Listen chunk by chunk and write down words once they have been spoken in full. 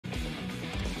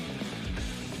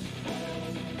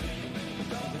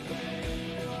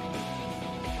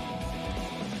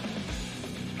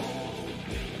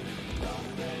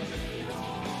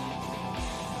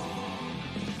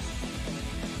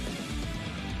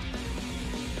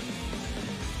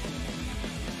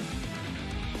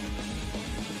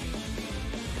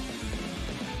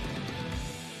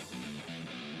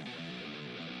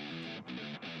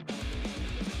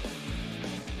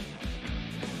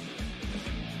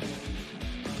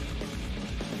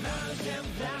Them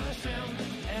vanishing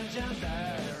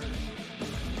engineers.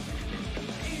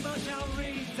 Emotional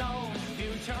reason,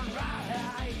 future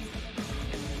right.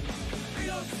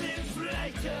 Your sins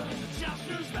later, just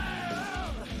lose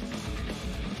man.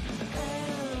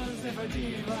 As if a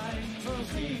divine truth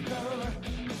seeker.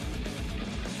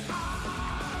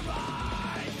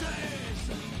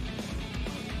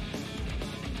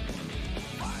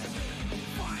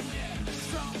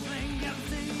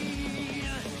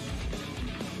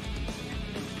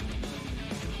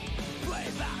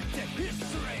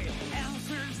 History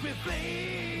answers with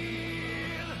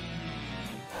fail.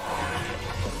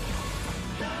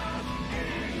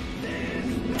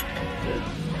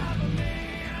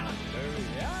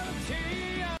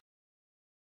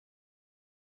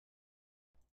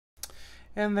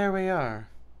 And there we are.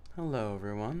 Hello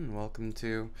everyone, and welcome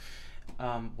to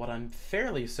what I'm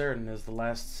fairly certain is the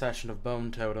last session of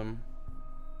Bone Totem.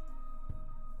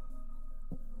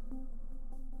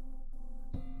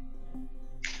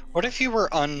 What if you were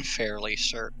unfairly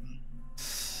certain?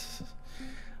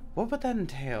 What would that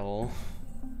entail?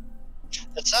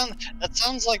 That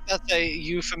sounds like that's a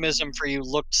euphemism for you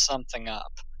looked something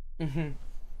up. Mm-hmm.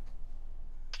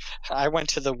 I went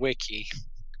to the wiki.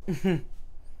 Mm-hmm.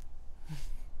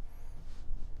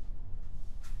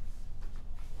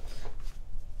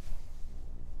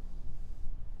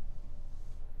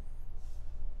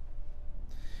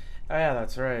 Oh yeah,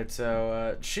 that's right.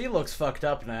 So, she looks fucked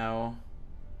up now.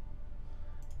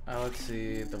 Let's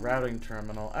see, the routing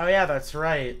terminal. Oh yeah, that's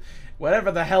right.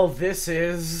 Whatever the hell this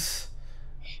is.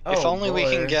 If Oh, only we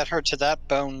boy. can get her to that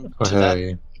bone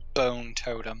Hey, bone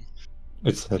totem.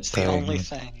 it's that It's thing. the only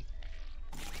thing.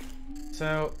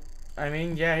 So, I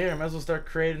mean, yeah, here, might as well start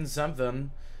creating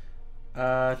something.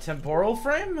 Temporal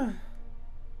frame?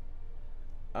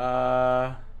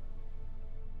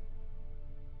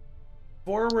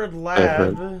 Forward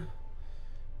lab. My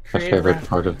Create favorite wrap-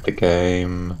 part of the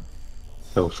game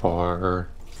so far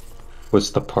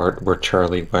was the part where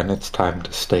Charlie went, it's time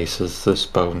to stasis this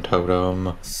bone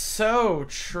totem. So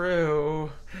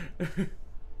true.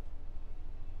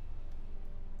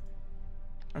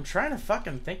 I'm trying to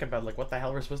fucking think about, like, what the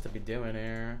hell we're supposed to be doing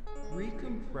here.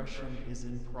 Recompression is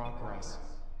in progress.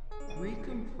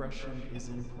 Recompression is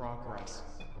in progress.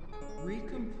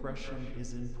 Recompression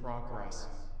is in progress.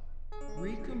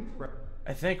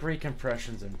 I think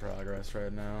recompression's in progress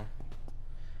right now.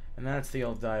 And that's the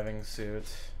old diving suit.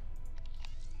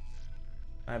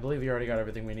 I believe we already got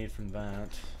everything we need from that.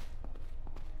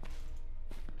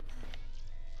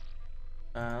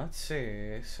 Let's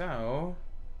see. So,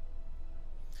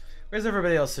 where's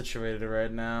everybody else situated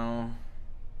right now?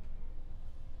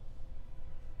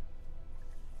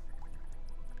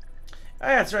 Oh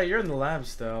yeah, that's right, you're in the lab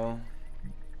still.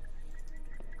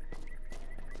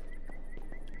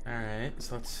 Alright,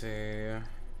 so let's see.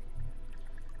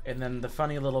 And then the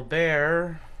funny little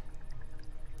bear.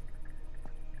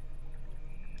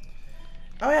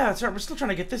 Oh yeah, that's right, we're still trying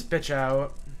to get this bitch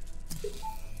out.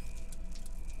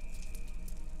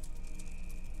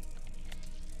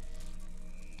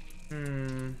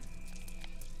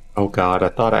 Oh god, I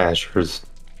thought Asher's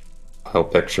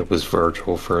picture was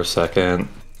Virgil for a second.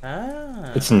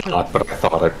 Ah. It's not, but I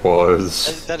thought it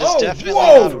was. That is Oh, definitely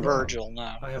whoa! not Virgil,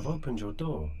 no. I have opened your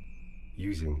door,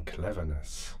 using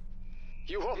cleverness.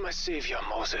 You are my savior,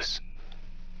 Moses.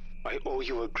 I owe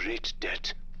you a great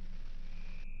debt.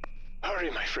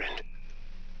 Hurry, my friend.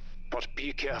 But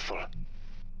be careful.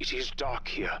 It is dark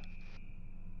here.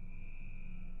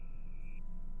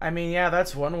 I mean, yeah,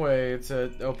 that's one way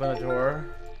to open a door.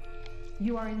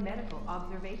 You are in medical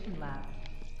observation lab.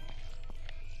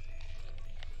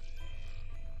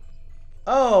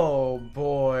 Oh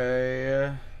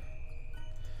boy.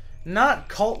 Not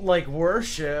cult-like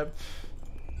worship.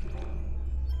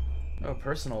 Oh,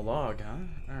 personal log,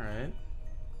 huh? Alright.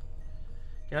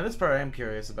 Yeah, this part I am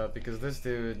curious about because this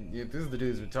dude, this is the dude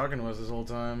who's been talking to us this whole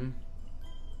time.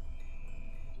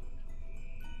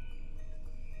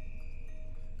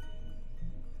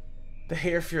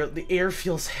 The air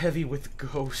feels heavy with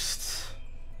ghosts.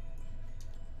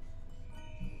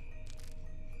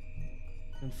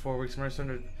 In 4 weeks, when I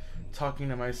started talking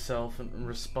to myself and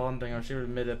responding, I should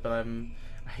admit it, but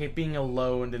I hate being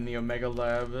alone in the Omega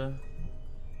Lab.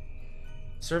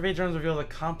 Survey drones reveal a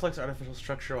complex artificial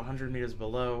structure 100 meters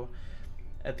below,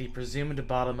 at the presumed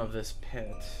bottom of this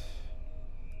pit.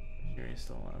 Here is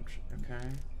still an option. Okay.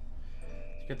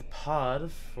 You get the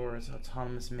pod for its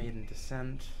autonomous maiden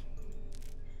descent.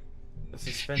 The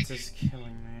suspense is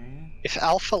killing me. If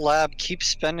Alpha Lab keeps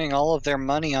spending all of their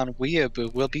money on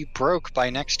Weeaboo, we'll be broke by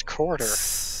next quarter.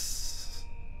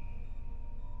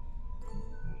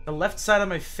 The left side of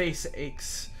my face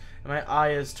aches My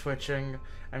eye is twitching.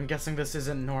 I'm guessing this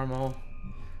isn't normal.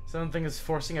 Something is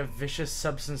forcing a vicious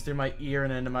substance through my ear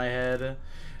and into my head.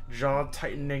 Jaw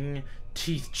tightening,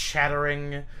 teeth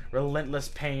chattering, relentless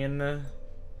pain.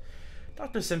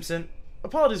 Dr. Simpson,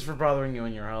 apologies for bothering you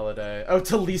on your holiday. Oh,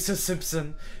 to Lisa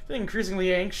Simpson. Feeling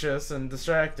increasingly anxious and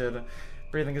distracted.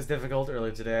 Breathing is difficult.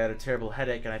 Earlier today I had a terrible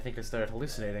headache and I think I started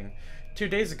hallucinating. 2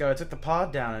 days ago I took the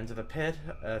pod down into the pit.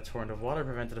 A torrent of water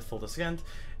prevented a full descent,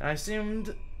 and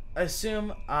I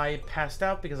assume I passed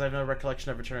out because I have no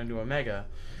recollection of returning to Omega.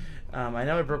 I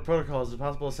know I broke protocol. Is it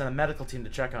possible to send a medical team to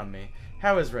check on me?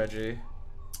 How is Reggie?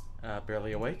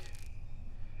 Barely awake.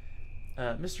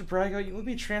 Mr. Brago, you will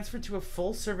be transferred to a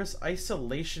full-service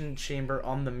isolation chamber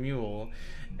on the Mule,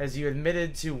 as you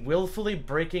admitted to willfully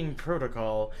breaking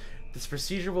protocol. This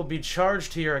procedure will be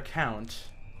charged to your account.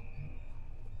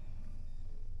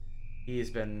 He's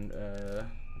been,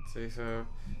 let's see, so...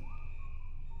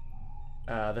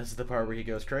 this is the part where he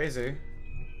goes crazy.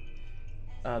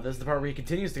 This is the part where he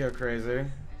continues to go crazy.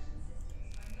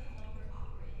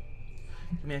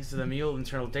 Next to the Mule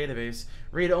internal database.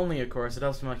 Read only, of course. It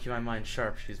helps me keep my mind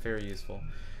sharp. She's very useful.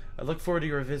 I look forward to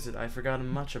your visit. I've forgotten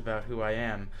much about who I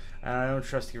am, and I don't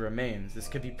trust he remains. This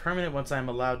could be permanent once I am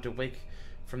allowed to wake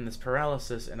from this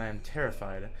paralysis, and I am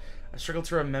terrified. I struggle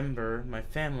to remember my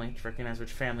family, to recognize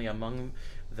which family among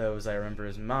those I remember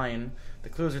is mine. The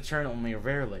clues return only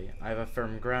rarely. I have a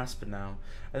firm grasp now.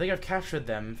 I think I've captured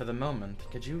them for the moment.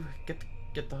 Could you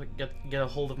get a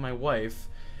hold of my wife?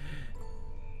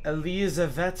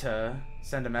 Elizaveta,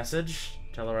 send a message.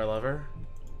 Tell her I love her.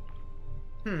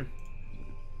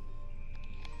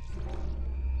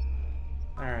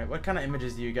 Alright, what kind of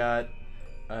images do you got?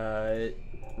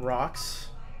 Rocks.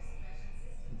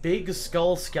 Big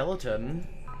skull skeleton.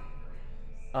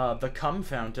 The cum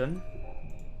fountain.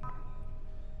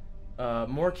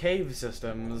 More cave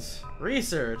systems.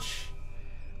 Research.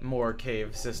 More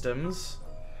cave systems.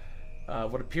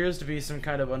 What appears to be some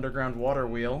kind of underground water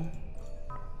wheel.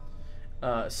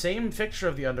 Same picture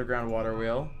of the underground water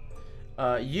wheel.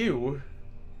 You.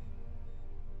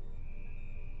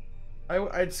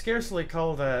 I'd scarcely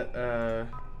call that,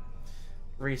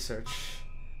 research.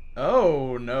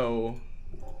 Oh, no.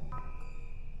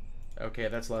 Okay,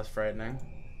 that's less frightening.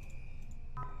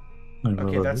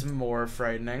 Okay, that's more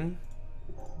frightening.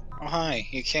 Oh, hi.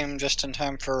 You came just in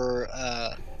time for,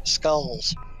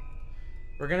 skulls.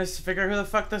 We're gonna figure out who the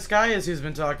fuck this guy is who's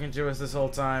been talking to us this whole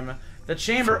time. The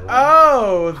chamber.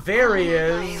 Oh, there he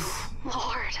is.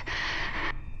 Lord.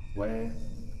 Where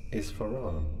is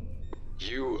Farhan?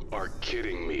 You are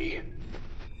kidding me.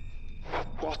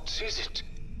 What is it?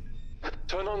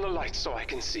 Turn on the lights so I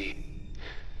can see.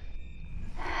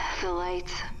 The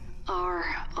lights are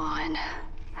on.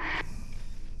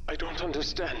 I don't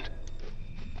understand.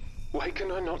 Why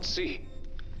can I not see?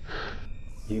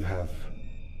 You have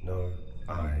no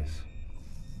eyes.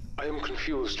 I am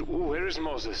confused. Where is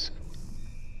Moses?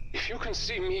 If you can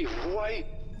see me, why...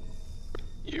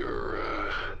 You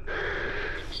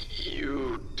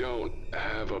don't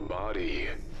have a body.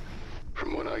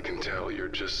 From what I can tell, you're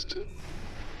just...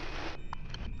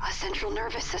 A central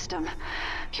nervous system.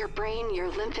 Your brain, your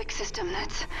lymphic system,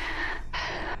 that's...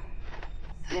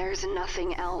 There's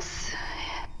nothing else.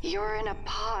 You're in a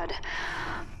pod.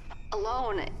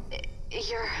 Alone.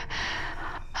 You're...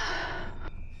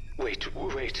 Wait.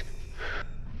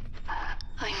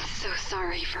 I'm so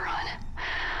sorry, Farhan.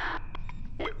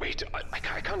 Wait,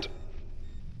 I can't...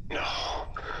 No,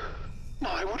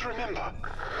 I would remember.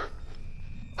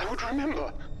 I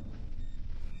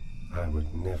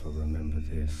would never remember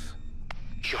this.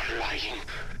 You're lying!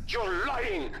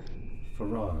 Farhan.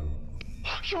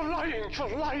 You're lying!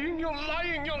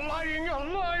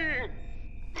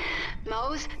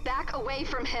 Mose, back away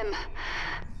from him.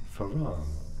 Farhan.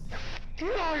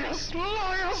 Liars!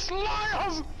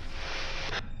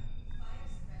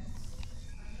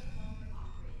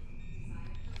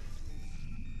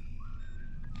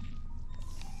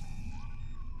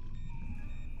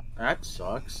 That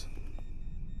sucks.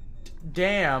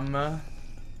 Damn.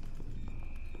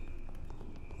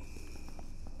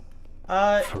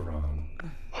 Farhan.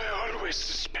 I always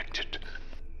suspected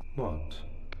What?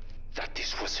 that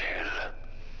this was hell.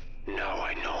 Now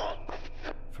I know.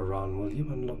 Farhan, will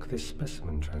you unlock this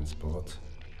specimen transport?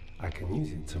 I can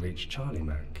use it to reach Charlie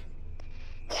Mac.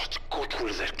 What good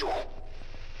will that do?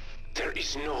 There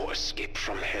is no escape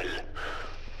from hell.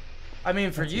 I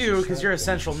mean, for That is you, a because sad you're a thing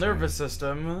central to say. nervous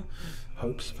system.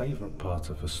 Hope's favorite part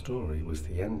of a story was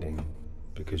the ending,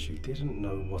 because you didn't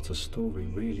know what a story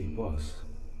really was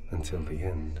until the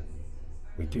end.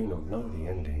 We do not know the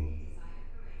ending.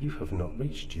 You have not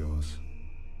reached yours.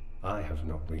 I have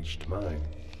not reached mine.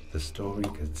 The story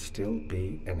could still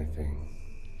be anything.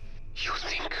 You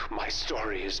think my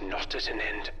story is not at an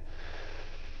end?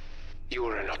 You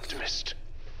are an optimist.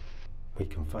 We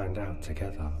can find out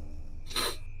together.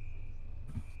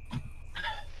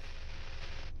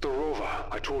 The rover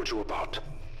I told you about.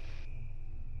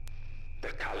 The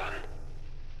Kalan.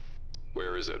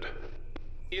 Where is it?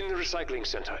 In the recycling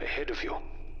center ahead of you.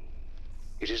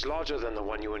 It is larger than the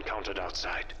one you encountered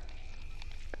outside.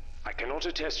 I cannot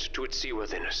attest to its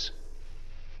seaworthiness,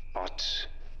 but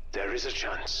there is a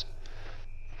chance.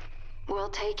 We'll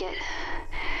take it.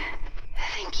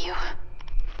 Thank you.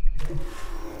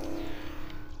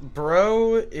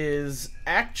 Bro is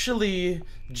actually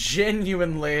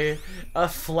genuinely a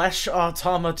flesh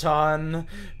automaton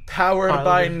powered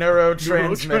by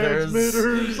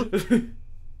neurotransmitters.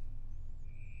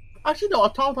 Actually, no,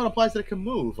 automaton implies that it can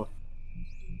move.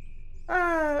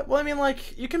 Well, I mean,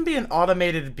 like, you can be an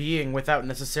automated being without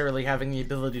necessarily having the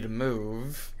ability to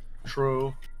move.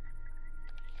 True.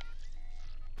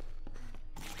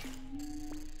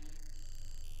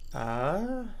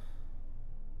 Oh,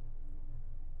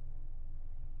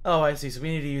 I see. So we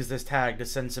need to use this tag to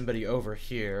send somebody over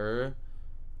here.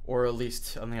 Or at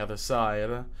least on the other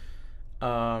side.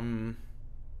 I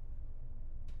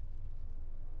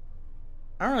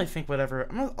don't really think whatever...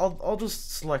 I'll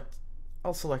just select...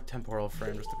 I'll select temporal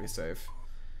frame just to be safe.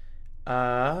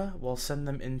 We'll send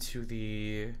them into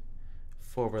the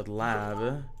forward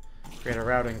lab. Create a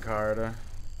routing card.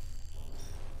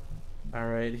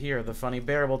 Alright, here, the funny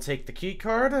bear will take the key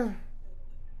card.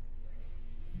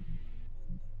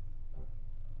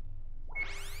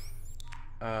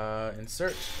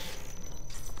 Insert.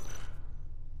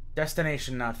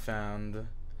 Destination not found.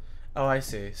 Oh, I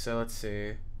see. So let's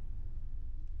see.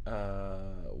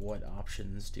 What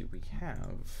options do we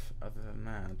have other than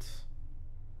that?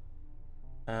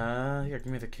 Here,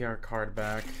 give me the QR card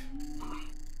back.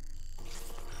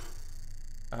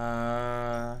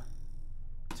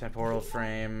 Temporal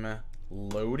frame.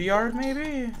 Load yard,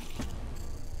 maybe?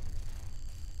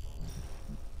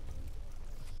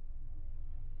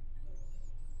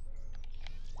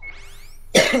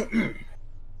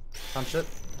 Punch it.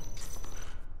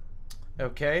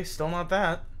 Okay, still not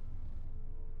that.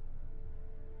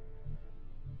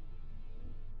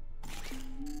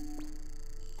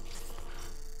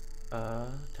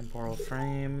 Temporal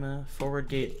frame, forward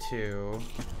gate 2.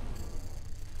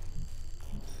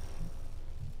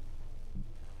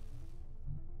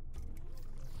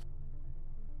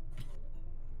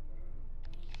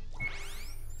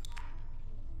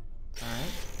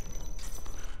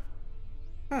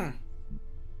 Alright.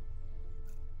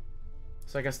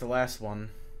 So I guess the last one.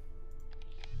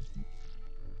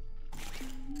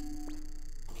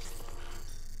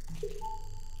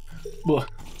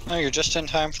 No, you're just in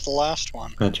time for the last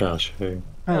one. Hi, Josh. Hey.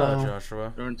 Hello,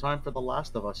 Joshua. You're in time for The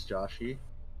Last of Us, Joshy.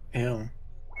 Ew.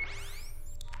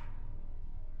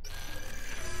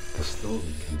 The story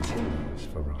continues,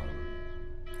 Farah.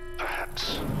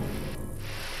 Perhaps.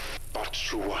 But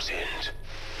to what end?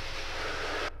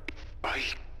 I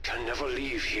can never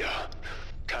leave here,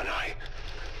 can I?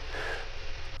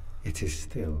 It is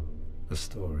still a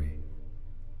story.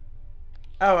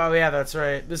 Oh, yeah, that's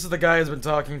right. This is the guy who's been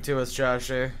talking to us,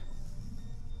 Joshy.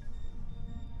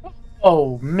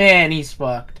 Oh, man, he's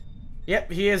fucked.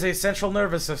 Yep, he is a central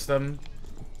nervous system.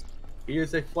 He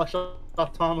is a flesh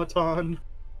automaton.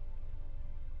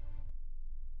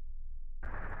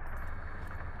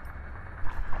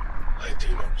 I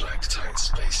do not like tight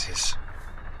spaces.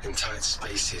 In tight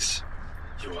spaces,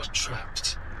 you are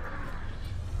trapped.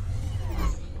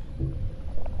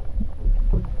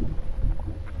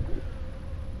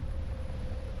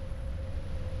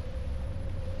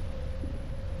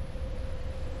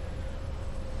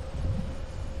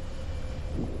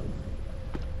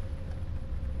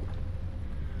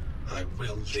 I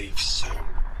will leave soon.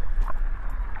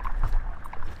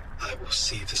 I will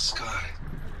see the sky.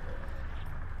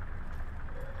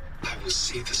 I will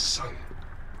see the sun.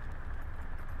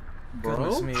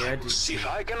 Goodness me, I do. If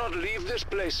I cannot leave this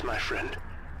place, my friend,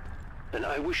 then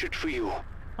I wish it for you.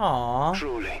 Aww.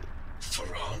 Truly.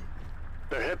 Farah?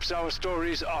 Perhaps our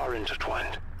stories are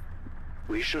intertwined.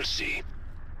 We shall see.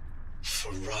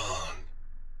 Farah.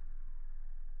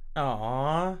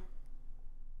 Aww.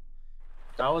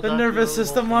 The nervous really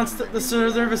system well wants to.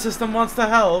 The nervous system wants to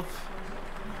help.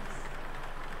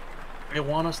 They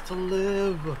want us to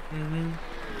live. Mm-hmm.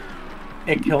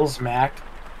 It kills Mac.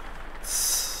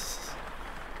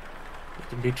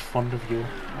 They made fun of you.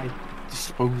 I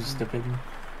disposed of him.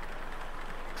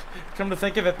 Come to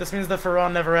think of it, this means that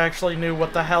Farah never actually knew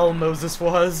what the hell Moses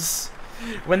was.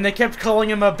 When they kept calling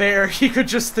him a bear, he could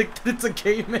just think that it's a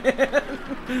gay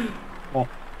man. Oh.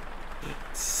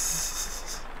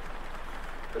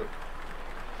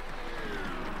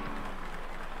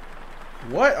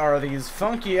 What are these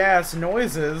funky ass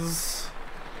noises?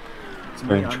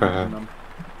 Train track.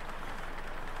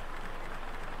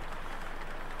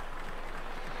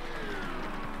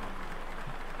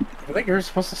 I think you're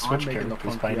supposed to switch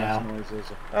characters by now.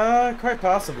 Quite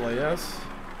possibly, yes.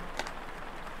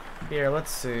 Here,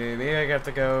 let's see. Maybe I have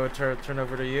to go turn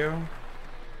over to you.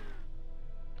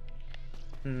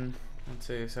 Let's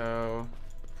see, so...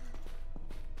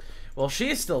 Well,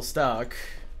 she's still stuck.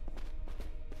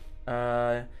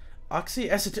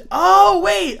 Oxyacetate... Oh,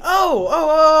 wait!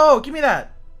 Oh! Give me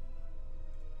that!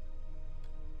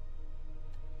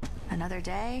 Another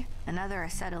day, another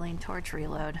acetylene torch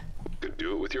reload. Could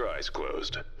do it with your eyes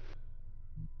closed.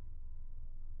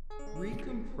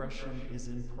 Recompression is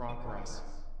in progress.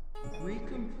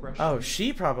 Recompression. Oh,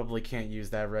 she probably can't use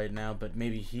that right now, but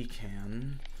maybe he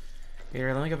can.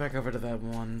 Here, let me go back over to that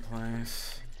one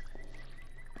place.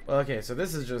 Well, okay, so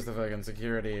this is just the fucking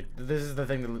security. This is the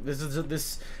thing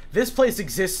that this place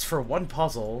exists for one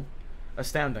puzzle,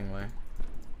 astoundingly.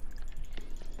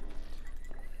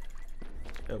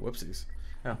 Oh, whoopsies.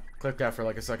 Oh, clicked out for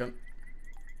like a second.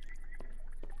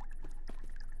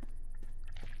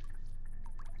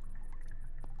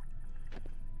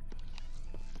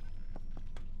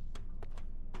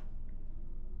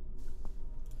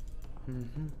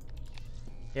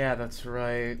 Yeah, that's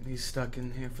right. He's stuck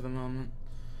in here for the moment.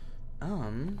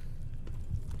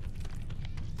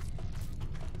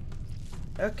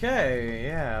 Okay,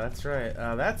 yeah, that's right.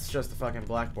 That's just the fucking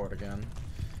blackboard again.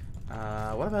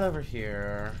 What about over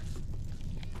here?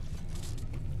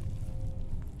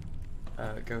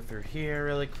 Go through here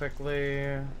really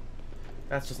quickly.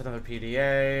 That's just another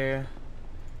PDA.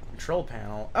 Control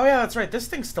panel. Oh yeah, that's right. This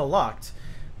thing's still locked.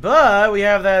 But we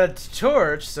have that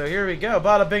torch, so here we go.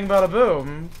 Bada bing, bada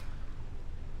boom.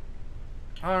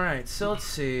 Alright, so let's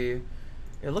see.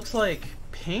 It looks like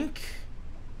pink,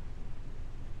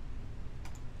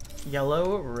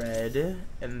 yellow, red,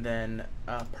 and then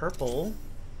purple,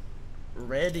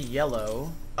 red,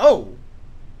 yellow. Oh!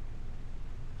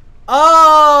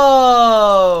 Oh!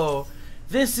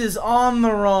 This is on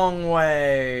the wrong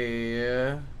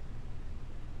way.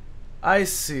 I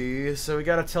see. So we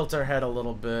gotta tilt our head a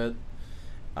little bit.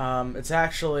 It's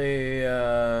actually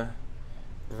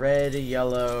red,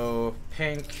 yellow,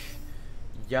 pink,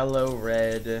 yellow,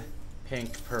 red,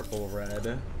 pink, purple,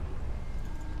 red.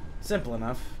 Simple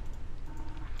enough.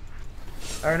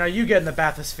 Alright, now you get in the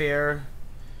bathysphere.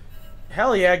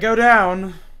 Hell yeah, go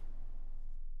down.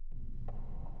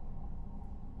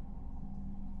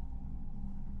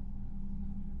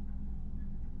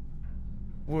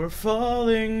 We're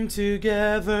falling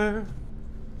together.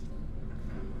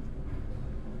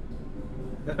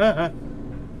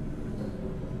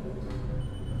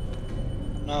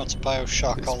 No, it's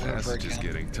Bioshock all over This passage is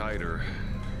again. getting tighter.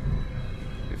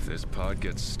 If this pod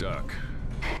gets stuck...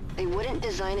 They wouldn't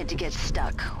design it to get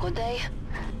stuck, would they?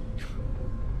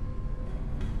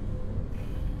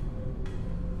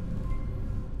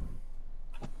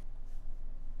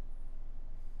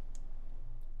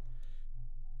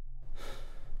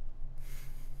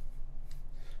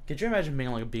 Could you imagine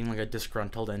being like a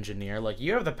disgruntled engineer? Like,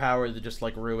 you have the power to just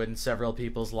like ruin several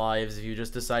people's lives if you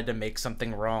just decide to make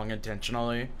something wrong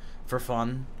intentionally for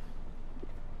fun.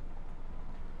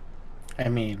 I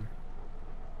mean,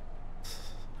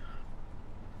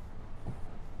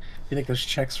 you think there's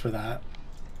checks for that?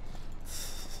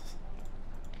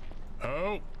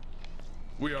 Oh,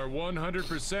 we are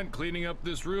 100% cleaning up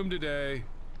this room today.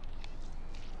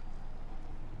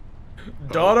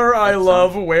 Daughter, I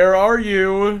love, where are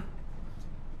you?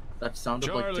 That sounded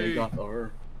Charlie. like Dagoth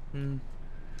or.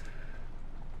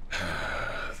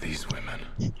 These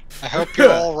women. I hope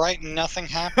you're all right and nothing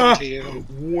happened to you.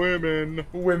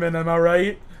 Women, am I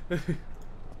right?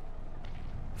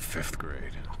 5th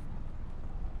grade.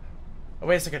 Oh,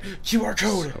 wait a second. QR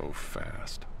code. So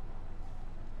fast.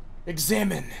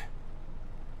 Examine.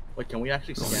 Wait, can we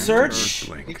actually scan Search.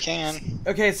 You can.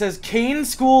 Okay, it says Kane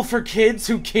School for Kids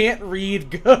Who Can't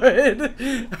Read Good.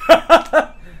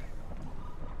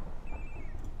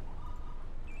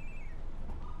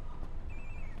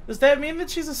 Does that mean that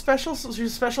she's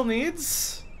special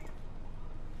needs?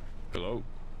 Hello?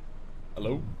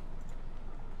 Hello?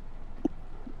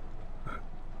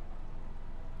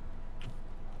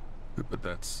 But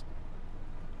that's...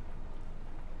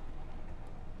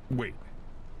 Wait.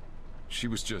 She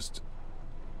was just...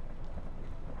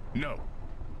 No.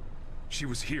 She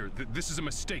was here. This is a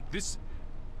mistake. This...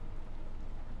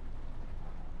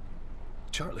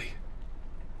 Charlie.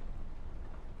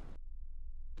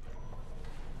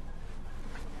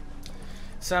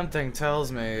 Something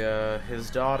tells me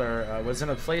his daughter was in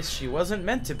a place she wasn't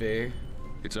meant to be.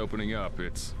 It's opening up.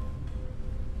 It's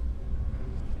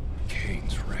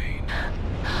Kane's rain.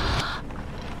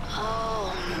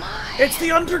 Oh my. It's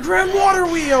the underground water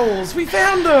wheels! We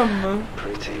found them!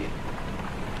 Pretty.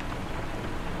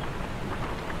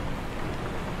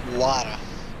 Water.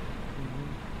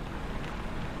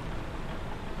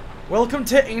 Welcome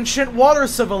to ancient water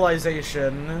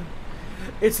civilization.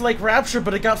 It's like Rapture,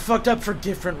 but it got fucked up for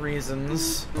different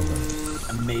reasons.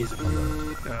 Amazing.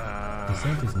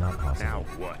 Descent is not possible. Now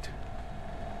what?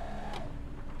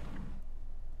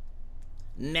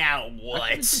 Now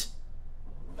what?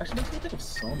 Actually, makes me think of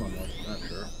Soma, I'm not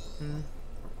sure.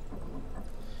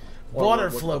 Water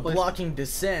what flow place? blocking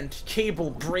descent.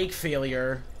 Cable brake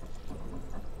failure.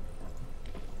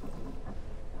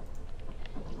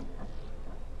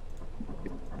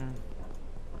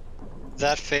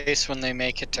 That face when they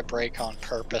make it to break on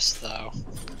purpose, though.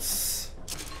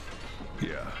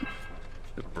 Yeah.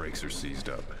 The brakes are seized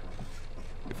up.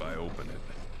 If I open it.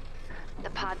 The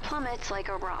pod plummets like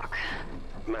a rock.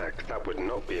 Mac, that would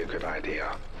not be a good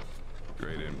idea.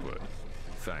 Great input.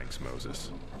 Thanks,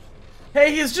 Moses.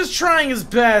 Hey, he's just trying his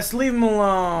best. Leave him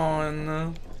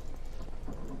alone.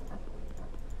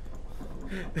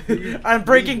 I'm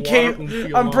breaking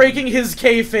I'm breaking his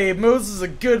kayfabe. Moses is a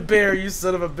good bear, you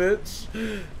son of a bitch.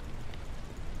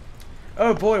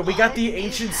 Oh boy, we got the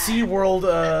ancient SeaWorld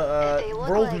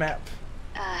world like, map.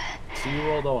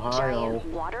 SeaWorld, Ohio. Giant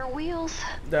water wheels?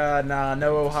 Nah,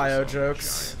 no Ohio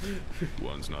jokes.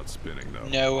 One's not spinning though.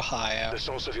 No Ohio. The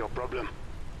source of your problem.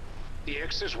 The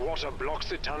excess water blocks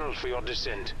the tunnel for your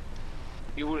descent.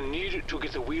 You will need to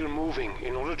get the wheel moving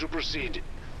in order to proceed.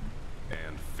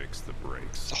 And fix the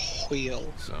brakes. The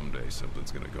wheel. Someday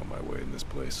something's gonna go my way in this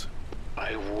place.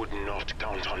 I would not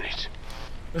count on it.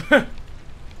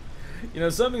 You know,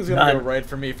 something's gonna go right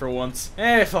for me for once.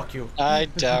 Hey, fuck you. I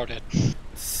doubt it.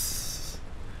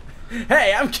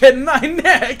 Hey, I'm getting mine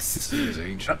next!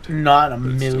 Not a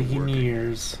million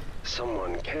years.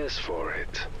 Someone cares for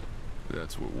it.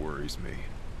 That's what worries me.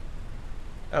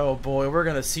 Oh boy, we're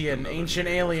gonna see an ancient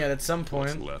alien at some What's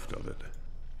point. left of it.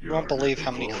 You won't believe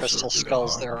how many crystal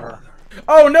skulls there are.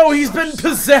 Oh no, he's been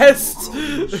possessed!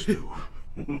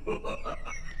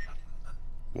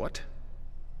 What?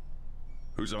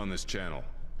 Who's on this channel?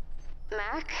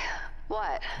 Mac?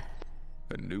 What?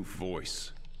 A new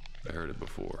voice. I heard it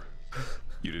before.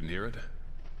 You didn't hear it?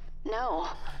 No,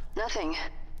 nothing.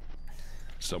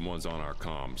 Someone's on our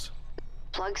comms.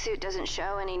 Plug suit doesn't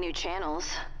show any new channels.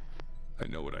 I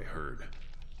know what I heard.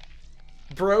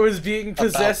 Bro is being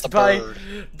possessed by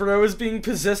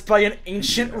an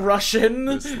ancient Russian.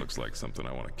 This looks like something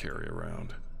I want to carry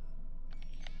around.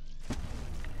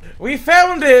 We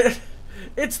found it!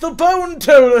 It's the bone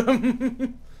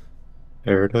totem!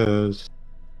 There it is.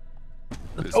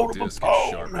 This disc is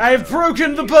sharp. I've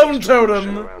broken the bone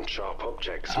totem! Around sharp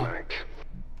objects, Mac.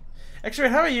 Actually,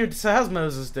 how are you? So how's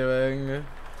Moses doing?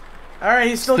 Alright,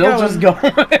 he's still Just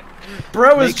going.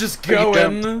 Bro is just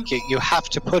going. You have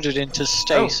to put it into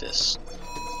stasis.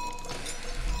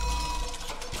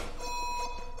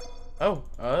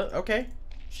 Okay.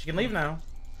 She can leave now.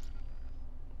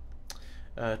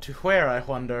 To where, I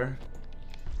wonder?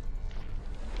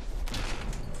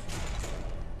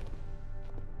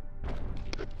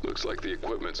 Looks like the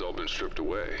equipment's all been stripped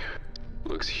away.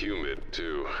 Looks humid,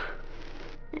 too.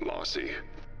 Mossy.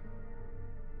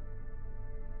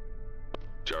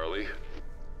 Charlie?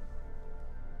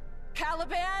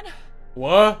 Caliban?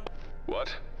 What?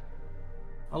 What?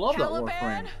 I love that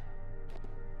Caliban? Warframe.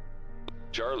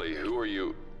 Charlie, who are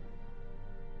you?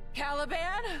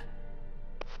 Caliban?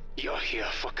 You're here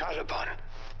for Caliban.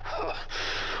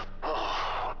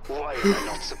 Oh, why am I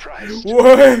not surprised?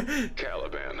 What?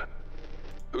 Caliban.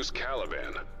 Who's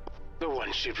Caliban? The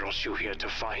one she brought you here to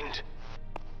find.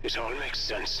 It all makes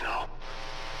sense now.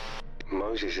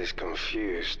 Moses is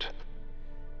confused.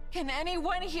 Can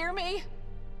anyone hear me?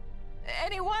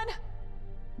 Anyone?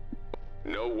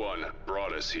 No one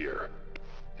brought us here.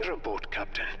 You're a boat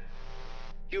captain.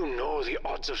 You know the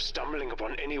odds of stumbling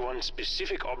upon any one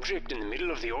specific object in the middle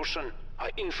of the ocean are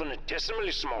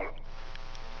infinitesimally small.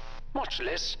 Much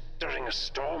less during a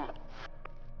storm.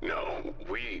 No,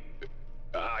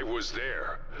 I was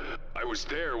there. I was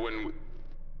there when...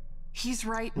 He's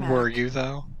right, Mac. Were you,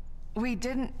 though? We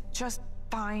didn't just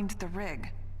find the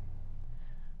rig.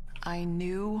 I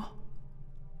knew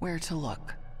where to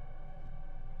look.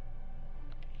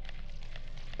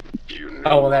 You knew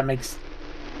Oh, well, that makes...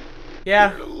 Yeah.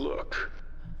 where to look.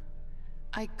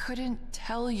 I couldn't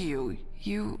tell you.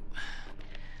 You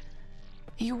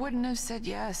wouldn't have said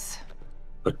yes.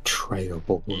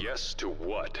 Betrayal. Yes to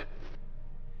what?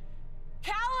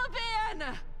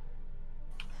 Caliban!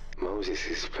 Moses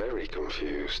is very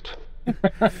confused.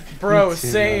 Bro,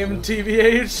 same,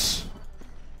 TBH.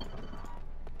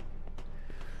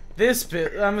 This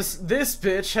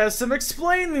bitch has some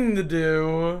explaining to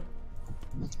do.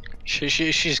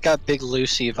 She's got big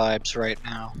Lucy vibes right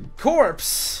now.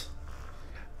 Corpse.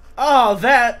 Oh,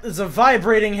 that is a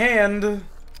vibrating hand.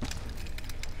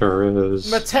 Sure is.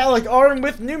 Metallic arm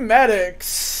with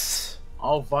pneumatics.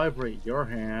 I'll vibrate your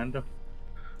hand.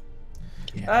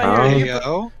 Here you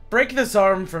go. Break this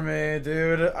arm for me,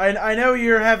 dude. I know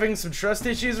you're having some trust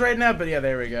issues right now, but yeah,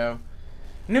 there we go.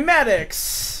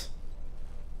 Pneumatics.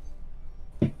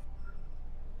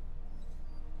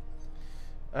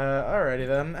 Alrighty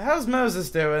then. How's Moses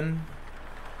doing?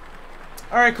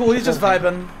 Alright, cool. He's just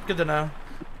vibing. Good to know.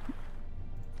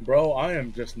 Bro,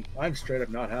 I'm straight up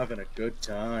not having a good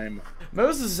time.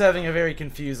 Moses is having a very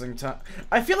confusing time.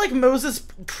 I feel like Moses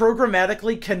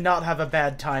programmatically cannot have a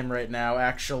bad time right now,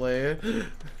 actually.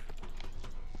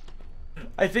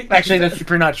 I think actually that's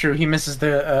super not true. He misses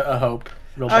the hope.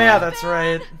 Oh yeah, that's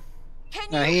right.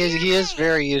 No, he is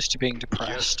very used to being depressed.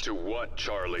 Yes to what,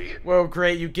 Charlie? Whoa,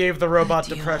 great! You gave the robot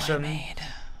depression.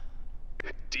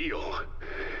 Deal?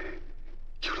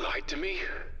 You lied to me?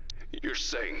 You're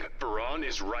saying Varan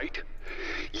is right?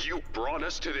 You brought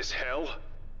us to this hell?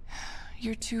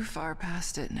 You're too far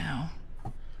past it now.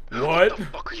 What? the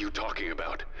fuck are you talking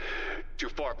about? Too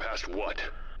far past what?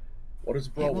 What is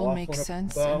bro It will make waffling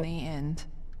sense about? in the end.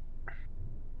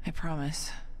 I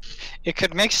promise. It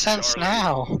could make sense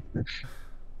Charlie. now.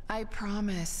 I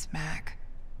promise, Mac.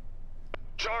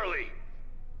 Charlie!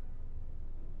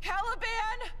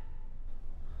 Caliban!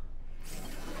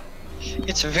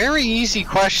 It's a very easy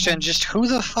question, just who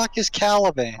the fuck is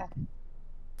Caliban?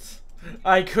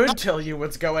 I could tell you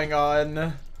what's going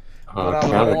on.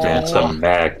 Caliban's a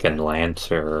mech and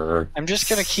Lancer. I'm just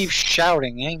gonna keep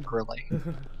shouting angrily.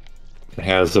 It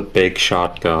has a big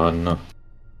shotgun.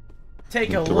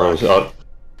 Take a look.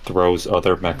 Throws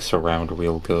other mechs around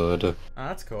real good. Oh,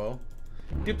 that's cool.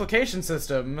 Duplication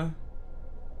system.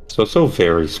 It's also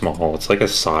very small. It's like a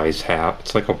size half.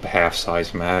 It's like a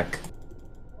half-size mech.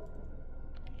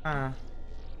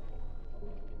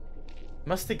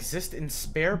 Must exist in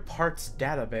spare parts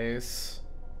database.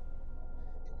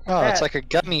 Oh, it's like a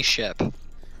gummy ship.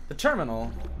 The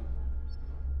terminal.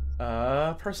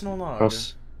 Personal log.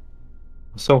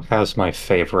 Also has my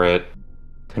favorite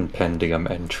compendium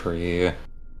entry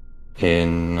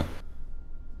in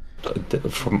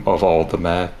of all the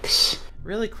mechs.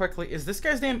 Really quickly, is this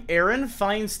guy's name Aaron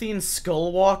Feinstein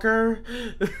Skullwalker?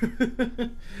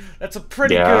 That's a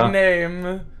pretty good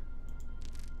name.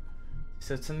 He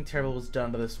said something terrible was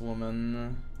done to this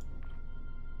woman.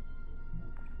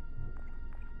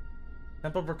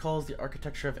 Temple recalls the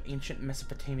architecture of ancient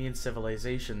Mesopotamian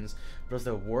civilizations, but as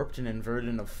though warped and inverted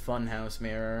in a funhouse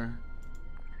mirror.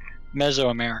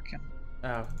 Mesoamerican.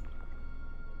 Oh.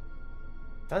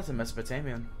 That's a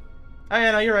Mesopotamian. Oh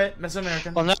yeah, no, you're right.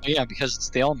 Mesoamerican. Well, no, yeah, because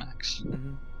it's the Olmecs.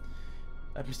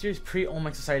 A mysterious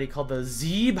pre-Olmec society called the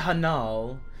Zeb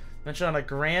Hanal, mentioned on a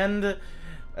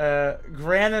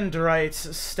granandrite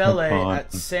stele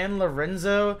at San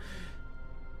Lorenzo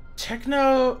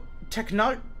Chitalan?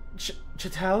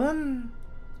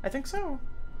 I think so.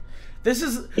 This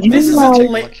is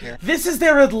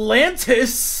their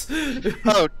Atlantis.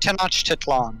 Oh,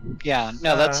 Tenochtitlan. Yeah,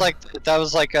 no, that was like the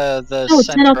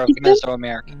center of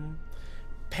Mesoamerica.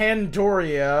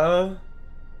 Pandoria.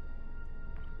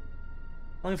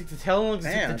 How long does it take to tell? How long does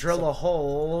it take to drill a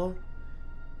hole?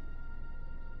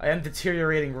 I am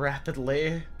deteriorating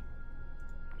rapidly.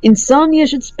 Insomnia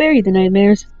should spare you the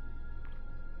nightmares.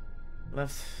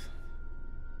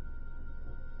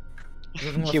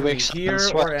 He wakes up and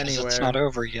sweats because it's not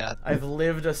over yet. I've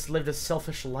lived a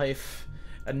selfish life.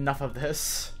 Enough of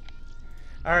this.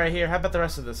 All right, here. How about the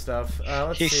rest of this stuff?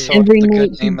 Let's see. Every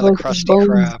night he broke his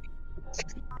bones.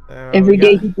 Every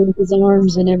day he broke his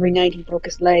arms, and every night he broke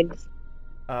his legs.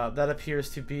 That appears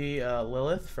to be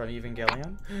Lilith from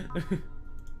Evangelion.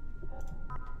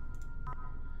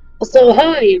 So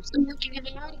hi, I'm still working in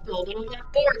the article, but I'm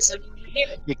not bored, so you hear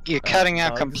it. You're cutting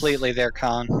out completely there,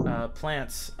 Con.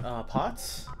 Plants,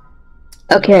 pots.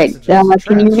 Okay, can you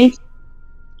hear me?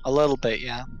 A little bit,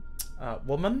 yeah.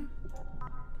 Woman.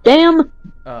 Damn.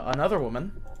 Another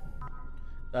woman.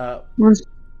 A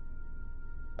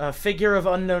figure of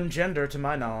unknown gender, to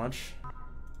my knowledge.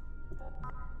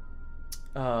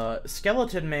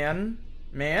 Skeleton man.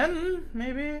 Man,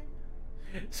 maybe?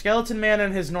 Skeleton man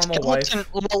and his normal Skeleton,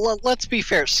 wife. well, let's be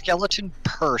fair. Skeleton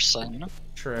person.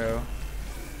 True.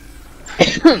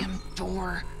 Damn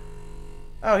door.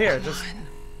 Oh, here, just...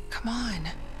 Come on.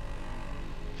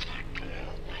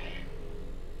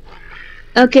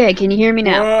 Okay, can you hear me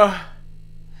now?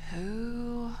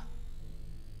 Who?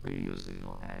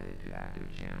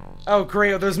 Oh,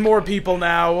 great, there's more people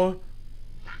now.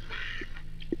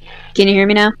 Can you hear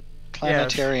me now?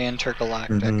 Planetary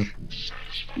intergalactic.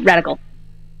 Radical.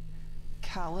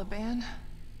 Caliban?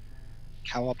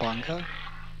 Cowabunga?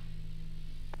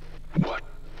 What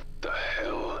the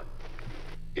hell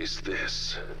is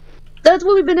this? That's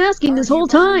what we've been asking this whole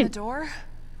time. The door?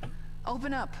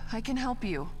 Open up. I can help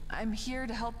you. I'm here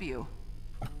to help you.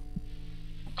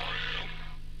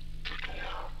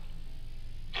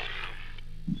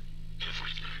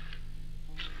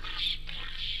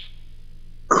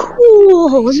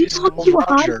 Cool. You talk to a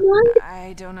hot one?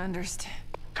 I don't understand.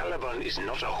 Caliban is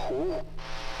not a who.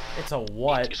 It's a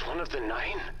what? It's one of the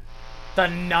 9. The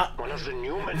not. One of the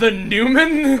Newman. The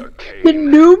Newman? The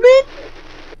Newman?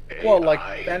 What, like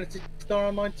Fantasy Star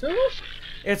Online 2?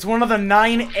 It's one of the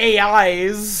 9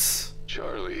 AIs.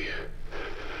 Charlie,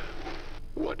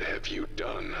 what have you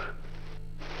done?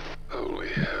 Holy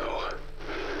hell.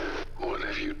 What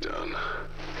have you done?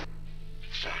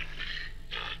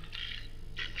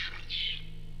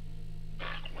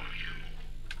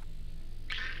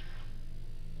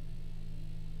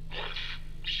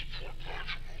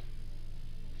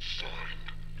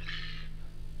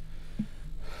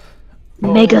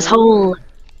 Make us whole.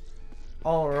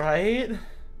 Alright.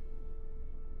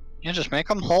 Yeah, just make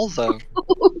them whole, though.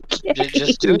 Okay.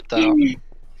 Just do it, though.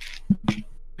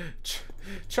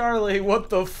 Charlie,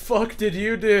 what the fuck did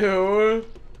you do?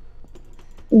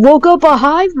 Woke up a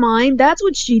hive mind, that's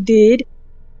what she did.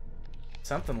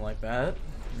 Something like that.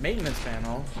 Maintenance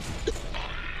panel.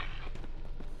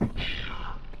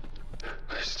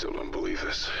 I still don't believe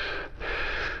this.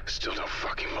 Still don't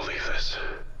fucking believe this.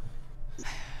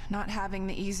 Not having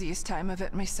the easiest time of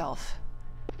it myself.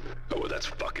 Oh, well, that's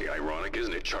fucking ironic,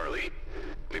 isn't it, Charlie?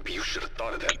 Maybe you should have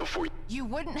thought of that before you... You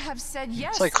wouldn't have said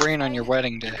yes. It's like rain on your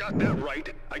wedding day. You got that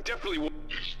right. I definitely will...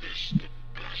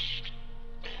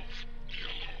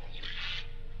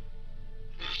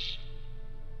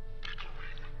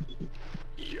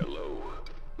 Yellow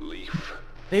leaf.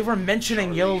 They were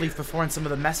mentioning Yellow Leaf before in some of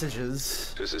the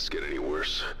messages. Does this get any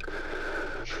worse?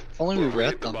 If only we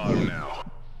read them. Now.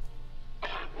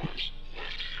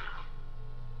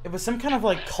 It was some kind of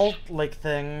like cult-like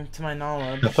thing, to my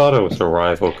knowledge. I thought it was a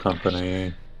rival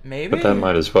company. Maybe? But that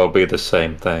might as well be the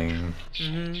same thing.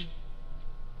 Mm-hmm.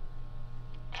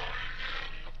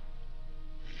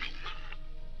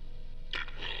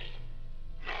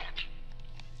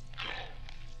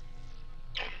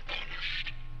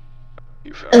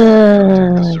 You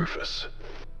found the surface.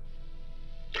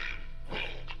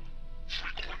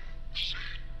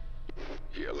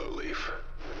 Yellow leaf.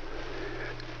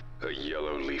 A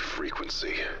yellow leaf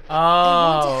frequency. Oh.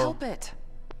 I want to help it.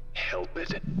 Help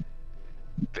it?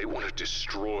 They want to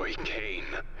destroy Kane.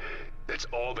 That's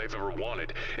all they've ever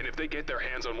wanted. And if they get their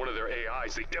hands on one of their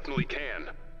AIs, they definitely can.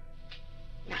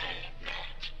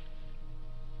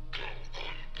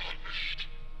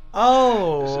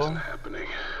 Oh. This isn't happening.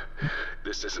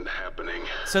 This isn't happening.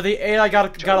 So the AI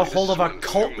got a hold of a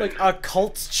cult, like a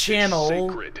cult's channel.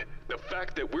 It's sacred. The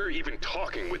fact that we're even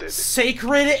talking with it.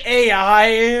 Sacred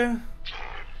AI.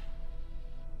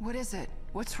 What is it?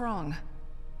 What's wrong?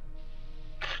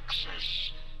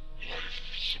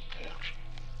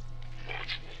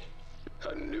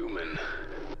 A Newman.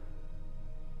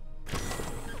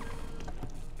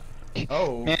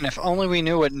 Oh. Man, if only we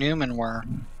knew what Newman were.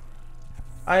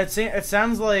 It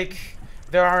sounds like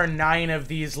there are 9 of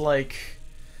these like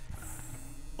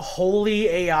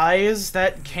holy AIs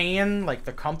that Kane, like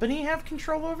the company, have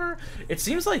control over. It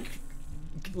seems like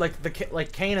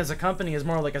Kane as a company is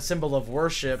more like a symbol of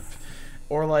worship,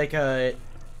 or like a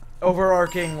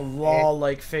overarching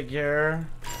law-like figure.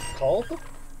 Cult?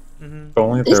 Mm-hmm. If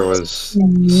only there was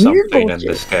something in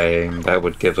this game that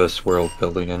would give us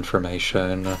world-building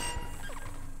information.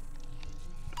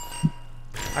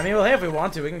 I mean, well, hey, if we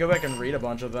want to, we can go back and read a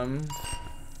bunch of them.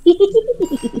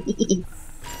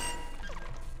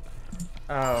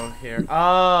 Oh, here.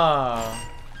 Ah.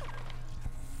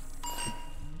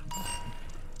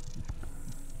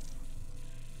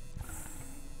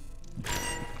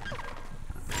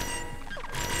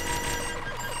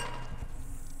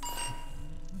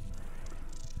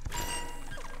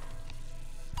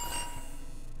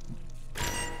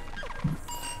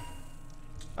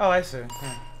 Oh, I see.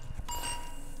 Yeah.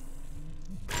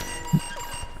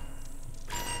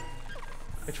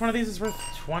 Which one of these is worth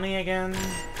 20 again?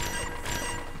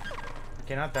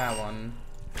 Okay, not that one.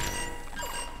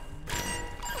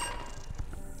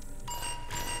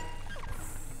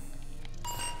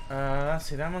 Let's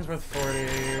see, that one's worth 40.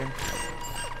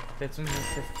 This one's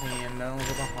worth 15, that one's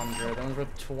worth 100, that one's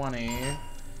worth 20.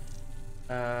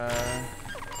 That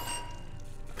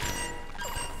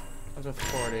one's worth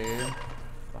 40.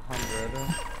 100.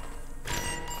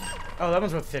 Oh, that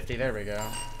one's worth 50, there we go.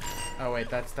 Oh wait,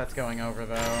 that's going over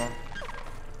though.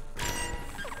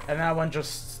 And that one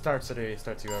just starts you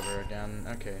over again.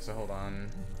 Okay, so hold on.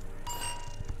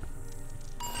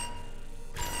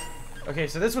 Okay,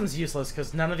 so this one's useless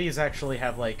because none of these actually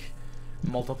have like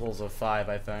multiples of 5,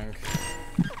 I think.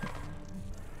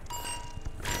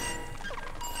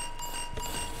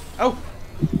 Oh!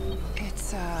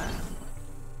 It's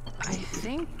I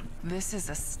think this is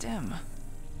a stem.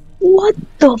 What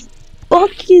the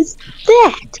fuck is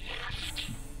that?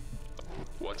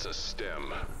 What's a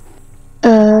stem?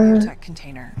 Biotech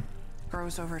container.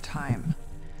 Grows over time.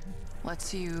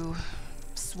 Lets you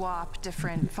swap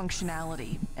different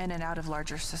functionality in and out of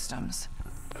larger systems.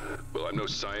 Well, I'm no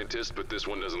scientist, but this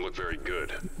one doesn't look very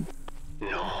good.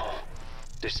 No.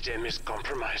 The stem is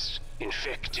compromised,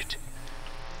 infected.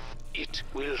 It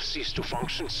will cease to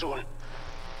function soon.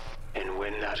 And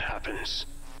when that happens...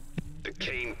 The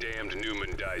Cain-damned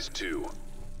Newman dies too.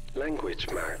 Language,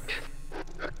 Mark.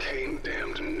 A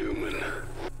Cain-damned Newman.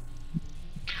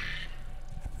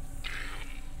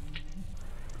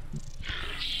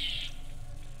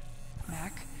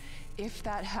 Mac, if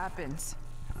that happens,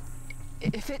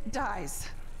 if it dies...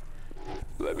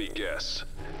 Let me guess.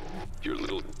 Your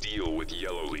little deal with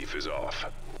Yellowleaf is off.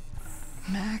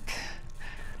 Mac...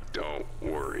 Don't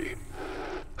worry.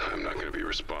 I'm not going to be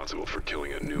responsible for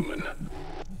killing a Newman.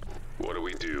 What do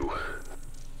we do?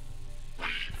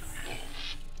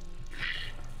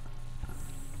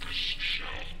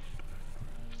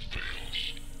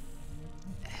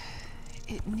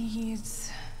 It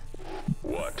needs...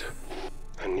 What?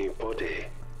 A new body.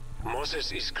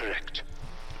 Moses is correct.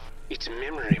 Its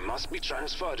memory must be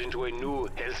transferred into a new,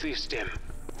 healthy stem.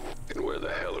 And where the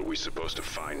hell are we supposed to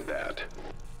find that?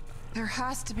 There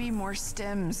has to be more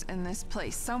stems in this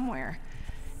place somewhere.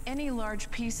 Any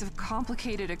large piece of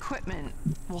complicated equipment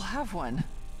will have one.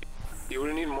 You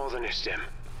will need more than a stem.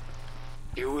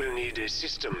 You will need a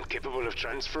system capable of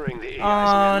transferring the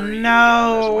AI's Oh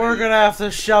no, we're gonna have to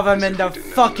shove him into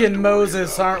fucking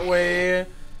Moses, aren't we?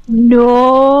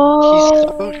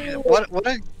 No. He's so,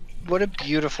 what a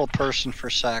beautiful person for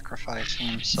sacrificing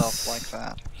himself like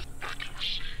that.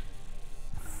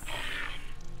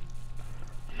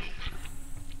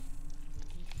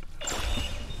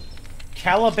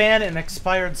 Caliban and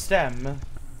expired stem.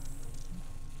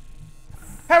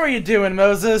 How are you doing,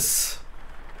 Moses?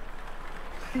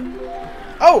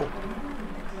 Oh!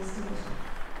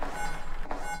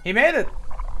 He made it!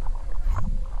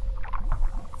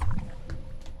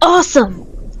 Awesome!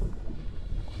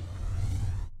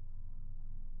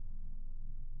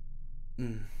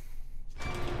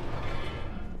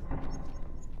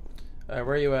 Where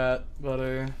are you at,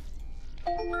 buddy?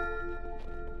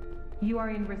 You are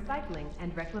in recycling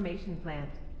and reclamation plant.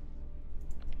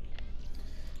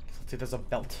 Let's see, there's a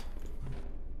belt.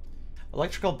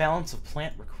 Electrical balance of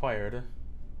plant required.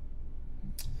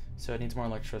 So it needs more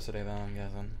electricity then, I'm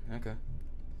guessing. Okay.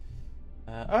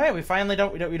 Oh hey, we finally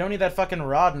don't need that fucking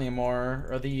rod anymore,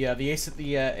 or the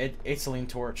acetylene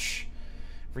torch.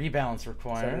 Rebalance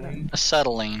required.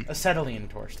 Acetylene. Acetylene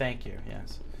torch. Thank you.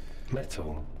 Yes.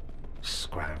 Metal,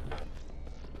 scrap,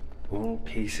 all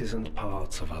pieces and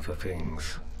parts of other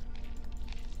things,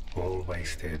 all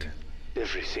wasted.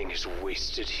 Everything is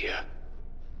wasted here,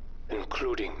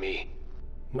 including me.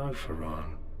 No,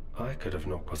 Ferran. I could have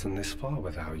not gotten this far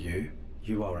without you.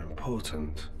 You are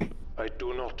important. I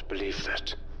do not believe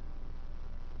that.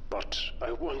 But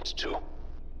I want to.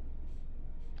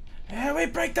 Yeah, we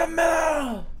break the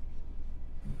middle!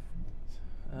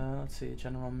 Let's see,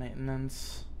 general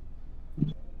maintenance.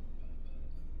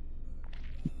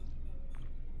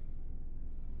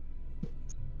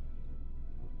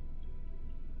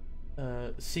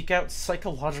 Seek out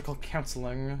psychological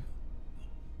counseling.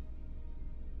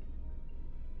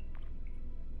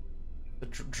 The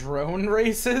drone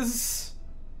races?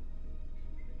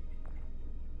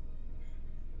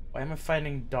 Why am I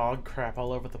finding dog crap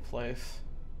all over the place?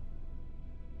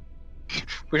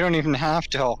 We don't even have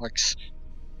dogs.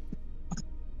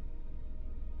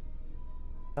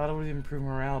 Thought it would improve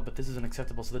morale, but this isn't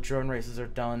acceptable, so the drone races are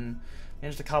done.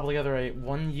 Managed to cobble together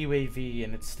one UAV,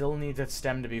 and it still needs its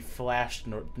stem to be flashed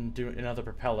and do another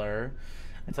propeller.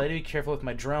 I tell you to be careful with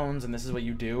my drones, and this is what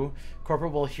you do.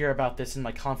 Corporate will hear about this in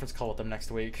my conference call with them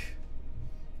next week.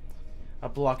 A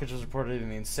blockage was reported in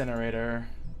the incinerator.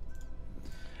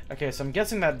 Okay, so I'm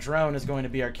guessing that drone is going to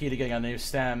be our key to getting a new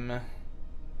stem.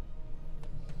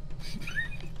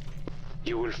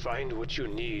 You will find what you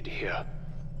need here.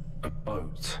 A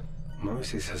boat.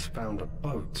 Moses has found a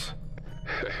boat.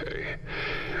 Hey,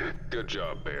 good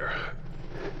job, Bear.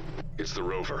 It's the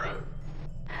rover.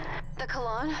 The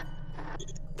Kalan?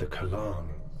 The Kalan.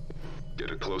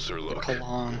 Get a closer look.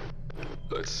 Kalan.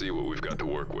 Let's see what we've got to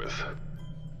work with.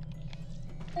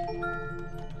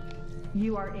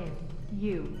 You are in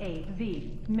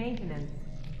UAV maintenance.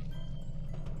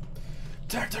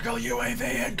 Tactical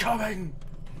UAV incoming!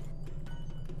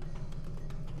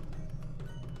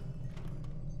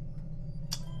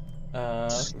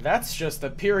 That's just the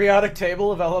periodic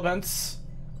table of elements.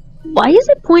 Why is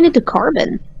it pointed to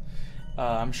carbon?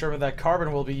 I'm sure that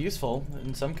carbon will be useful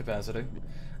in some capacity.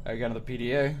 I got another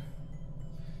PDA.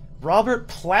 Robert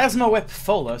Plasma Whip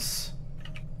Folus.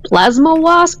 Plasma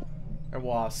wasp? Or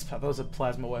wasp. I thought it was a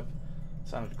plasma whip.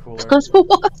 Sounded cooler. Plasma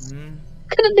wasp?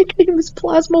 What kind of nickname is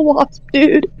Plasma wasp,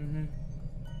 dude?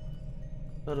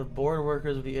 But of board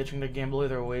workers would be itching to gamble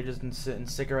their wages and sit in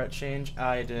cigarette change.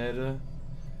 I did.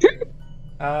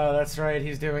 Oh, that's right.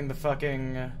 He's doing the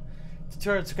fucking. It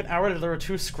took an hour to deliver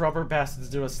 2 scrubber bastards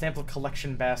to do a sample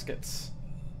collection baskets.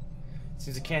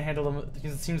 Seems it can't handle them.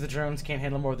 It seems the drones can't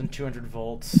handle more than 200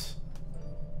 volts.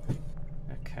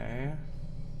 Okay.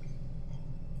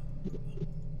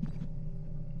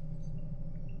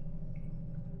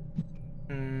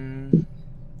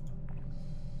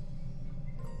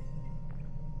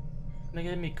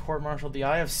 They me court-martialed. The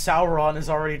Eye of Sauron is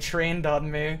already trained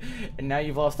on me, and now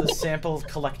you've lost a sample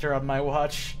collector on my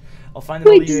watch. I'll find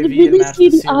an UAV really and match the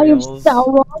the Eye of serials.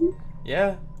 Sauron?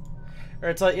 Yeah. Or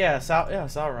it's like, yeah,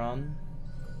 Sauron.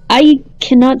 I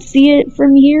cannot see it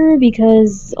from here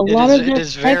because a lot of it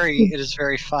is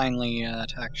very finely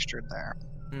textured there.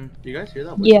 You guys hear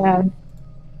that? Yeah.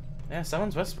 Yeah,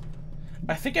 someone's whispering.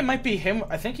 I think it might be him.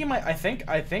 I think he might. I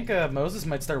think Moses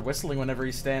might start whistling whenever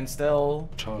he stands still.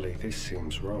 Charlie, this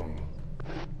seems wrong.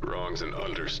 Wrong's an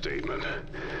understatement.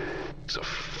 It's a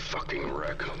fucking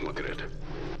wreck. Look at it.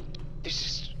 This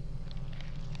is...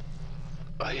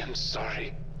 I am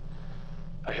sorry.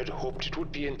 I had hoped it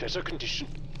would be in better condition.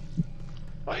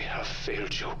 I have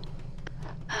failed you.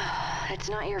 It's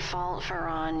not your fault,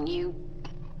 Farron. You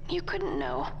couldn't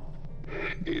know.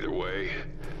 Either way,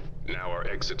 now our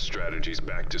exit strategy's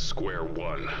back to square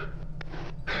one.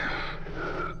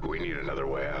 We need another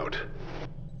way out.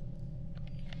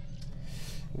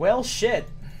 Well, shit.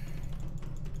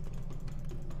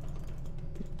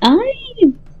 I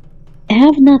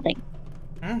have nothing.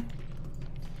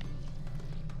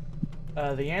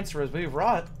 The answer is we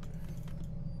rot.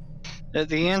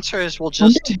 The answer is we'll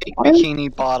just take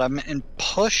Bikini Bottom and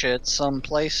push it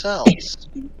someplace else.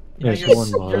 Yeah,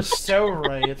 you're so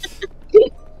right.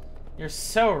 You're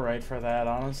so right for that,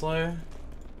 honestly.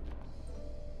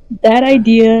 That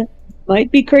idea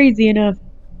might be crazy enough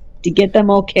to get them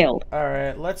all killed.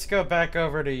 Alright, let's go back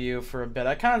over to you for a bit.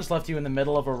 I kind of just left you in the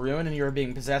middle of a ruin and you were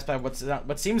being possessed by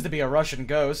what seems to be a Russian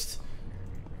ghost.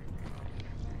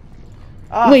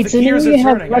 Ah, wait, the so gears now are we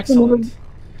have turning. Russian Excellent.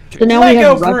 So now we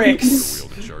have bricks!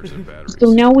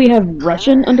 So now we have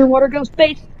Russian underwater ghost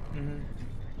base?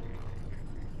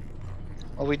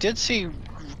 Well, we did see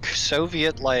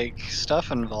Soviet-like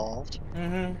stuff involved.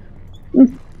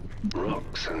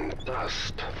 Rocks and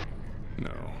dust.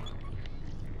 No.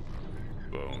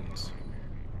 Bones.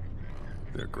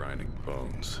 They're grinding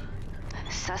bones.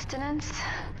 Sustenance?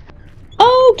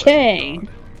 Okay.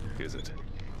 Is it?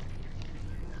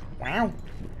 Wow.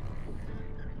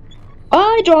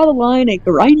 I draw the line at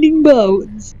grinding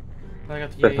bones.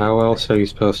 But how else are you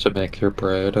supposed to make your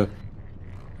bread?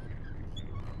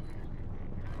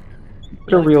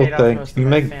 The real thing, you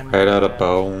make bread out of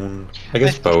bone. I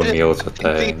guess bone meal is a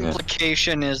thing. The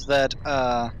implication is that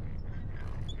a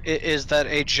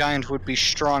giant would be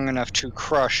strong enough to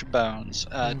crush bones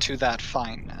to that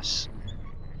fineness.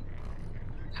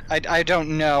 I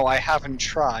don't know. I haven't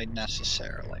tried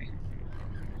necessarily.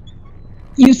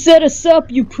 You set us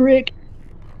up, you prick.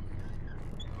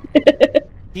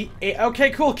 Okay,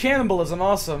 cool. Cannibalism,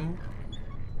 awesome.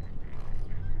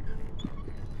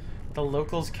 The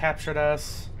locals captured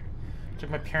us. Took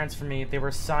my parents from me. They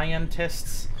were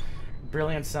scientists,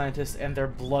 brilliant scientists, and their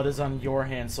blood is on your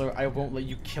hands, so I won't let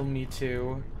you kill me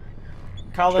too.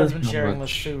 Colin's been sharing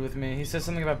this food with me. He says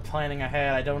something about planning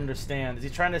ahead. I don't understand. Is he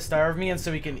trying to starve me and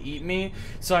so he can eat me,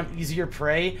 so I'm easier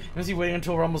prey? Or is he waiting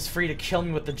until we're almost free to kill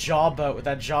me with the jawbone, with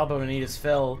that jawbone and eat his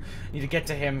fill? Need to get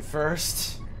to him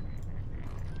first.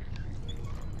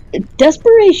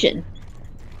 Desperation.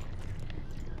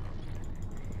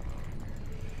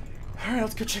 Alright,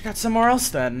 let's go check out somewhere else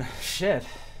then. Shit.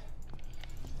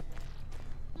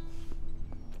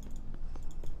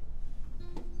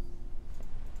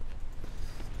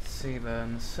 See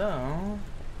then, so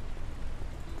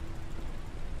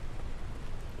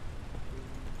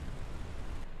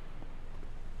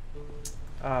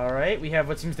alright, we have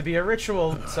what seems to be a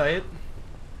ritual site.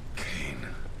 Kane.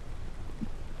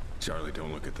 Charlie,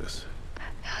 don't look at this.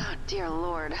 Oh, dear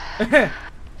Lord.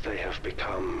 They have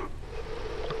become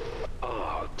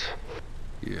art.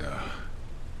 Yeah,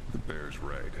 the bear's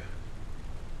right.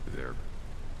 They're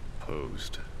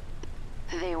posed.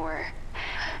 They were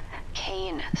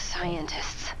Kane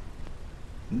scientists.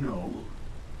 No,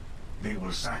 they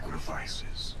were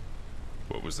sacrifices.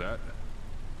 What was that?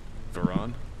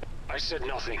 Varan? I said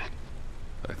nothing.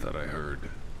 I thought I heard.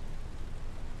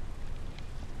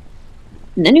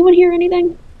 Did anyone hear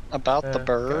anything? About the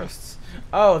bird? Ghosts.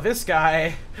 Oh, this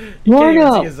guy. You can't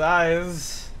even see his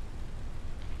eyes.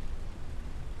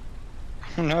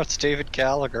 No, it's David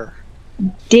Gallagher.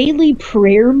 Daily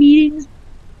prayer meetings?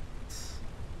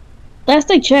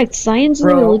 Last I checked, science and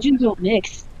religion don't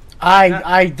mix.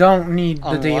 I don't need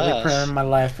the daily prayer in my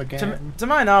life again. To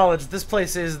my knowledge, this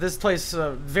place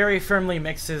very firmly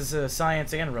mixes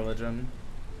science and religion.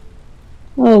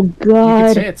 Oh You could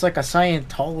God! say it's like a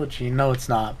Scientology. No, it's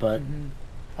not. But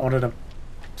I wanted to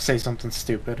say something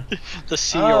stupid. The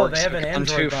Sea Oh, Orcs they have an have gone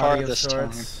android too body far of this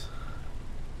time. sorts.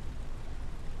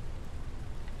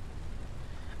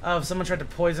 Oh, someone tried to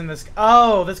poison this.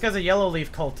 Oh, this guy's a yellow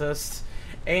leaf cultist,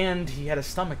 and he had his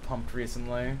stomach pumped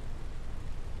recently.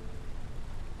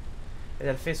 They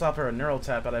had a face swap or a neural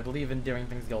tap, but I believe in doing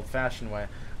things the old-fashioned way.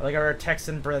 I like our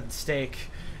Texan bread steak.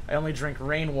 I only drink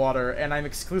rainwater, and I'm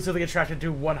exclusively attracted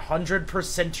to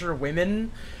 100%er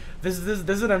women. This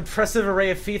is an impressive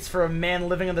array of feats for a man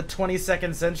living in the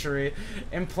 22nd century.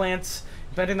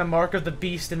 Implanting the mark of the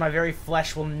beast in my very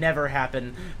flesh will never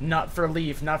happen. Not for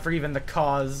Leaf, not for even the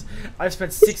cause. I've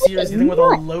spent 6 years dealing with a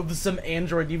loathsome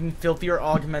android, even filthier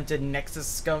augmented Nexus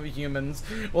scum humans,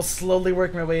 while slowly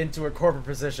working my way into a corporate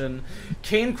position.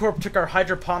 Kane Corp took our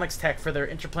hydroponics tech for their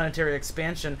interplanetary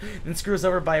expansion, then screw us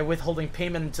over by withholding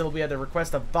payment until we had to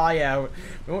request a buyout.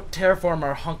 We won't terraform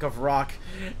our hunk of rock,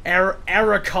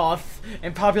 Arakoth,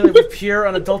 and populate with pure,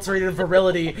 unadulterated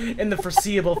virility in the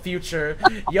foreseeable future.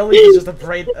 Yellow is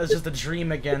just a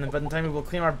dream again, but in time we will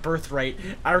claim our birthright,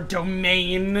 our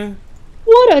domain.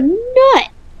 What a nut!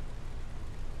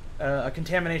 A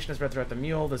contamination has spread throughout the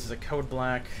mule. This is a code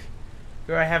black.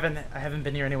 I haven't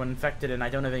been near anyone infected, and I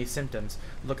don't have any symptoms.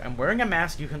 Look, I'm wearing a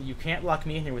mask. You can't lock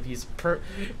me in here with these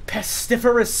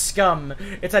pestiferous scum.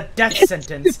 It's a death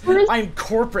sentence. I'm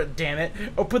corporate, damn it.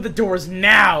 Open the doors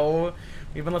now.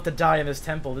 We've been left to die in this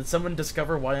temple. Did someone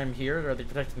discover why I'm here, or are they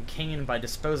protecting Kane by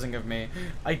disposing of me?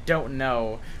 I don't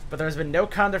know. But there's been no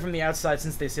contact from the outside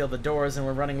since they sealed the doors, and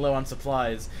we're running low on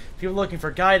supplies. People are looking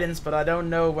for guidance, but I don't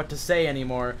know what to say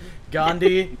anymore.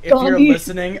 Gandhi, if you're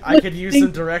listening, I could use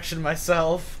some direction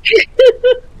myself.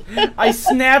 I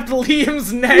snapped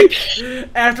Liam's neck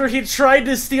after he tried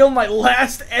to steal my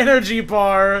last energy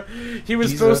bar. He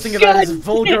was boasting about his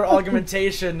vulgar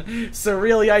augmentation, so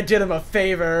really I did him a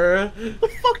favor. The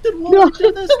fuck did Walt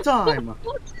do this time?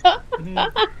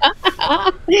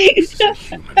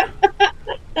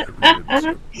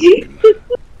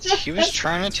 He was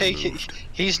trying to take it.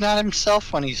 He's not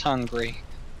himself when he's hungry.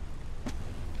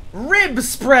 Rib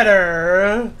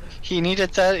spreader. He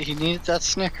needed that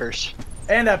Snickers.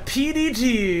 And a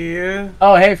PDT.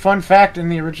 Oh, hey, fun fact! In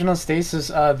the original Stasis,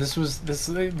 this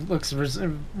looks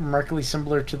remarkably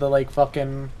similar to the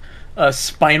fucking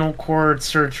spinal cord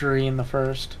surgery in the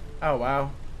first. Oh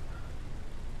wow.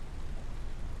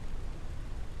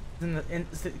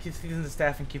 Keep the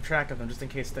staff and keep track of them just in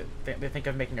case they think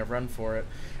of making a run for it.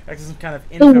 There's some kind of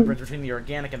info bridge between the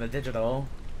organic and the digital.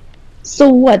 So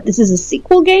what? This is a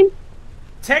sequel game?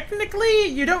 Technically,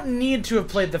 you don't need to have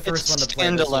played the first one to play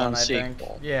this one, I think.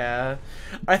 Yeah.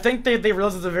 I think they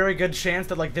realized there's a very good chance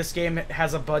that this game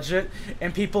has a budget,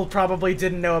 and people probably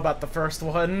didn't know about the first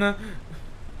one.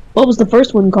 What was the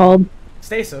first one called?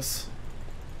 Stasis.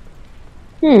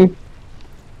 Hmm.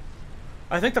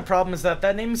 I think the problem is that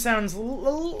name sounds a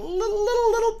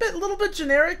little bit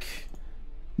generic.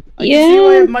 I can see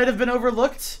why it might have been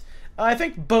overlooked. I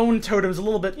think Bone Totem's a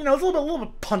little bit, it's a little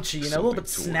bit punchy, a little bit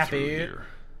snappy.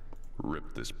 Rip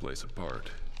this place apart.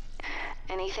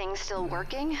 Anything still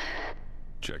working?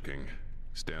 Checking.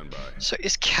 Stand by. So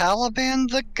is Caliban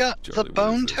the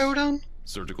bone totem?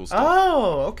 Surgical stuff.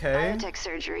 Oh, okay. Biotech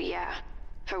surgery, yeah.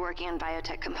 For working on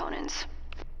biotech components.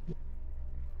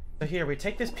 So here, we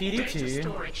take this Data PDT,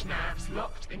 storage navs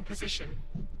locked in position.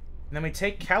 and then we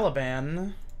take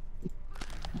Caliban.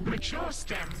 Mature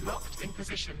stem locked in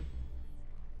position.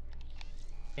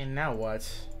 And now what?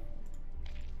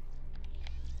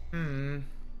 Rib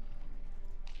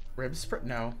spread?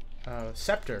 No.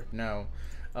 Scepter? No.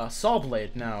 Saw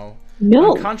blade? No.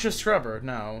 No. Unconscious scrubber?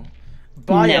 No.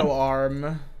 Bio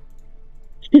arm.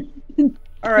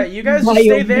 Alright, you guys just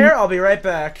stay there, I'll be right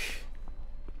back.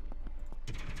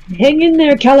 Hang in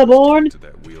there, Caliban. To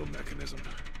that wheel mechanism.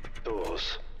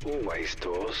 Doors. Always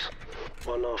doors.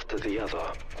 One after the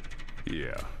other.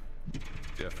 Yeah.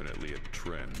 Definitely a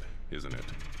trend, isn't it?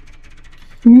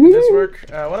 Did this work?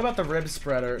 What about the rib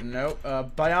spreader? No.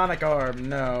 Bionic arm?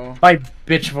 No. My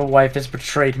bitch of a wife has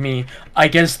betrayed me. I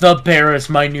guess the bear is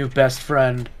my new best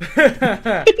friend.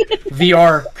 The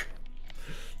Ark.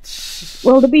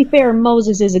 Well, to be fair,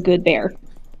 Moses is a good bear.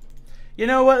 You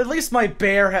know what? At least my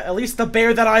bear, at least the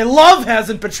bear that I love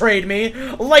hasn't betrayed me.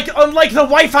 Unlike the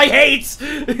wife I hate.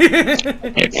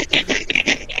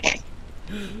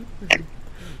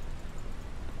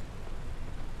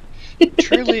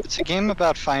 Truly, it's a game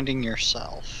about finding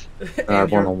yourself. I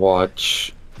want to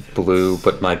watch Blue,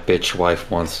 but my bitch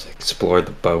wife wants to explore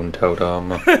the bone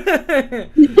totem.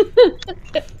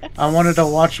 I wanted to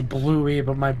watch Bluey,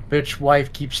 but my bitch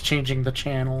wife keeps changing the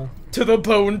channel. To the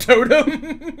bone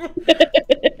totem.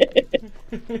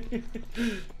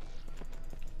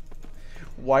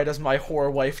 Why does my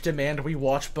whore wife demand we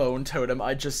watch Bone Totem?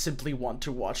 I just simply want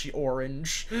to watch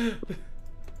Orange.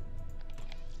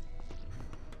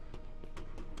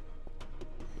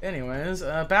 Anyways,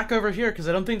 back over here, because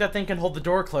I don't think that thing can hold the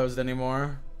door closed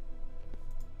anymore.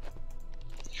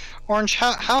 Orange,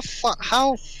 how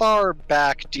far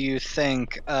back do you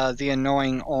think the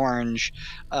annoying Orange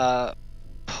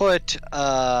put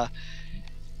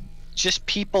just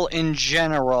people in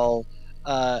general?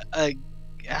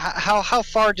 How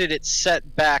far did it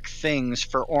set back things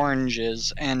for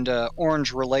oranges and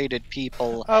orange-related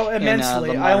people? Oh,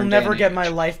 immensely. I'll never get my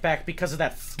life back because of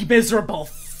that miserable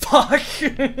fuck.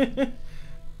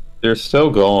 They're still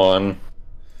going.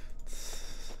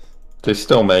 They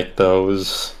still make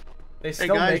those. They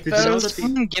still make those?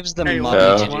 Someone gives them money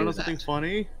wanna to do know that. something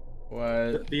funny?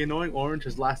 What? The annoying orange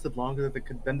has lasted longer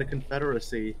than the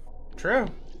Confederacy. True.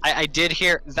 I did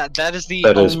hear that. That is the.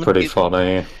 That is pretty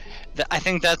funny. I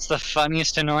think that's the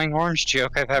funniest annoying orange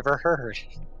joke I've ever heard.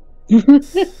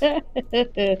 Because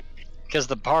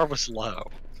the bar was low.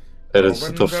 It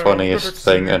is the funniest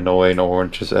thing annoying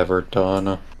orange has ever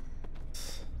done.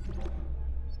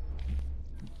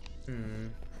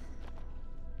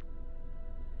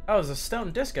 Oh, there's a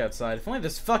stone disc outside. If only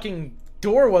this fucking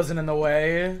door wasn't in the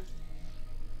way.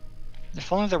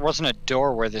 If only there wasn't a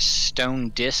door where this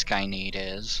stone disc I need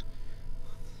is.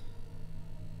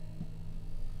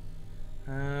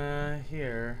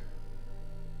 Here.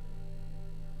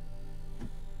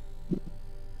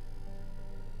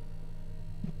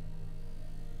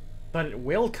 But it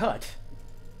will cut.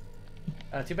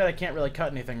 Too bad I can't really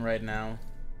cut anything right now.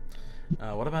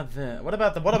 What about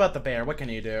the bear? What can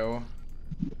you do?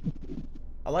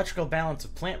 Electrical balance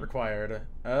of plant required.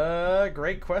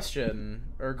 Great question.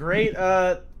 Or great,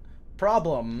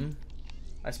 problem,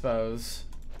 I suppose.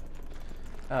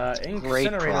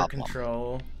 Incinerator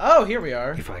control. Oh, here we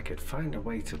are. If I could find a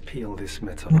way to peel this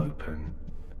metal open,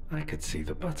 I could see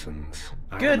the buttons.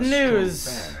 Good news!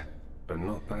 Bear, but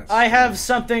not that I have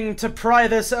something to pry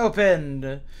this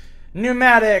open.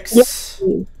 Pneumatics.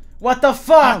 Yep. What the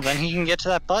fuck? Oh, then he can get to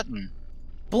that button.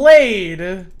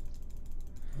 Blade.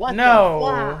 What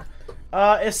no.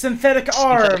 A synthetic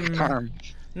Synthetic arm. arm.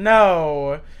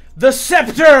 No. The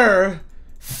scepter.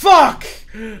 Fuck.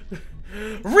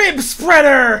 Rib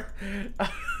spreader.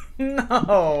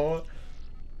 No.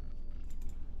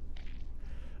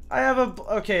 I have a...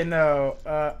 Okay, no.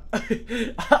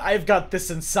 I've got this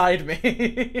inside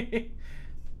me.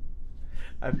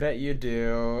 I bet you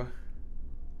do.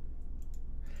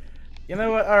 You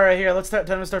know what? Alright, here, time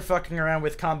to start fucking around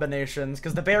with combinations,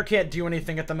 because the bear can't do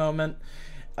anything at the moment.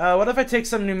 What if I take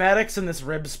some pneumatics and this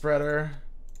rib spreader?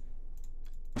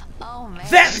 Oh, man.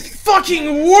 That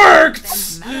fucking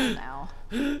worked!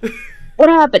 What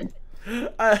happened?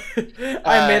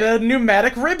 I made a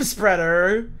pneumatic rib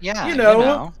spreader. Yeah, you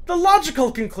know, the logical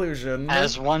conclusion.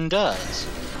 As one does.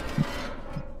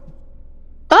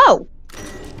 Oh.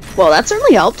 Well, that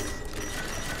certainly helped.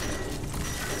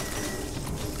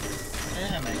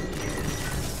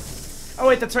 Oh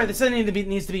wait, that's right. This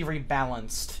needs to be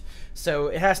rebalanced, so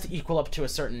it has to equal up to a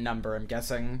certain number. I'm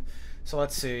guessing. So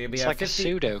let's see. We It's have like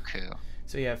 50, a Sudoku.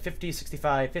 So we have 50,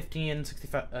 65, 15,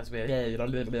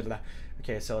 65.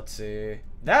 Okay, so let's see.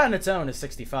 That on its own is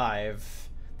 65.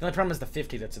 The only problem is the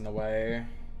 50 that's in the way.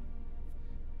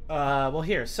 Well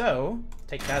here, so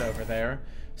take that over there.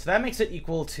 So that makes it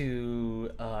equal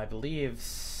to, I believe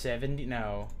 70.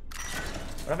 No.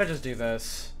 What if I just do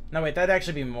this? No, wait, that'd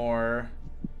actually be more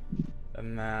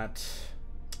than that.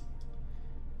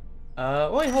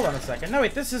 Wait, hold on a second. No,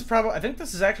 wait, this is probably... I think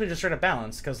this is actually just straight up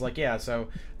balanced, because, like, yeah, so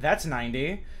that's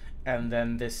 90, and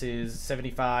then this is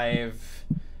 75,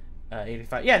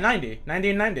 85... Yeah, 90. 90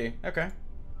 and 90. Okay.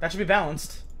 That should be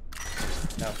balanced.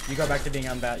 No, you go back to being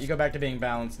you go back to being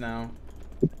balanced now.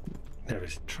 There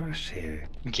is trash here.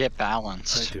 Get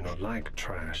balanced. I do not like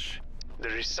trash. The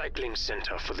recycling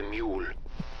center for the mule.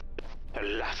 A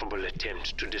laughable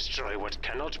attempt to destroy what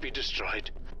cannot be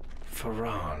destroyed.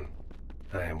 Faran,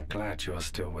 I am glad you are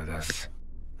still with us.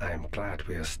 I am glad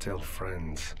we are still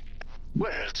friends.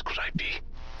 Where else could I be?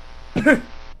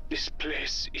 This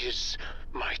place is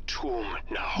my tomb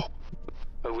now.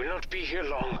 I will not be here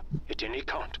long, at any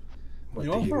count. You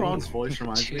know, Faran's voice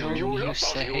reminds me The of mule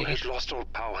above you has lost all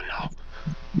power now.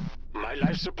 My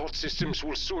life support systems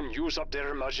will soon use up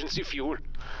their emergency fuel.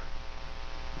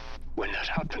 When that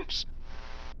happens...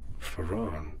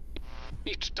 Faran.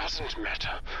 It doesn't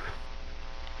matter.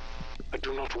 I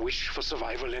do not wish for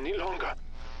survival any longer.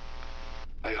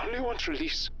 I only want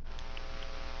release.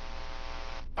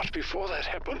 But before that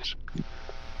happens,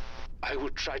 I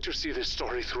would try to see this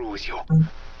story through with you.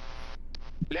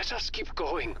 Let us keep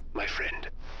going, my friend.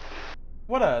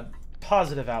 What a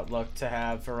positive outlook to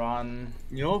have, Faran.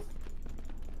 You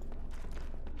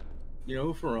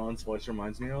know who Faran's voice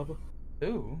reminds me of?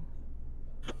 Who?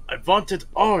 I wanted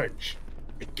orange.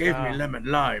 It gave me lemon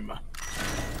lime.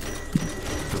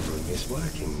 The room is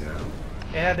working now.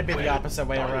 It had to be the opposite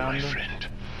way around. My friend.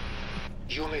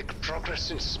 You make progress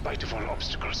in spite of all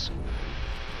obstacles.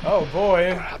 Oh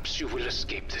boy. Perhaps you will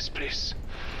escape this place.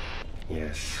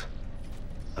 Yes.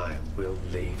 I will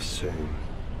leave soon.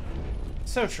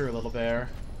 So true, little bear.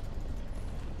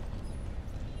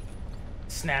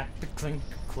 Snap, clink,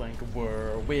 clink,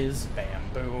 whir, whiz, bam,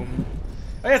 boom.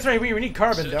 Oh, yeah, that's right, we need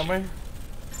carbon, don't we?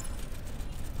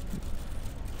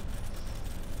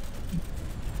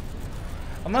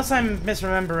 Unless I'm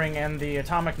misremembering and the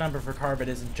atomic number for carbon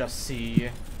isn't just C.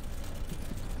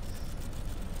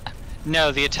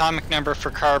 No, the atomic number for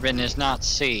carbon is not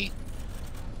C.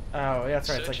 Oh, yeah, that's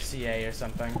right, it's like CA or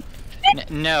something.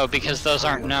 No, because those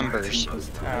aren't numbers.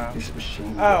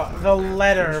 Oh, the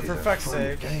letter, for fuck's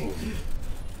sake.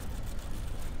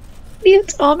 The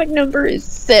atomic number is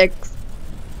 6.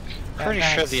 Pretty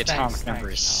sure the atomic number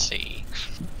is C.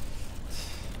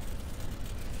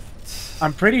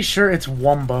 I'm pretty sure it's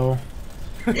Wumbo.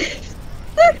 You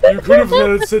could have let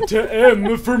it set to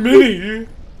M for me.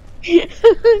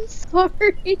 I'm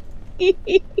sorry.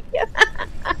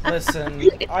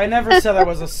 Listen, I never said I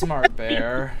was a smart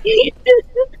bear.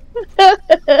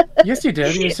 Yes, you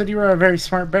did. You said you were a very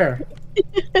smart bear.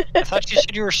 I thought you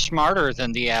said you were smarter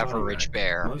than the average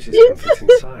bear. Yeah,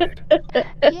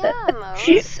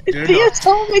 Mose. The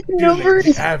atomic number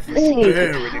is 6.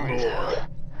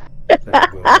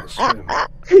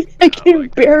 I can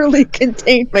barely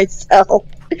contain myself.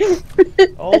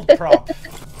 Old prop.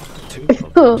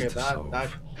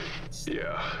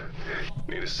 Yeah.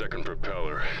 Need a second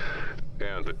propeller.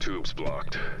 And the tube's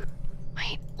blocked.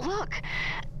 Wait, look.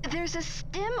 There's a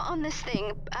stem on this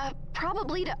thing,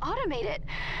 probably to automate it.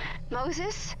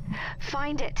 Moses,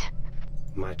 find it.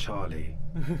 My Charlie.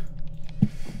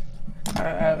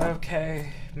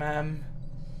 Okay, ma'am.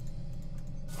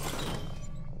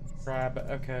 Crab,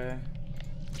 okay.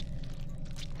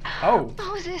 Oh!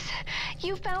 Moses,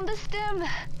 you found the stem!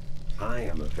 I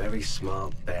am a very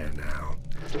smart bear now.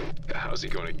 How's he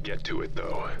going to get to it,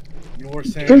 though? You're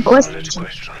saying... Good question.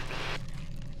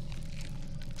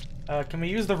 Can we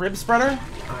use the rib spreader?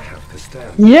 I have the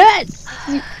stem. Yes!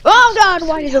 Oh god,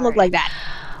 why does it look like that?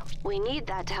 We need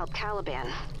that to help Caliban.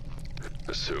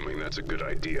 Assuming that's a good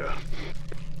idea.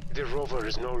 The rover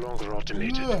is no longer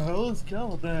automated. Who the hell is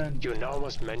Caliban? You now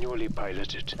must manually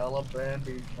pilot it. Caliban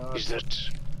be Is that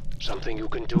something you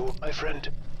can do, my friend?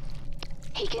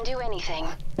 He can do anything.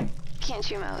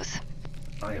 Can't you, Mose?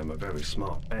 I am a very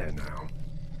smart bear now.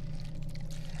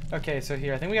 Okay, so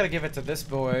here, I think we gotta give it to this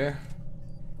boy.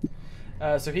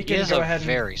 So he can He is go a ahead and...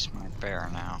 very smart bear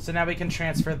now. So now we can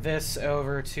transfer this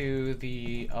over to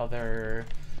the other...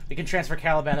 We can transfer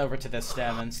Caliban over to this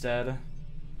stem instead.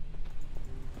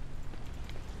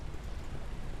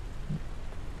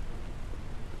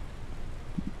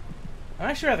 I'm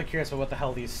actually rather curious about what the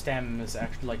hell these stems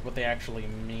actually, like, what they actually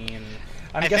mean.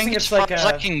 I'm I guessing think it's as far like as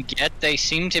I can get, they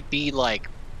seem to be like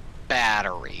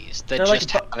batteries that They're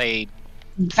just like have a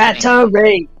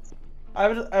Battery.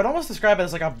 I'd almost describe it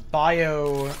as like a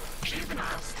bio,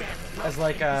 as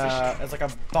like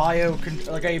a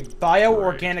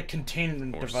bio-organic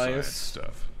containment device.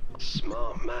 Stuff.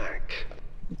 Smart Mac.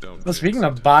 Well, speaking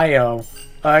of bio,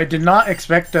 I did not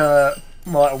expect well,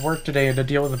 at work today to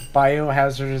deal with a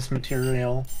biohazardous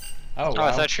material. Oh,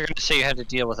 I thought you were going to say you had to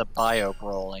deal with a bio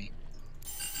Broly.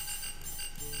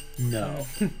 No.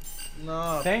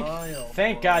 No,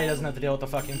 Thank God he doesn't have to deal with the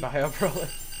fucking bio Broly.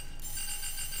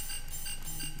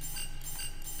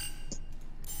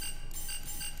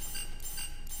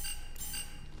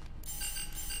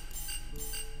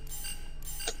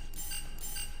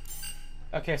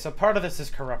 Okay, so part of this is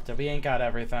corrupted. We ain't got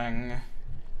everything.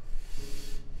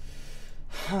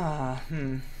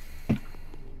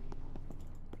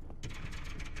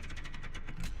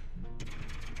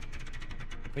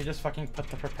 We just fucking put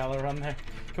the propeller on there.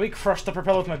 Can we crush the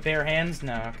propeller with my bare hands?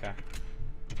 No, okay.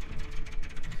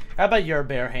 How about your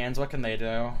bare hands? What can they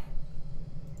do?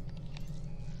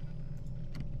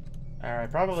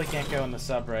 Alright, probably can't go in the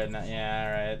sub right now. Yeah,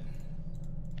 alright.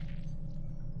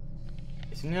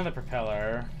 So near the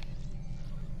propeller.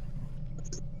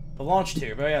 The launch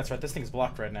tube. Oh yeah, that's right. This thing's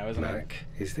blocked right now, isn't it? Mac,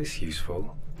 is this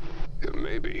useful? It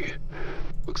may be.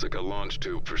 Looks like a launch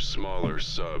tube for smaller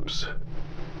subs.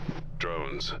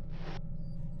 Drones.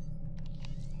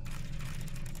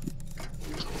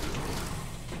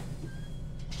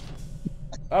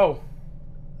 Oh.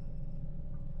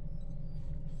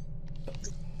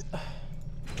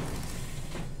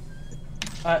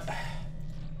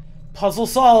 Puzzle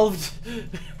solved.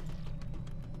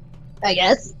 I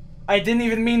guess. I didn't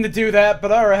even mean to do that,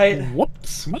 but alright.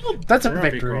 Whoops. Well, that's a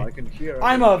victory.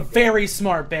 I'm a very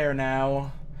smart bear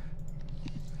now.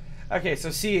 Okay,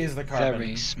 so C is the carbon.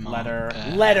 Very smart letter.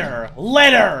 bear.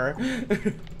 Letter!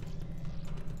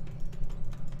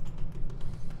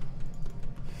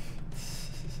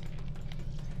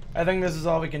 I think this is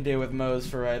all we can do with Moe's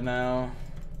for right now.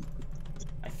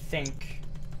 I think.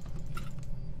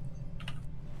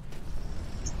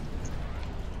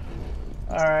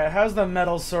 Alright, how's the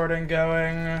metal sorting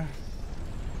going?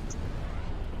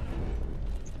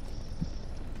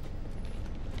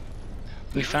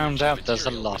 We found out there's a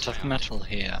lot of metal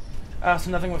here. So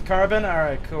nothing with carbon?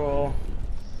 Alright, cool.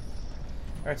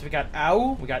 Alright, so we got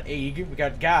ow, we got egg, we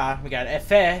got ga, we got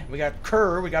fe, we got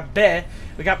cur, we got be,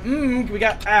 we got we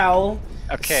got owl.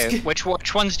 Okay, which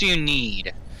ones do you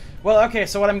need? Well, okay,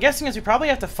 so what I'm guessing is we probably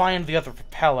have to find the other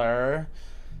propeller.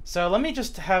 So let me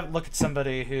just look at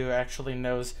somebody who actually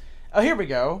knows. Oh, here we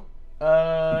go.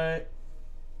 A,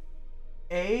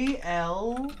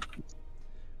 L,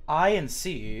 I, and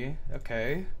C.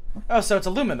 Okay. Oh, so it's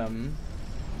aluminum.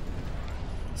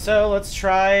 So let's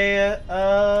try,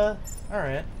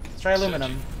 alright. Let's try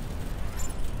aluminum.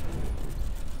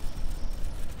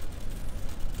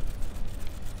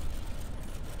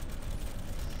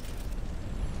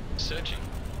 Searching.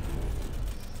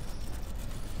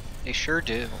 They sure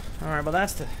do. Alright, well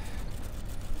that's the...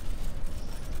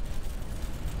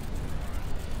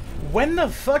 When the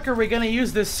fuck are we gonna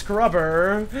use this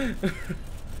scrubber?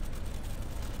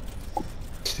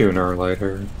 Sooner or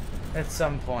later. At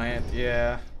some point,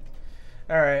 yeah.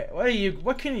 Alright,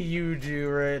 what can you do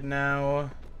right now?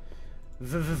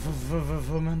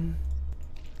 Woman?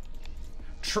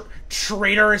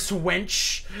 Traitorous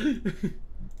wench?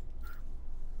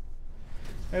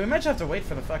 Hey, we might just have to wait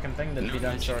for the fucking thing to be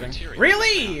done sorting.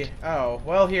 Really? Oh,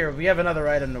 well here, we have another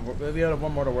item we have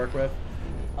one more to work with.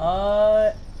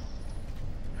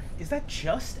 Is that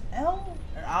just L?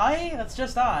 Or I? That's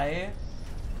just I.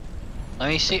 Let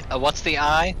me see. What's the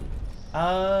I?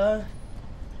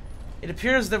 It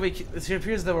appears that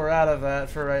we're out of that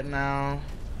for right now.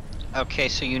 Okay,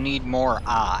 so you need more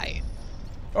I.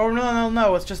 Oh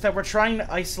no! It's just that we're trying to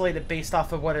isolate it based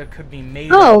off of what it could be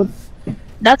made Oh, of.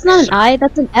 that's not an I,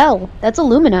 that's an L. That's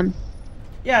aluminum.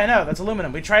 Yeah, I know. That's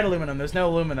aluminum. We tried aluminum. There's no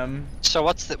aluminum. So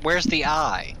where's the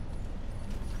I?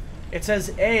 It says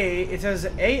A. It says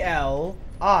A, L,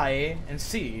 I, and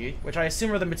C, which I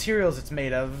assume are the materials it's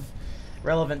made of,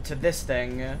 relevant to this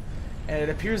thing. And it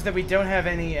appears that we don't have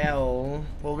any L.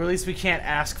 Well, at least we can't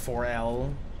ask for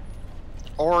L.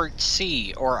 Or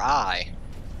C, or I.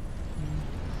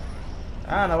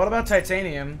 I don't know. What about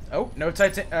titanium? Oh, no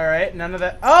titanium. Alright, none of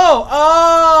that. Oh!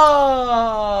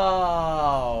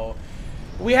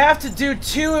 We have to do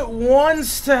 2 at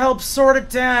once to help sort it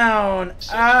down.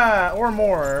 Or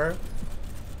more.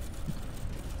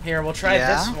 Here, we'll try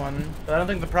this one. But I don't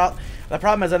think the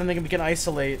problem is I don't think we can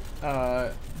isolate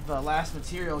the last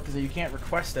material because you can't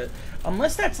request it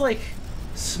unless that's like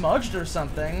smudged or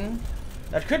something.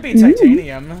 That could be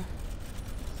titanium.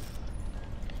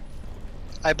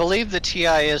 I believe the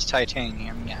TI is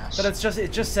titanium, yes. But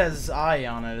it just says I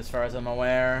on it as far as I'm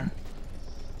aware.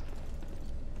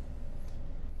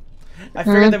 I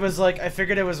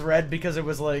figured it was red because it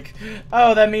was like,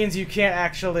 oh, that means you can't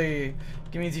actually.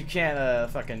 It means you can't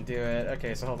fucking do it.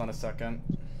 Okay, so hold on a second.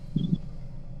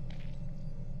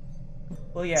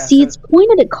 Well, yeah. See, it's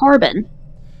pointed at carbon.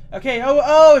 Okay.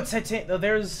 It's titanium.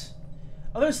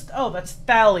 Oh, that's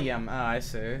thallium. Oh, I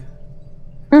see. It's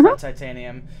not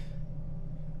titanium.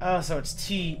 Oh, so it's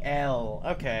TL.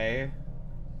 Okay.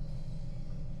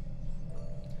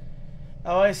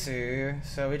 Oh, I see.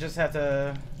 So we just have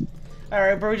to. All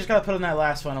right, but we just gotta put in that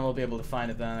last one, and we'll be able to find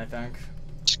it then. I think.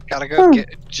 Just gotta go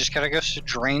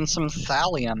drain some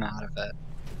thallium out of it.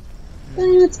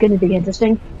 It's gonna be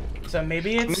interesting. So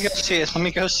maybe it's. Let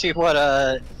me go see what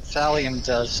thallium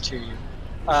does to you.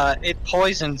 It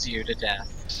poisons you to death.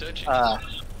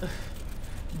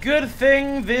 Good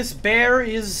thing this bear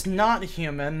is not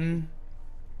human.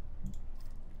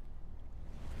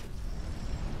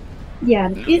 Yeah,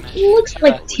 it looks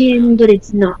like tin, but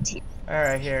it's not tin.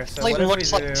 Alright, here, so It what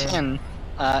looks if we like do... tin,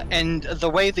 and the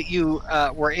way that you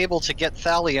were able to get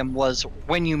thallium was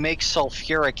when you make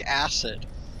sulfuric acid.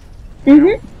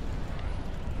 Mm-hmm.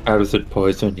 How does it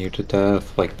poison you to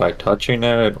death? Like by touching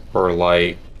it, or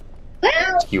like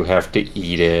you have to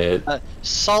eat it?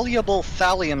 Soluble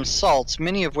thallium salts,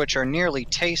 many of which are nearly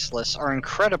tasteless, are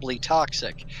incredibly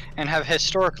toxic and have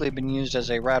historically been used as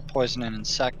a rat poison and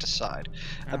insecticide.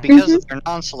 Because of their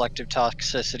non-selective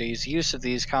toxicities, use of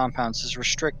these compounds is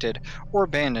restricted or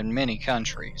banned in many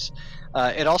countries.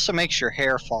 It also makes your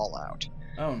hair fall out.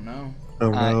 Oh no. Oh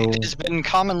no. It has been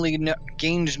commonly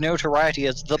gained notoriety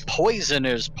as the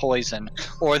poisoner's poison,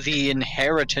 or the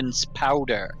inheritance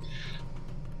powder.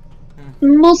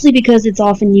 Mostly because it's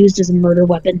often used as a murder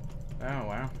weapon. Oh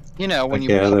wow. You know, when you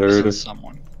poison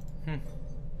someone.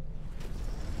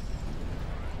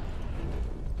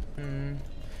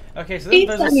 Okay, so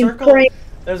there's a circle.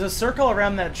 There's a circle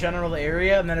around that general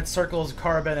area, and then it circles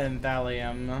carbon and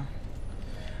thallium.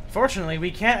 Fortunately,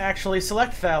 we can't actually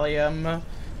select thallium.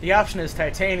 The option is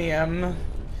titanium. Or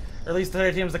at least the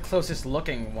titanium's the closest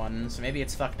looking one, so maybe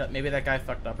it's fucked up. Maybe that guy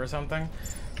fucked up or something.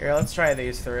 Here, let's try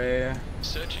these three.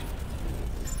 Searching.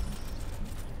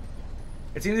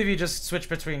 It seems if you just switch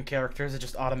between characters, it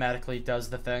just automatically does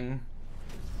the thing.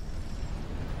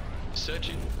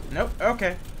 Searching. Nope,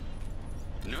 okay.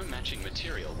 No matching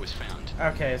material was found.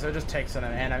 Okay, so it just takes an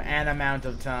amount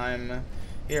of time.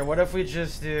 Here, what if we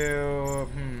just do...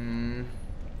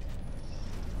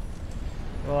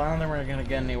 Well, I don't think we're gonna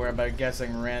get anywhere by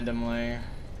guessing randomly.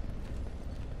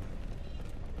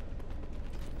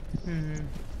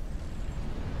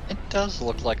 It does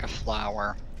look like a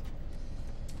flower.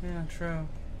 Yeah, true.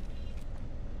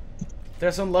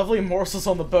 There's some lovely morsels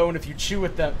on the bone if you chew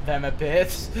at them a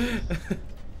bit.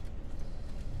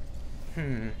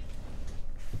 Here,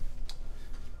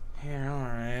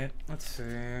 alright. Let's see.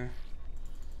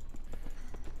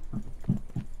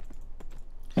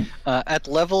 At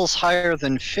levels higher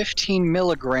than 15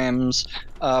 milligrams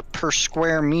per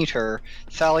square meter,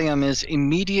 thallium is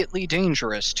immediately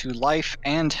dangerous to life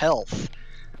and health.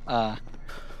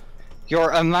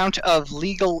 Your amount of the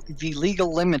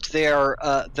legal limit there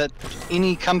that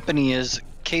any company is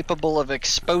capable of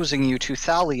exposing you to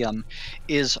thallium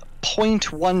is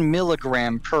 0.1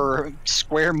 milligram per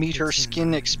square meter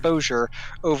skin exposure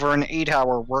over an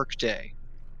 8-hour workday.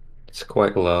 It's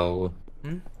quite low.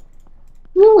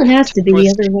 Well, it has to be,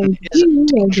 otherwise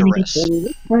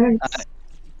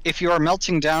if you are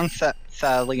melting down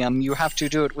thallium, you have to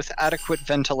do it with adequate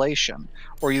ventilation,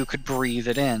 or you could breathe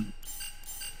it in.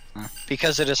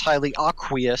 Because it is highly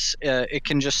aqueous, it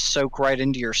can just soak right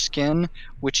into your skin,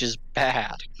 which is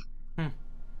bad.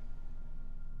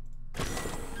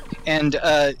 And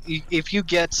if you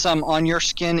get some on your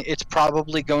skin, it's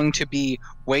probably going to be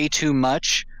way too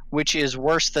much, which is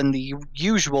worse than the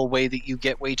usual way that you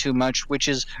get way too much, which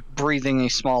is breathing a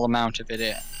small amount of it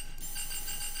in.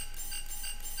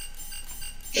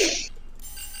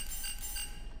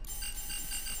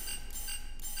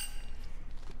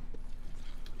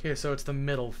 Okay, so it's the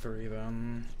middle three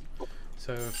then.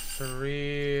 So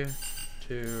 3,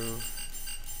 2,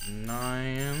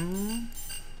 9,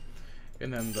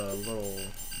 and then the little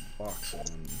box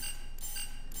one.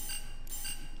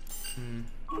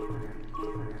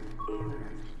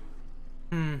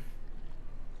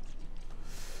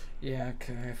 Yeah,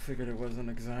 okay, I figured it wasn't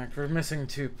exact. We're missing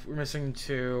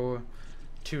two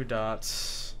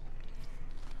dots.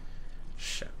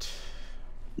 Shit.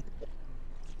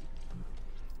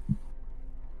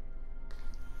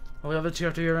 Well, the other two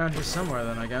have to be around here somewhere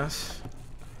then, I guess.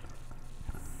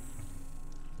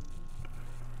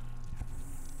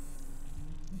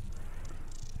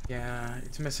 Yeah,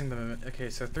 it's missing the... Okay,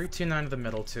 so 329 to the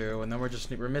middle two, and then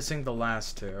we're missing the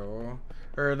last two.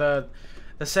 Or the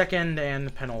second and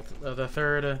the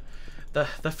third...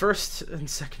 The first and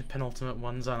second penultimate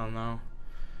ones, I don't know.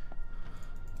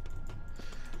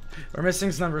 We're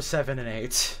missing number 7 and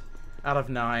 8 out of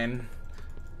 9.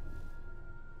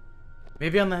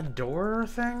 Maybe on that door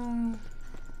thing?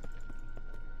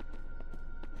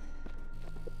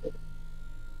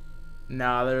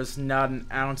 Nah, there's not an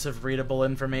ounce of readable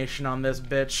information on this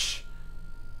bitch.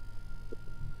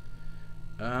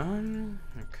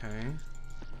 Okay.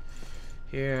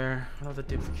 Here, what are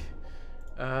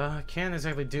the can't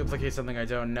exactly duplicate something I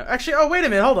don't know. Actually, oh, wait a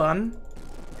minute, hold on.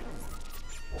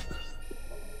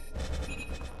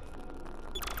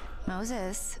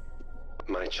 Moses.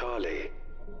 My Charlie.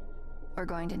 We're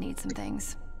going to need some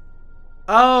things.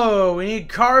 Oh, we need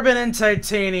carbon and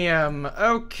titanium.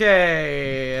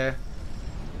 Okay.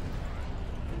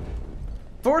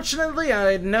 Fortunately,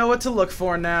 I know what to look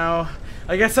for now.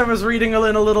 I guess I was reading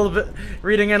in a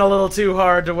little too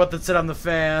hard to what that said on the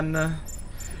fan.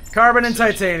 Carbon and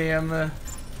titanium.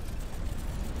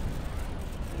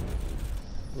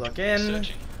 Look in.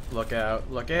 Searching. Look out.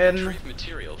 Look in. Retrieve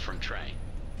material from tray.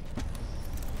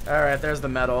 Alright, there's the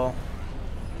metal.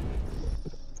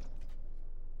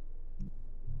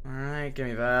 Alright, give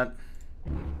me that.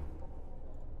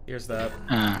 Here's that.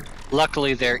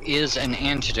 Luckily, there is an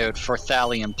antidote for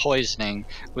thallium poisoning,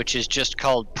 which is just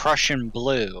called Prussian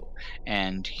blue.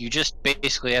 And you just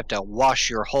basically have to wash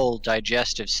your whole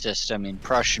digestive system in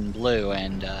Prussian blue,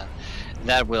 and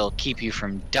that will keep you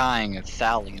from dying of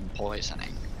thallium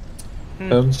poisoning.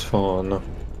 Sounds fun.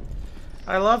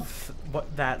 I love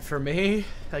that for me,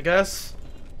 I guess.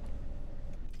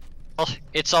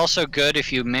 It's also good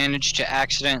if you manage to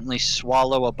accidentally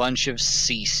swallow a bunch of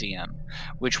cesium,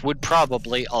 which would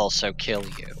probably also kill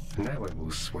you. Now it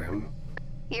will swim.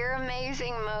 You're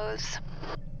amazing, Mose.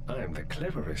 I am the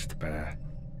cleverest bear.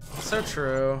 So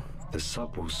true. The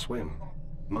sub will swim.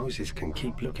 Moses can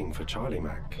keep looking for Charlie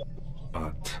Mac.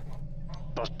 But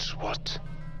what?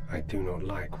 I do not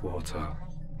like water.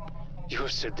 You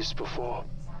have said this before.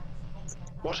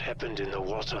 What happened in the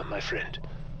water, my friend?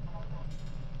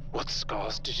 What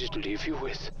scars did it leave you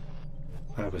with?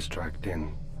 I was dragged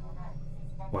in.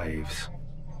 Waves.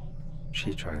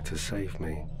 She tried to save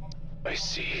me. I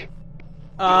see.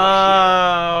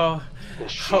 Oh,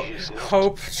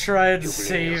 Hope tried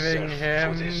saving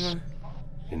him.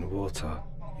 In water,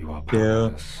 you are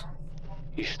powerless.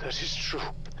 If that is true,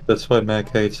 That's why Mac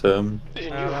hates him.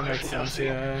 That makes sense,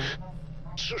 yeah.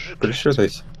 Pretty sure they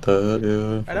said that,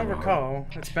 yeah. I don't recall.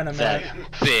 It's been a minute.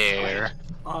 Fair.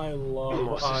 I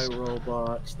love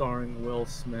iRobot, starring Will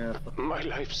Smith. My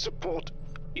life support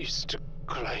is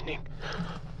declining.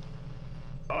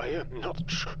 I am not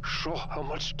sure how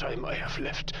much time I have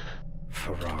left.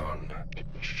 Farron.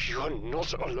 You are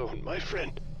not alone, my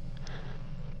friend.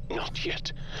 Not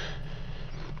yet.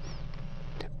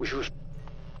 We will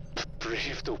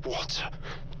brave the water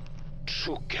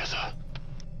together.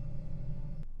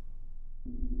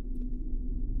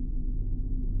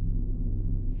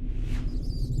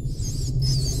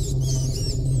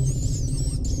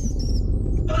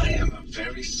 I am a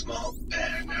very small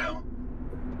bear now.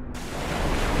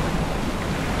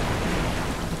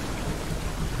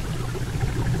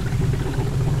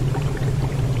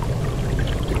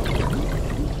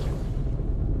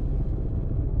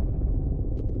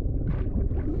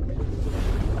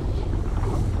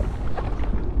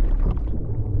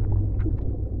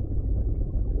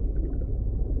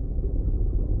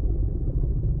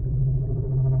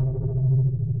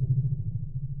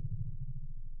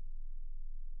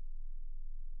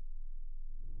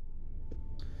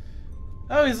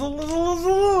 Oh, he's a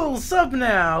little sub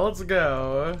now. Let's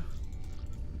go.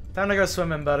 Time to go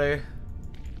swimming, buddy.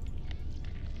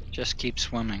 Just keep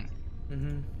swimming.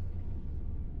 Mm-hmm.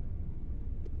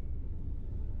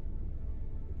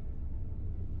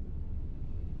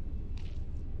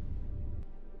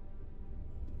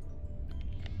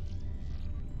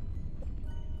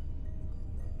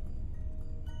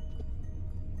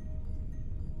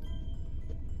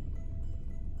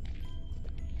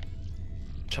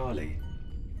 Charlie.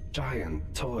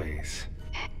 Giant toys.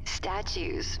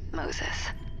 Statues, Moses.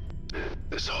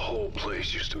 This whole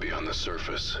place used to be on the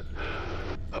surface,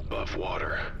 above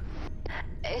water.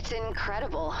 It's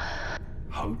incredible.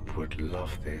 Hope would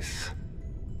love this.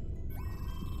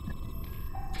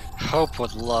 Hope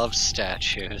would love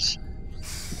statues.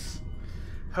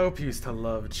 Hope used to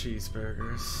love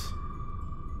cheeseburgers.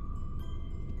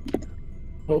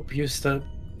 Hope used to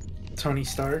Tony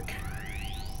Stark.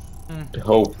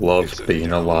 Hope loves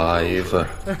being alive.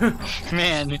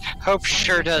 Man, Hope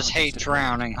sure does hate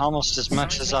drowning almost as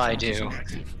much as I do.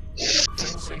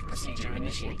 Failsafe procedure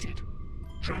initiated.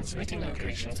 Transmitting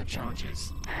locations of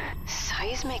charges.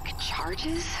 Seismic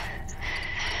charges?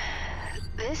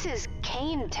 This is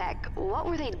Kane Tech. What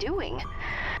were they doing?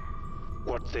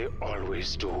 What they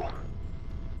always do.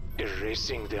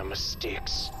 Erasing their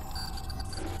mistakes.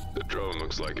 The drone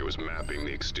looks like it was mapping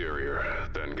the exterior,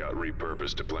 then got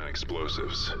repurposed to plant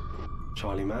explosives.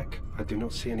 Charlie Mac, I do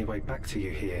not see any way back to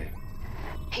you here.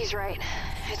 He's right.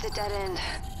 It's a dead end.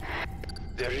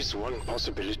 There is one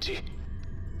possibility.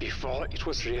 Before it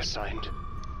was reassigned,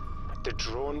 the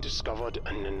drone discovered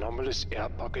an anomalous air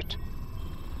pocket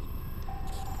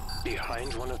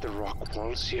behind one of the rock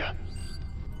walls here.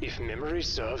 If memory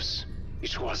serves,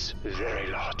 it was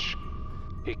very large.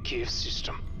 A cave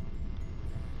system.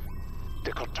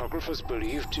 The cartographers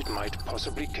believed it might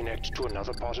possibly connect to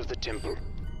another part of the temple.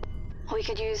 We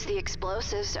could use the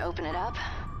explosives to open it up.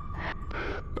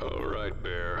 All right,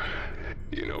 Bear.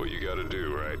 You know what you gotta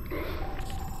do, right?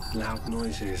 Loud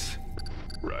noises.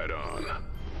 Right on.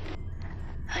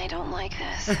 I don't like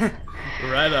this.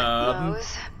 Right on.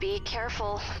 Rose, be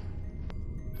careful.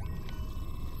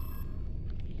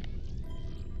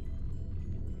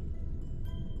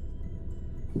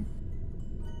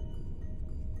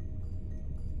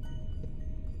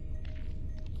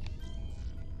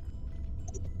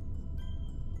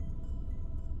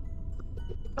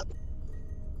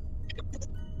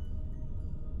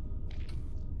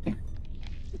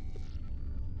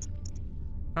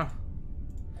 Huh.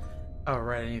 Oh,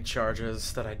 right, I need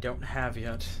charges that I don't have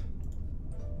yet.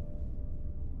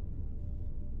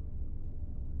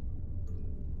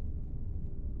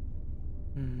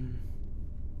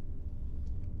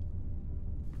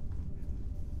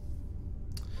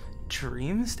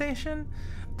 Dream Station?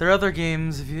 There are other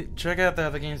games, if you check out the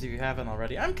other games if you haven't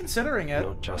already. I'm considering it.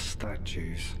 Not just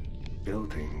statues,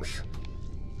 buildings.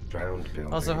 Drowned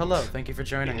buildings. Also, hello, thank you for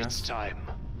joining In us. its time,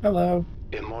 Hello.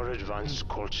 a more advanced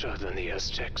culture than the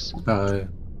Aztecs. Hi.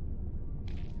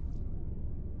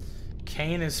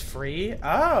 Kane is free?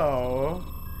 Oh.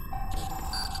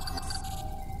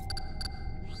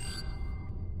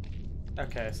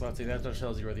 Okay, so let's see, that just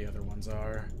tells you where the other ones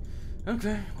are.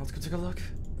 Okay, let's go take a look.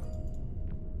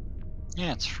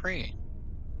 Yeah, it's free.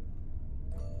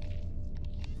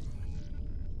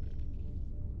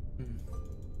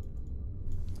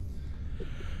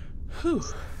 Whew.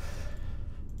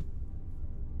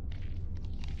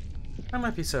 I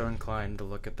might be so inclined to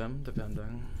look at them,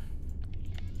 depending.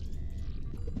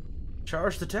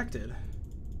 Charge detected.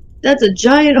 That's a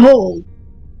giant hole.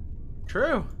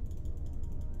 True.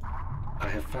 I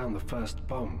have found the first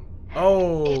bomb.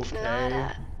 Oh, It's not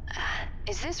a...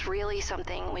 Is this really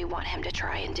something we want him to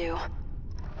try and do?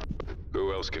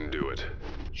 Who else can do it?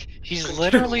 He's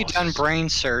literally done brain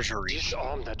surgery.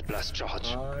 Disarm that blast charge.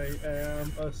 I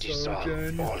am a Disarm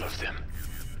surgeon. all of them.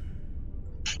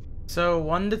 So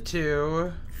 1 to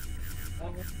 2,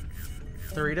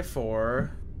 3 to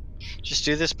 4. Just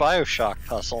do this Bioshock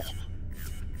puzzle.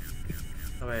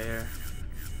 Oh, wait, here.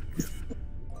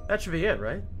 That should be it,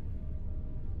 right?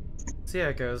 See how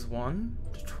it goes. 1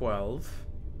 to 12,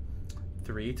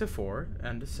 3 to 4,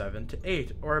 and 7 to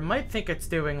 8. Or I might think it's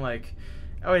doing like...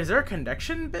 Oh, wait, is there a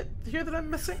connection bit here that I'm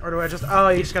missing? Or do I just... Oh,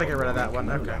 you just gotta get rid of that one.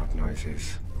 Okay. Loud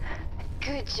noises.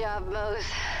 Good job, Mose.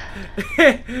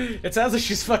 It sounds like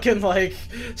she's fucking like...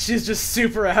 She's just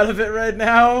super out of it right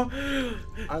now.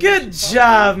 Good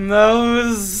job,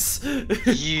 Mose!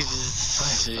 You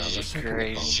did a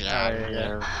great job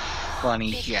there,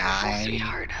 funny Be careful, guy.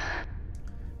 sweetheart.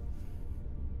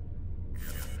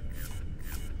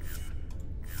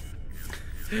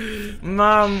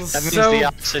 Mom's That means so the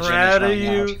oxygen is proud of running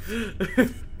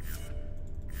you.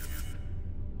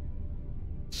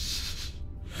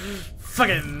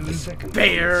 Fucking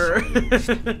bear.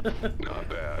 Not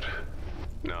bad.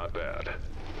 Not bad.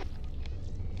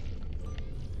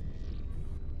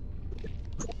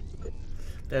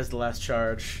 There's the last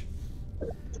charge.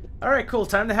 Alright, cool.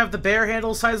 Time to have the bear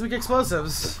handle seismic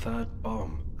explosives. The third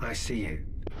bomb. I see it.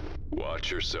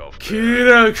 Watch yourself.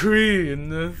 Kira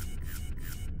Queen.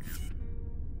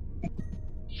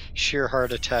 Sheer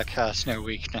heart attack has no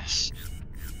weakness.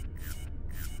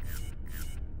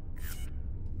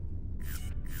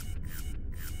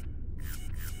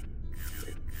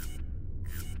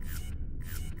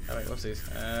 Whoopsies.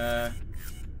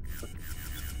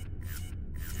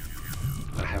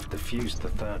 I have defused the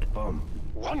third bomb.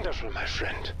 Wonderful, my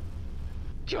friend.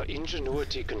 Your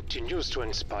ingenuity continues to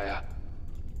inspire.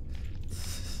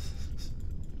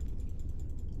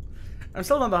 I'm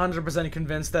still not 100%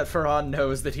 convinced that Farhan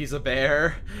knows that he's a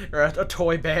bear. Or a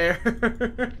toy bear.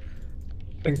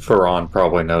 I think Farhan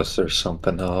probably knows there's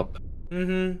something up.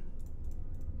 Mm-hmm.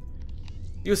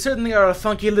 You certainly are a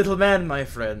funky little man, my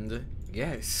friend.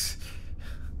 Yes.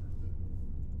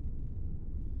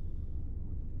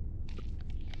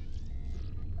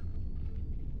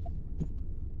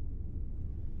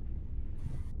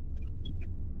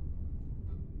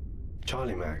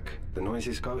 Charlie Mac, the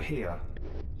noises go here.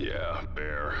 Yeah,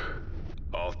 bear.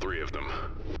 All three of them.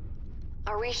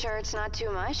 Are we sure it's not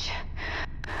too much?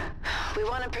 We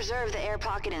want to preserve the air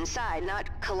pocket inside, not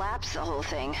collapse the whole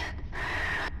thing.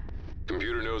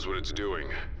 Computer knows what it's doing.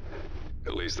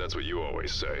 At least that's what you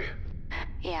always say.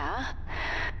 Yeah,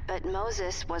 but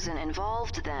Moses wasn't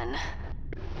involved then.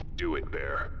 Do it,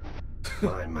 bear.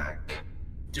 My Mac.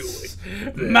 Do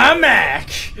it. My Mac!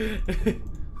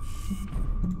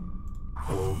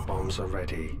 All bombs are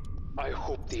ready. I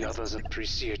hope the others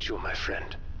appreciate you, my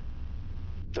friend.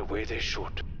 The way they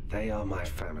should. They are my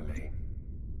family.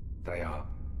 They are.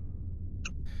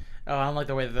 Oh, I don't like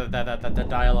the way that the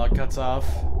dialogue cuts off.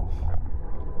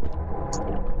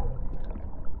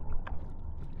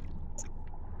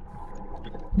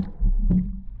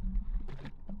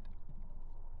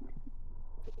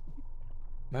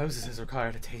 Moses has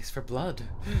acquired a taste for blood.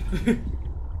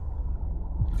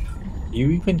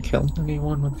 You even killed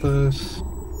anyone with this?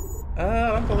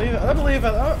 I don't believe it.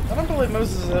 I don't believe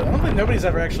Moses. I don't believe nobody's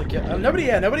ever actually killed. Nobody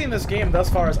in this game thus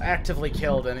far has actively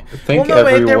killed any. I think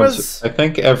I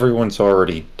think everyone's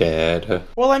already dead.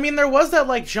 Well, I mean, there was that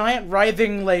like giant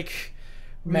writhing like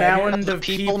mound of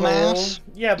people. Mass?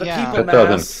 Yeah, the people That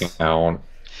mass. doesn't count.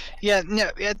 Yeah, no,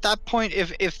 at that point,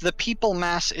 if the people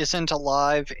mass isn't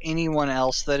alive, anyone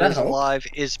else that is alive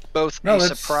is both a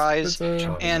surprise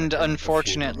and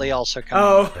unfortunately also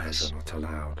coming. Bears are not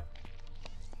allowed.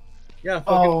 Yeah,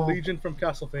 fucking Legion from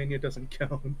Castlevania doesn't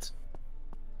count.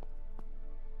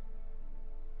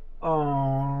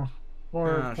 Oh,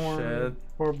 poor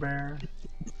shit. bear.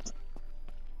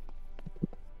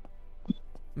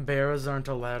 Bears aren't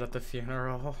allowed at the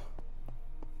funeral.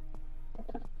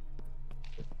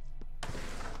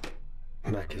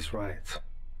 Mac is right.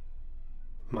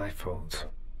 My fault.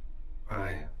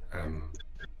 I am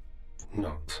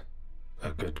not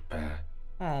a good bear.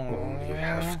 All you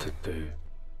have to do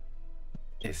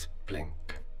is blink.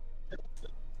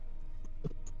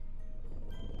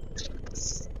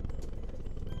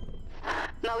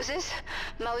 Moses,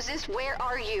 where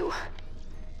are you?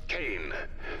 Kane,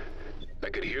 I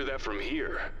could hear that from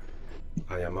here.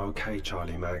 I am okay,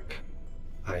 Charlie Mac.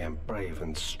 I am brave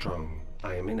and strong.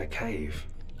 I am in a cave.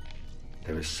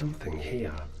 There is something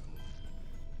here.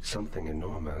 Something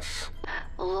enormous.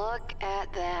 Look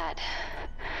at that.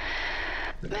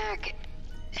 Mac,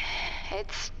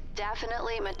 it's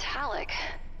definitely metallic.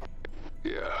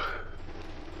 Yeah.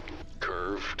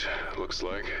 Curved, looks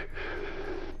like.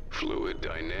 Fluid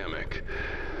dynamic.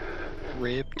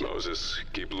 Ribbed. Moses,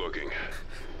 keep looking.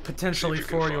 Potentially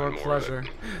for your pleasure.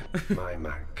 My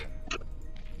Mac.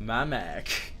 My Mac.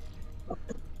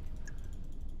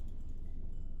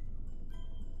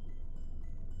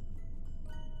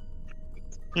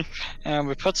 And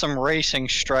we put some racing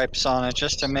stripes on it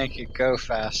just to make it go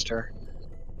faster.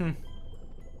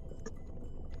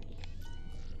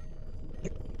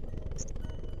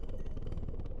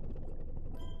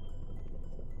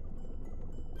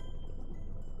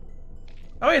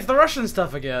 Oh, it's the Russian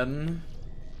stuff again.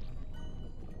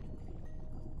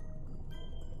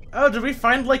 Oh, did we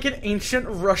find like an ancient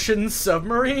Russian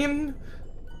submarine?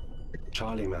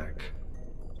 Charlie Mac,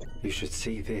 you should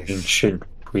see this. Ancient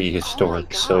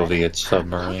prehistoric Soviet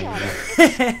submarine.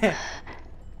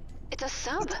 It's a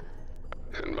sub.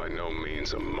 And by no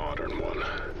means a modern one.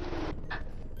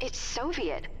 It's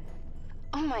Soviet.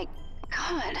 Oh my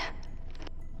god.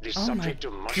 The Oh subject my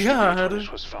of much God. debate when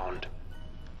it was found.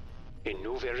 A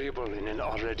new variable in an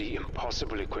already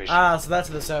impossible equation. Ah, so that's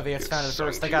what the Soviets found at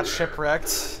first. They got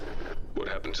shipwrecked. What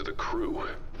happened to the crew?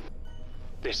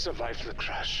 They survived the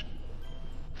crash.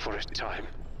 For a time.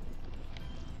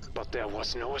 But there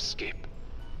was no escape.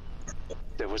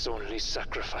 There was only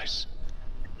sacrifice.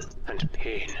 And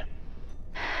pain.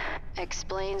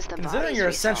 Explains the Considering bodies your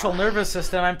we central saw. nervous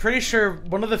system, I'm pretty sure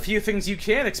one of the few things you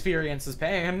can experience is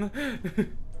pain.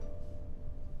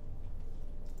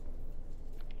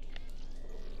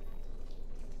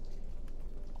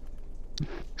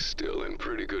 Still in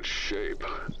pretty good shape,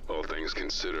 all things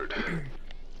considered.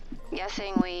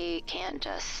 Guessing we can't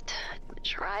just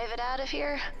drive it out of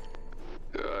here?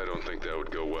 I don't think that would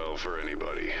go well for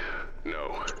anybody.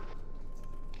 No.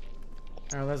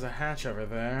 Oh, there's a hatch over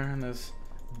there, and there's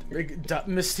a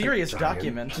mysterious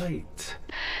document. Plate.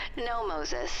 No,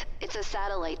 Moses. It's a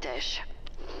satellite dish.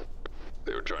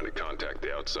 They were trying to contact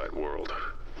the outside world.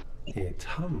 It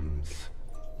hums.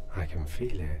 I can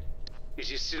feel it. It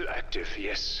is still active,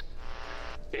 yes.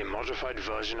 A modified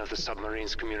version of the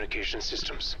submarine's communication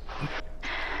systems.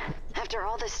 After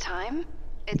all this time,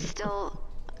 it's still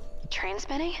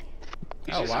transmitting?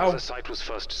 It is how the site was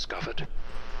first discovered.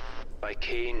 By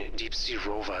Kane deep-sea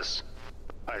rovers.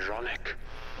 Ironic.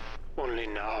 Only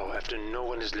now, after no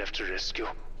one is left to rescue,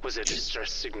 was a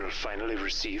distress signal finally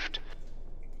received.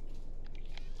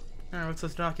 Alright, what's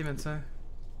this document say?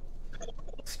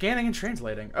 Scanning and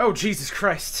translating. Oh, Jesus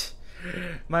Christ.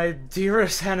 My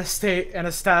dearest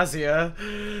Anastasia,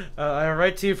 I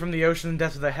write to you from the ocean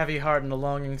depths with a heavy heart and a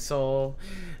longing soul.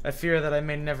 I fear that I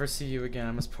may never see you again.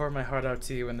 I must pour my heart out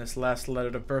to you in this last letter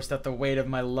to burst out the weight of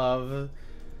my love.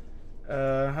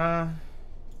 Alright,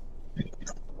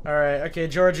 okay,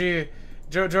 Georgie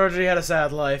had a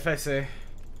sad life, I see.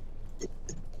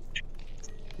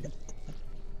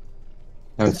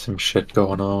 Had some shit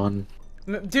going on.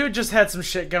 Dude just had some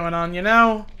shit going on, you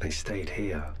know? They stayed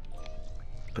here,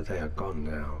 but they are gone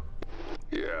now.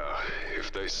 Yeah,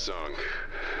 if they sunk,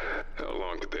 how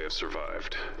long could they have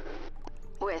survived?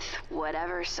 With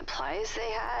whatever supplies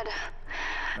they had?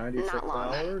 96 Not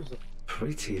long. hours?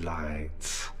 Pretty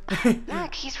lights.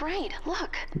 Mac, he's right.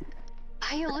 Look.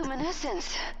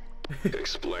 Bioluminescence.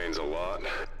 Explains a lot.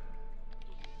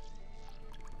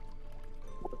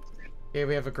 Okay,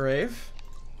 we have a grave.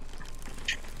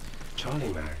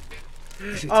 Charlie Mac.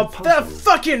 Oh, that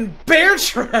fucking bear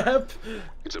trap!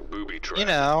 It's a booby trap. You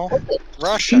know,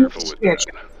 Russian. Careful with that.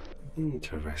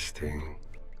 Interesting.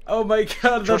 Oh my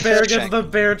god, the bear gets the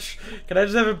bear. Can I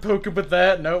just have him poke him with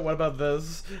that? No, what about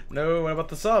this? No, what about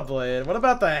the saw blade? What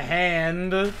about the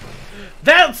hand?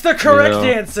 That's the correct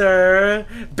answer!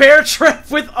 Bear trap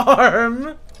with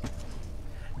arm!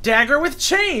 Dagger with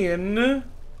chain!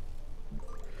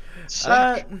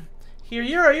 Here,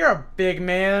 you're a big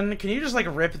man. Can you just, like,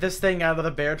 rip this thing out of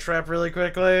the bear trap really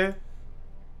quickly?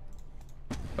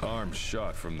 Arm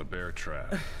shot from the bear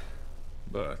trap.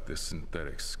 But this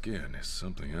synthetic skin is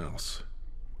something else.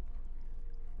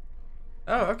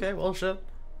 Oh, okay, well, shit.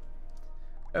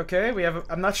 Okay, we have.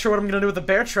 I'm not sure what I'm gonna do with the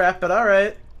bear trap, but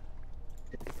alright.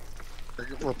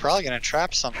 We're probably gonna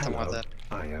trap something with it.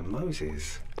 I am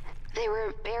Moses. They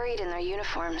were buried in their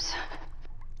uniforms.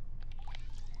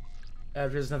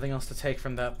 There's nothing else to take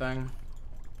from that thing.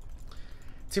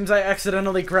 Seems I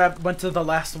accidentally went to the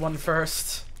last one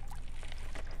first.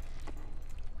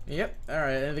 Yep,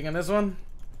 alright, anything on this one?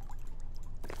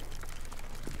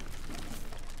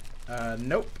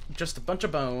 Nope, just a bunch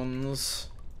of bones.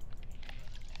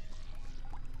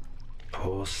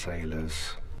 Poor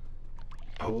sailors.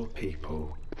 Poor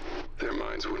people. Their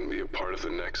minds wouldn't be a part of the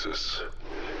Nexus.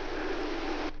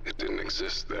 It didn't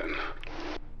exist then.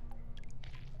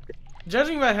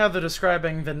 Judging by how they're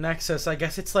describing the Nexus, I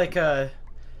guess it's like a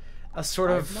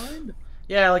sort of Mind?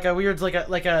 yeah, like a weird like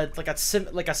a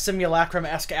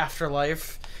simulacrum-esque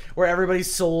afterlife where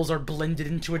everybody's souls are blended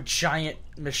into a giant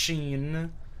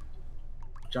machine.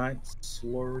 Giant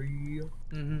slurry.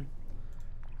 Mm-hmm.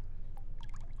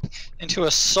 Into a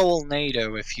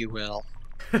soulnado, if you will.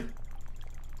 I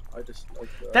just like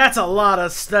that. That's a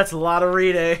lot of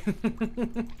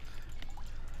reading.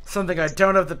 Something I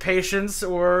don't have the patience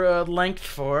or length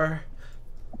for.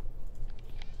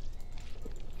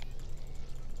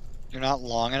 You're not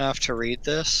long enough to read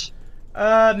this?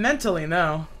 Mentally,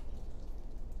 no.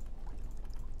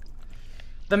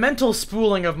 The mental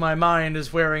spooling of my mind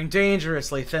is wearing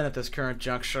dangerously thin at this current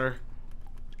juncture.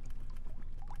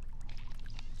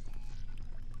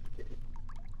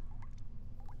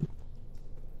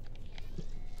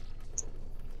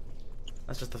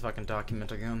 That's just the fucking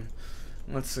document again.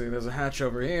 Let's see, there's a hatch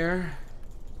over here.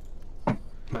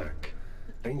 Mac,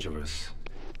 dangerous.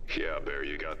 Yeah, Bear,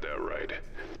 you got that right.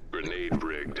 Grenade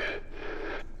rigged.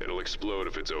 It'll explode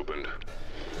if it's opened.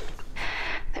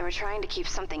 They were trying to keep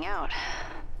something out.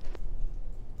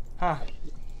 Huh.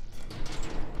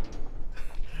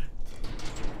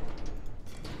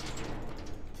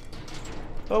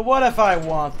 But what if I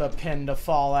want the pin to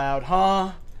fall out,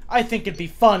 huh? I think it'd be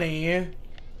funny.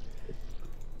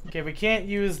 Okay, we can't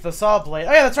use the saw blade.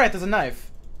 Oh yeah, that's right, there's a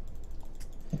knife.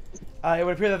 It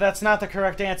would appear that that's not the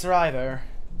correct answer either.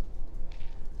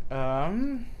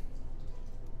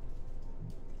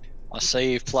 I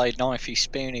see you've played Knifey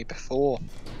Spoony before.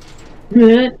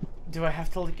 Do I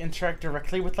have to like interact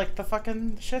directly with like the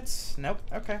fucking shits? Nope.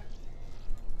 Okay.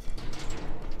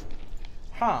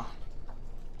 Huh.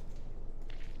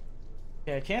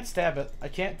 Yeah, I can't stab it. I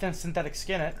can't then synthetic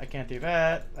skin it. I can't do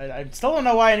that. I still don't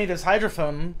know why I need this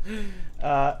hydrophone.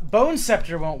 Bone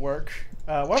scepter won't work.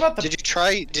 What about the? Did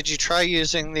you try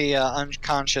using the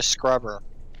unconscious scrubber?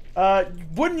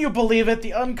 Wouldn't you believe it?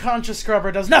 The unconscious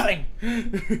scrubber does nothing.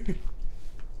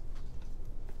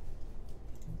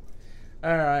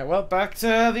 All right. Well, back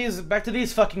to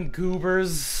these fucking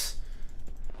goobers.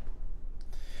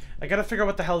 I gotta figure out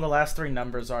what the hell the last 3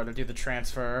 numbers are to do the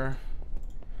transfer.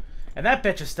 And that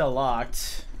bitch is still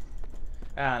locked.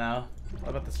 I don't know.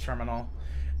 What about this terminal?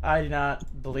 I do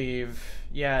not believe...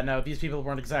 Yeah, no, these people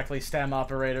weren't exactly STEM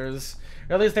operators.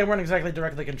 Or at least they weren't exactly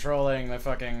directly controlling the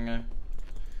fucking...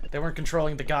 They weren't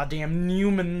controlling the goddamn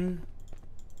Newman.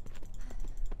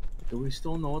 Do we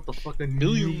still know what the fucking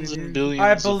billions Newman and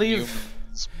is?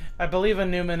 billions I believe a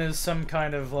Newman is some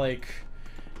kind of, like,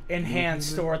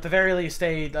 enhanced, or at the very least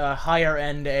a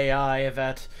higher-end AI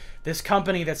that... This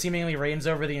company that seemingly reigns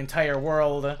over the entire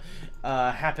world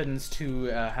happens to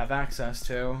have access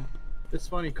to. It's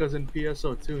funny because in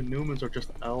PSO2, Newmans are just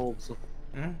elves.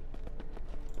 Hmm?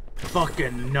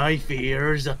 Fucking knife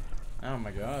ears. Oh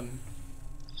my god.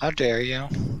 How dare you?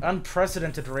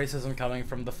 Unprecedented racism coming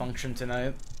from the function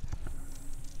tonight.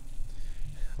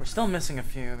 We're still missing a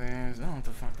few of these. I don't know what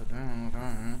the fuck to do.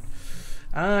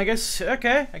 I guess,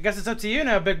 okay. I guess it's up to you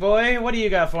now, big boy. What do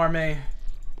you got for me?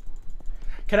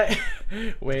 Can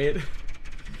I... Wait.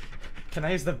 Can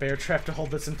I use the bear trap to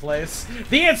hold this in place?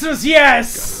 The answer is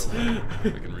yes!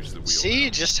 See,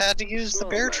 you just had to use the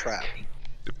bear trap.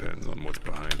 Depends on what's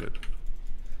behind it.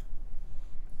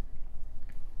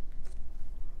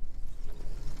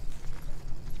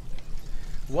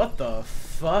 What the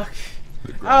fuck?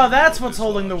 Oh, that's what's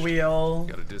holding the wheel.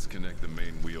 Gotta disconnect the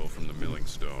main wheel from the milling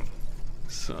stone.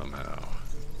 Somehow.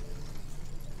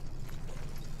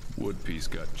 Wood piece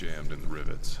got jammed in the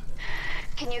rivets.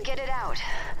 Can you get it out?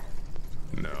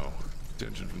 No.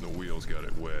 Tension from the wheels got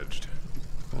it wedged.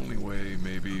 Only way,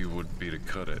 maybe, would be to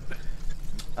cut it.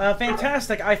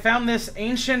 Fantastic. I found this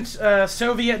ancient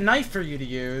Soviet knife for you to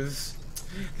use.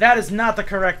 That is not the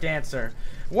correct answer.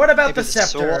 What about the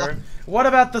scepter? What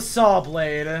about the saw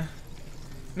blade?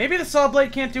 Maybe the saw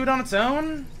blade can't do it on its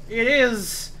own? It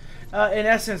is, in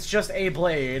essence, just a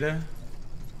blade.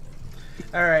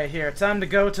 Alright, here. Time to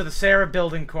go to the Sarah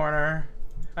building corner.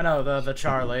 I know, the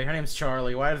Charlie. Her name's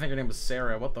Charlie. Why did I think her name was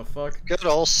Sarah? What the fuck? Good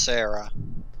old Sarah.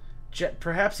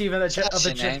 Perhaps even That's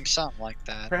the name, something like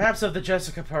that. Perhaps of the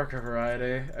Jessica Parker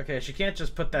variety. Okay, she can't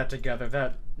just put that together.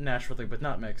 That naturally would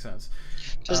not make sense.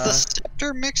 Does the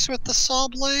scepter mix with the saw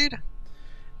blade?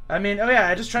 I mean, oh yeah,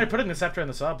 I just tried putting the scepter and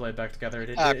the saw blade back together.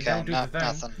 It don't do the thing.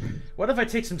 Nothing. What if I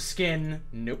take some skin?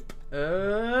 Nope.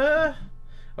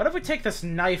 What if we take this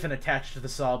knife and attach it to the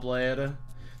saw blade?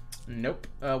 Nope.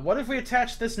 What if we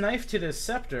attach this knife to this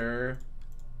scepter?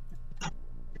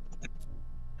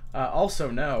 Also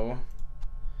no.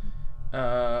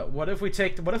 What if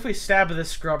we stab this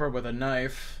scrubber with a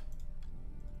knife?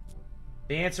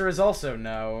 The answer is also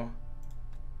no.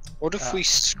 What if we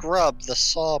scrub the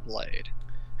saw blade?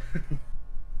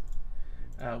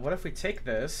 What if we take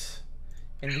this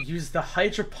and we use the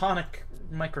hydroponic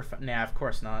microphone? Nah, of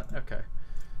course not. Okay.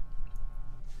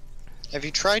 Have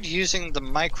you tried using the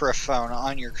microphone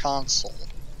on your console?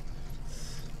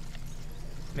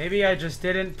 Maybe I just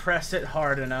didn't press it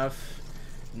hard enough.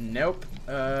 Nope.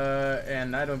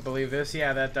 And I don't believe this.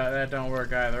 Yeah, that don't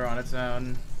work either on its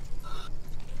own.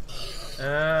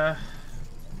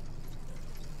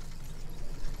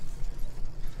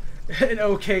 An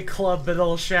okay club, but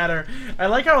it'll shatter. I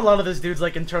like how a lot of this dude's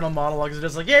like internal monologues are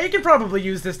just like, yeah, you can probably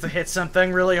use this to hit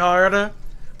something really hard,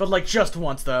 but like just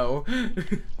once though.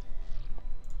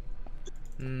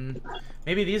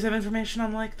 Maybe these have information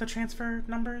on like the transfer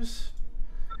numbers.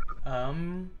 I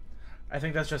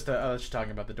think that's just that's just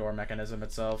talking about the door mechanism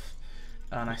itself,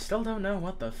 and I still don't know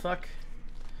what the fuck.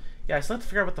 Yeah, I still have to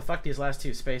figure out what the fuck these last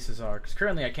 2 spaces are, because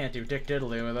currently I can't do dick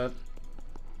diddly with it.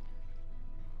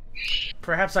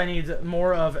 Perhaps I need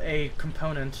more of a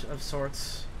component of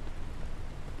sorts.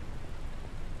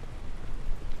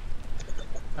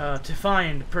 To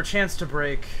find, perchance to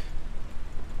break,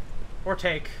 or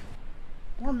take,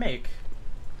 or make.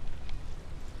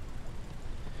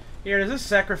 Here, does this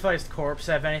sacrificed corpse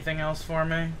have anything else for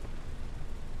me?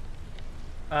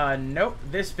 Nope.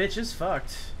 This bitch is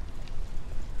fucked.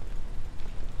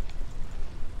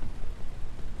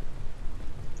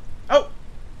 Oh!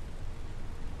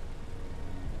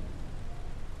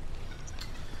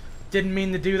 Didn't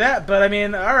mean to do that, but I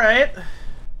mean, alright.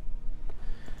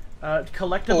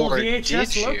 Collectible Or VHS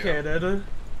did you? located.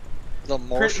 The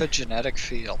morphogenetic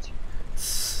field.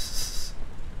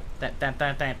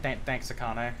 Thanks,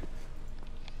 Akane.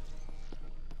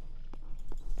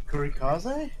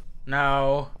 Kurikaze?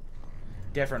 No.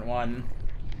 Different one.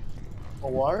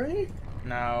 Owari?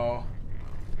 No.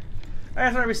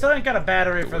 Alright, sorry, we still ain't got a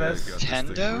battery for this.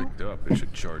 Tendo? Rigged up, it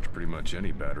should charge pretty much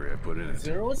any battery I put in it.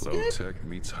 Zero escape? Low tech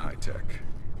meets high tech.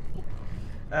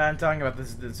 I'm talking about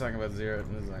this. Talking about zero.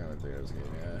 This is talking about zero escape.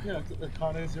 Yeah. Yeah, the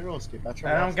Kane Zero Escape. That's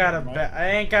I don't got a.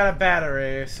 I ain't got a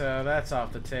battery, so that's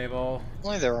off the table.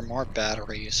 Only there are more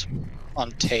batteries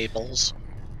on tables.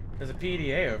 There's a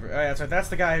PDA over. Oh, yeah, that's right. That's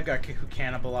the guy who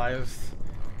cannibalized,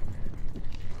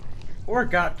 or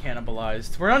got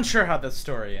cannibalized. We're unsure how the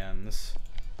story ends.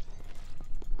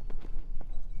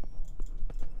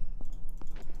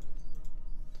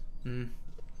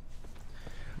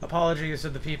 Apologies to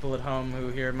the people at home who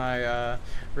hear my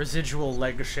residual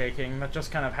leg shaking. That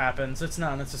just kind of happens. It's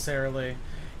not necessarily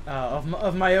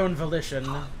of my own volition.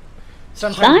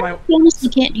 Sometimes I honestly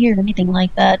can't hear anything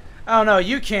like that. Oh no,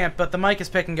 you can't. But the mic is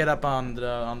picking it up on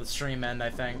the stream end, I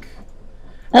think.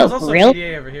 Oh, There's also really?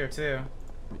 PDA over here too.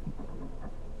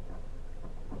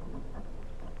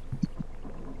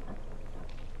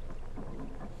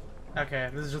 Okay,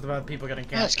 this is just about people getting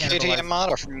That's cannibalized. Katie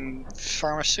Amata from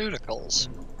Pharmaceuticals.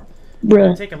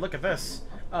 Bruh. Take a look at this.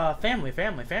 Family. Take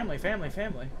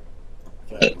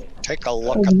a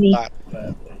look at that.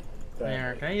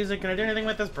 There, can I use it? Can I do anything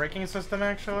with this braking system,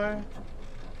 actually?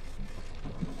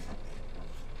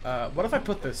 What if I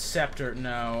put the scepter?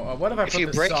 No. What if I put the If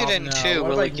you break it in two,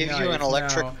 will it give you an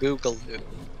electric boogaloo?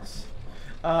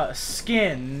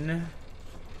 Skin.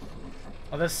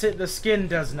 Oh, the skin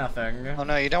does nothing. Oh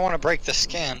no, you don't want to break the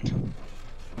skin.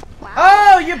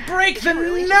 Oh, you break the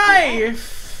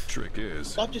knife! Trick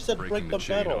is, thought you said breaking break the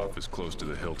chain metal. off as close to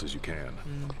the hilt as you can.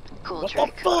 Cool What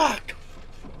trick. the fuck?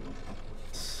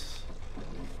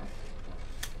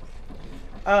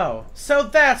 Oh, so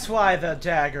that's why the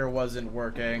dagger wasn't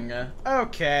working.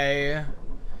 Okay.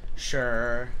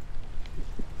 Sure.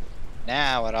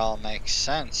 Now it all makes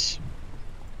sense.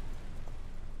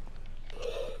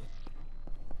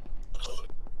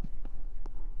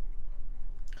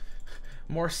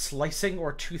 More slicing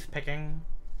or toothpicking?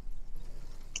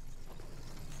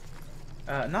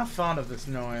 Not fond of this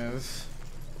noise.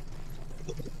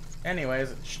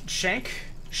 Anyways, shank?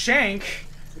 Shank?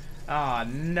 Aw,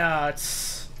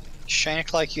 nuts.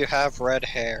 Shank like you have red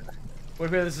hair.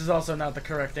 Wait, this is also not the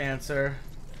correct answer.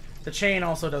 The chain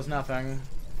also does nothing.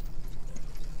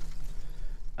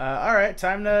 Alright,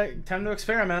 time to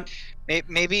experiment.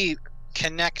 Maybe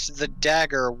connect the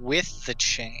dagger with the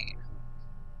chain.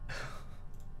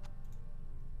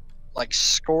 Like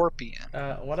Scorpion.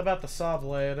 What about the saw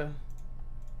blade?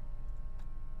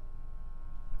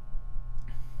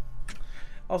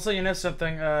 Also, you know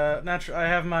something, I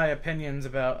have my opinions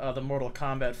about the Mortal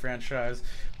Kombat franchise,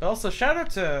 but also shout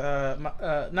out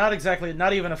to,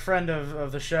 not even a friend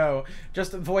of the show,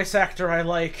 just a voice actor I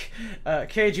like,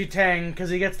 Keiji Tang, because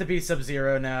he gets to be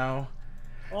Sub-Zero now.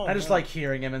 Oh, I just like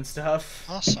hearing him and stuff.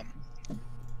 Awesome.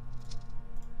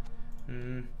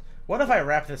 What if I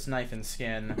wrap this knife in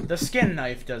skin? The skin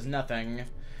knife does nothing.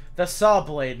 The saw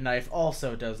blade knife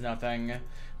also does nothing.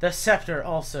 The scepter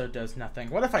also does nothing.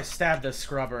 What if I stab the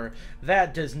scrubber?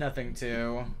 That does nothing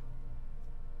too.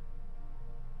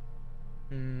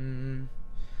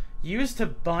 Used to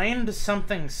bind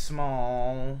something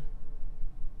small.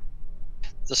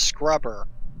 The scrubber.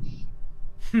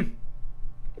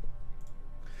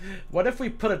 What if we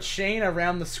put a chain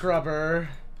around the scrubber?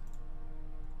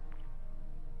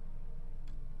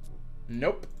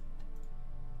 Nope.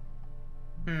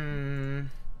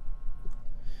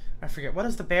 I forget. What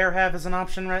does the bear have as an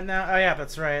option right now? Oh yeah,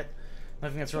 that's right. The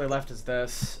only thing that's really left is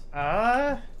this.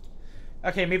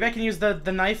 Okay, maybe I can use the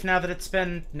knife now that it's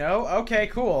been... No? Okay,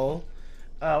 cool.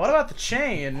 What about the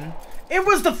chain? It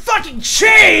was the fucking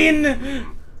chain!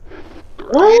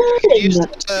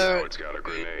 What? Oh, it's got a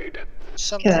grenade.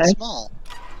 Something small.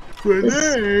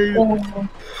 Grenade!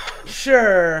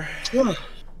 Sure.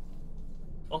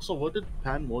 Also, what did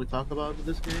Pat and Molly talk about in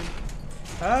this game?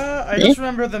 I just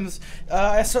remember them.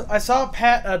 I saw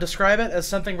Pat describe it as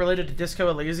something related to Disco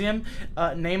Elysium,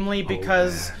 namely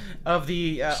because of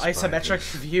the isometric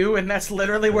view, and that's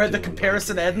literally where the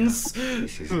comparison ends.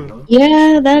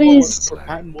 Yeah, that is. For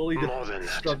Pat and Molly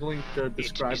struggling to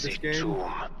describe this game.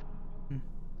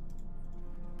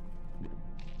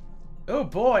 Oh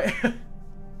boy,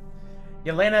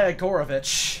 Yelena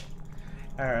Igorovich.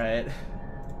 All right.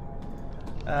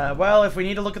 Well, if we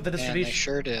need to look at the distribution, And they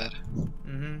sure did.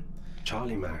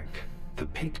 Charlie Mac, the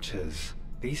pictures,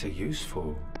 these are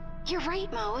useful. You're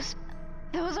right, Mose.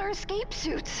 Those are escape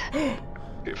suits.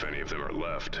 If any of them are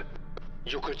left.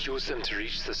 You could use them to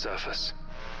reach the surface.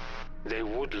 They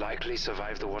would likely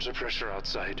survive the water pressure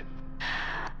outside.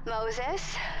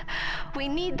 Moses, we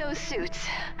need those suits.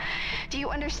 Do you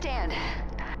understand?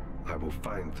 I will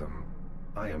find them.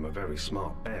 I am a very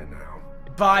smart bear now.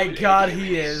 By God,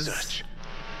 he is. Such.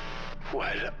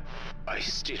 Well, I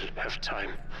still have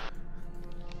time.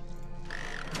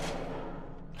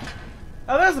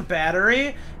 Oh, there's a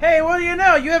battery. Hey, what do you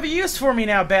know? You have a use for me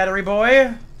now, battery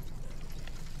boy.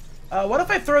 What if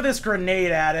I throw this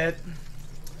grenade at it?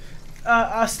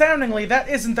 Astoundingly, that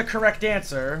isn't the correct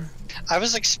answer. I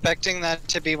was expecting that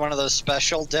to be one of those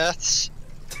special deaths.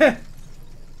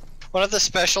 One of the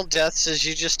special deaths is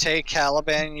you just take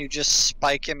Caliban and you just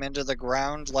spike him into the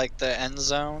ground like the end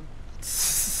zone.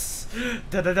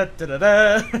 Da da da da da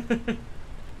da.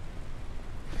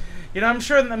 You know, I'm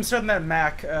certain that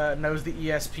Mac knows the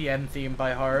ESPN theme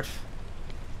by heart.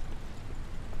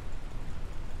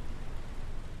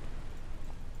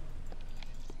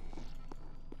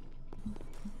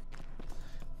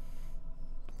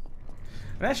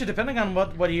 And actually, depending on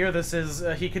what year this is,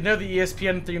 he could know the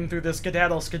ESPN theme through the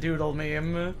Skedaddle Skadoodle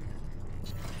meme.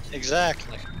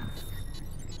 Exactly.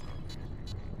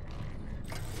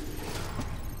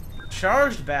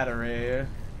 Charged battery.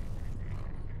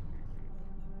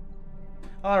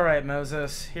 Alright,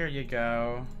 Moses, here you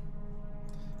go.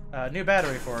 New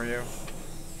battery for you.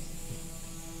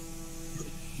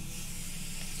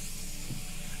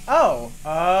 Oh,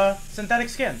 synthetic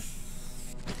skin.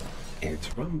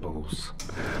 It rumbles.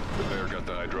 The bear got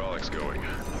the hydraulics going.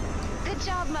 Good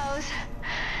job, Mose.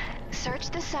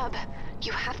 Search the sub.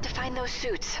 You have to find those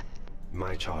suits.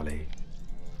 My Charlie.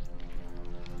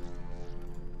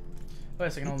 Wait a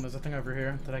second, hold on, there's a thing over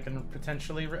here that I can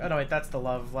potentially oh no, wait, that's the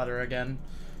love letter again.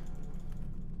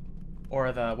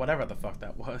 Or the whatever the fuck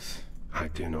that was. I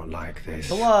do not like this.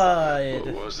 Blood!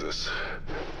 What was this?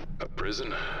 A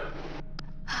prison?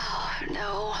 Oh,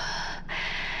 no.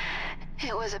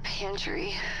 It was a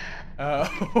pantry.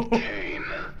 Oh. Kane.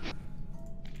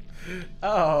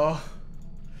 Oh.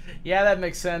 Yeah, that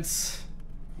makes sense.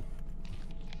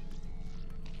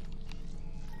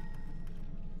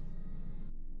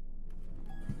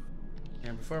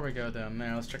 Yeah, before we go down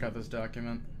there, let's check out this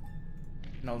document.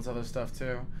 And all this other stuff,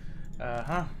 too.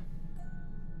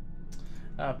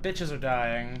 Bitches are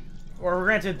dying. Or,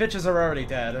 granted, bitches are already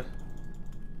dead.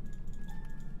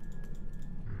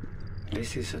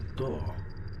 This is a door.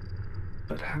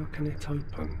 But how can it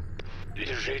open?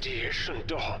 A radiation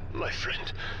door, my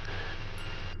friend.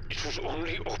 It would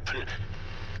only open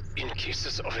in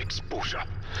cases of exposure.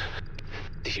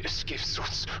 The escape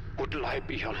suits would lie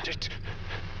beyond it.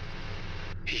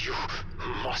 You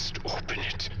must open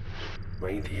it.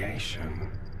 Radiation.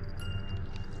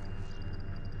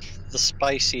 The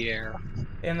spicy air.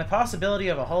 In the possibility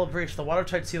of a hull breach, the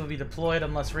watertight seal will be deployed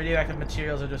unless radioactive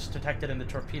materials are just detected in the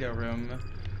torpedo room.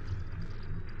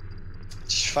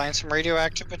 Just find some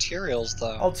radioactive materials,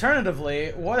 though. Alternatively,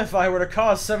 what if I were to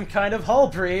cause some kind of hull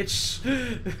breach?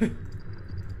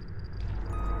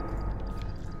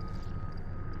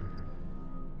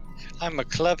 I'm a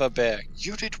clever bear.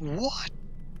 You did what?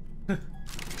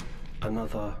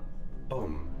 Another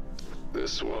bomb.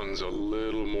 This one's a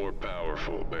little more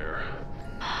powerful, Bear.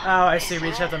 Oh, I see. We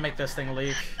just have to make this thing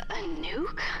leak. A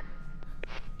nuke?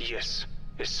 Yes,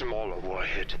 a smaller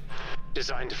warhead.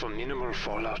 Designed for minimal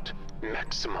fallout,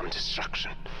 maximum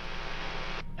destruction.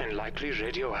 And likely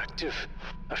radioactive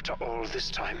after all this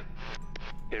time.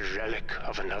 A relic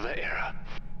of another era.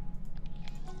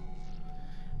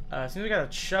 Seems we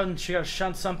gotta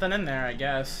shunt something in there, I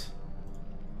guess.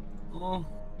 Oh.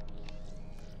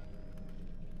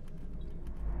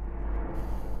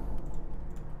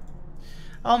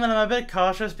 Oh man, I'm a bit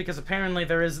cautious because apparently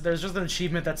there's just an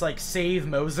achievement that's like save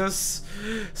Moses,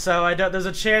 so there's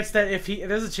a chance that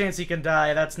there's a chance he can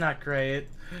die. That's not great.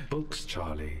 Books,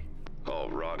 Charlie. All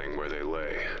rotting where they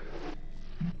lay.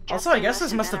 Also, I guess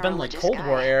this must have been like Cold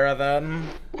War era then.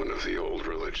 One of the old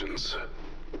religions.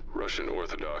 Russian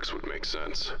Orthodox would make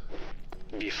sense.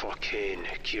 Before Cain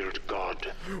killed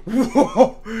God.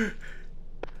 Whoa!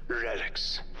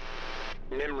 Relics.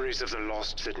 Memories of the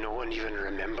lost that no one even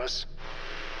remembers.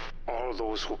 All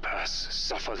those who pass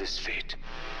suffer this fate.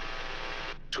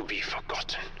 To be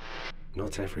forgotten.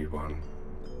 Not everyone.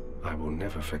 I will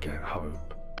never forget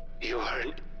hope. You are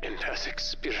an empathic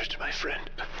spirit, my friend.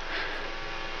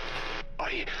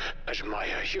 I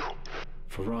admire you.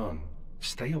 Farran,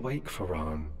 stay awake,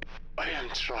 Farran. I am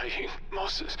trying,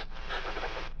 Moses.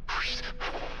 With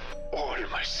all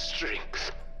my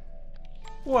strength.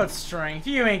 What strength?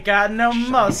 You ain't got no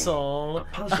muscle. A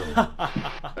puzzle.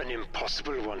 An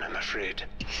impossible one, I'm afraid.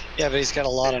 Yeah, but he's got a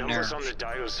lot The of numbers nerve. on the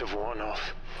dials have worn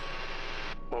off.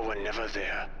 Or were never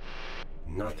there.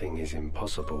 Nothing is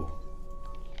impossible.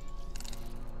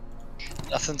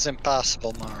 Nothing's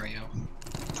impossible, Mario.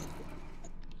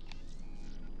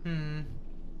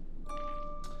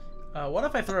 What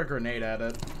if I throw a grenade at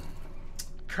it?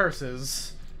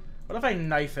 Curses. What if I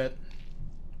knife it?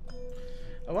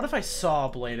 What if I saw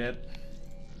blade it?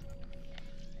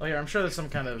 Oh yeah, I'm sure there's some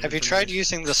kind of... Have you tried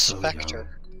using the Spectre?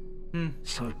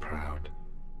 So proud.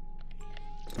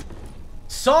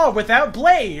 Saw without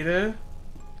blade!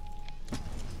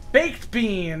 Baked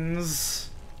beans!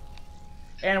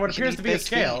 And what appears to be a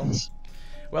scale.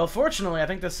 Well, fortunately, I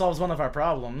think this solves one of our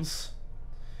problems.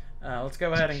 Let's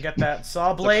go ahead and get that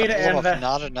saw blade and that...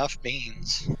 Not enough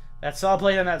beans. That saw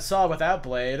blade and that saw without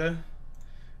blade.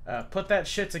 Put that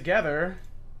shit together.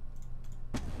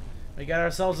 We got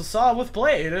ourselves a saw with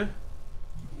blade.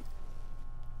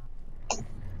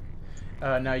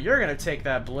 Now you're gonna take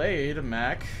that blade,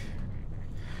 Mac.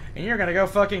 And you're gonna go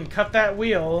fucking cut that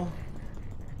wheel.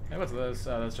 Hey, what's this?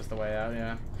 Oh, that's just the way out,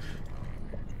 yeah.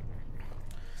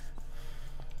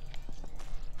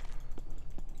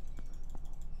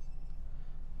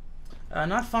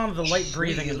 Not fond of the light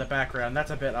breathing in the background. That's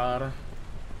a bit odd.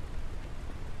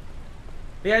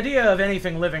 The idea of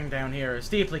anything living down here is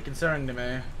deeply concerning to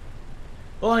me.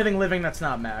 Well, anything living that's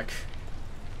not Mac.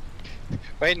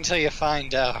 Wait until you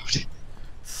find out.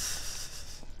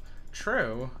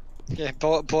 True. Yeah,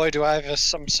 boy, do I have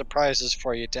some surprises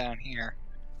for you down here.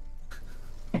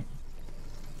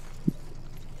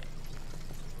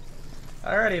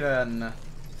 Alrighty then.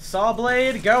 Saw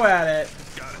blade, go at it.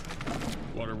 Got it.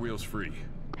 Water wheels free.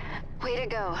 Way to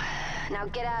go. Now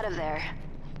get out of there.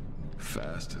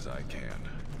 Fast as I can.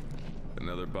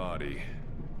 Another body.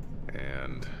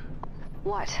 And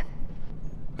What?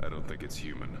 I don't think it's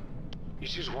human.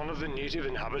 It is one of the native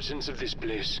inhabitants of this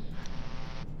place.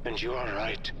 And you are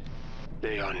right.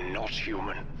 They are not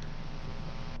human.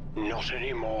 Not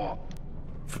anymore.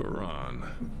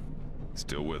 Ferran.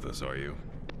 Still with us, are you?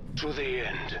 To the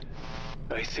end,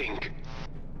 I think.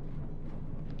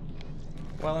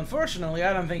 Well, unfortunately,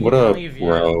 I don't think What you can up, leave yet.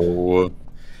 bro?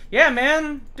 Yeah,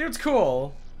 man. Dude's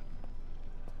cool.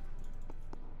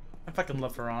 I fucking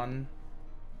love Ferran.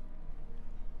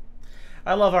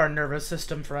 I love our nervous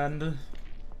system friend.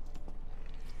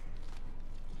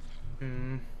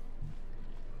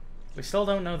 We still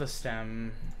don't know the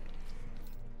stem.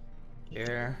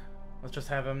 Here. Let's just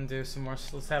have him do some more...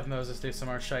 Let's have Moses do some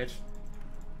more shite.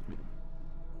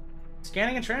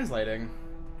 Scanning and translating.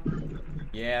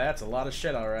 Yeah, that's a lot of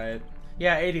shit, alright.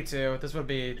 Yeah, 82. This would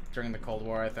be during the Cold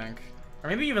War, I think. Or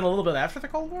maybe even a little bit after the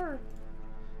Cold War?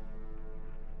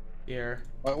 Here.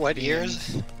 What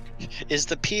years? Is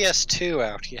the PS2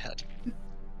 out yet?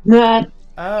 Nah.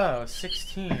 Oh,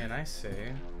 16, I see.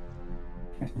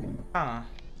 Huh.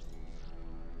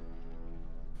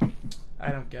 I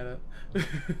don't get it.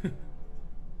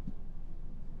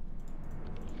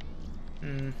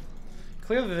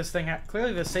 Clearly this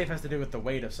safe has to do with the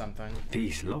weight of something.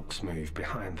 These locks move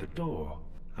behind the door.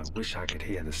 I wish I could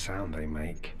hear the sound they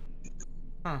make.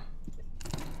 Huh.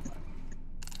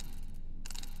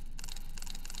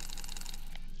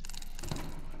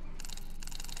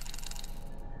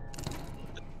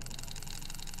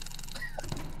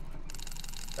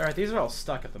 Alright, these are all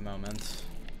stuck at the moment.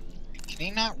 Can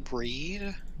he not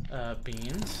read?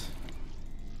 Beans.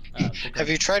 Have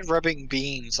you tried rubbing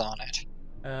beans on it?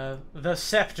 The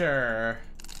scepter.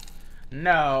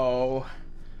 No.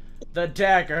 The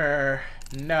dagger.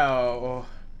 No.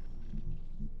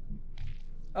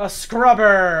 A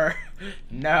scrubber.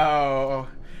 No.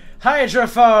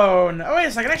 Hydrophone. Oh, wait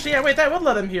a second. Actually, yeah, wait, that would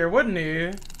let him hear, wouldn't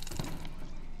he?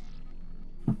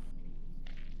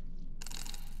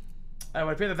 I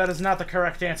would appear that is not the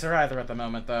correct answer either at the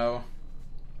moment, though.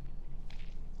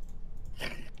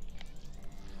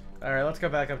 Alright, let's go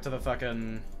back up to the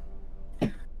fucking...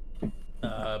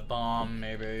 bomb,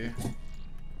 maybe.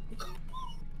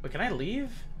 Wait, can I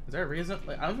leave? Is there a reason?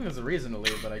 I don't think there's a reason to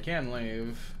leave, but I can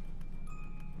leave.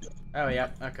 Oh, yeah,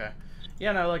 okay.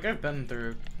 Yeah, no, like, I've been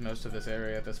through most of this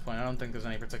area at this point. I don't think there's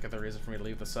any particular reason for me to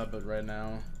leave the sub right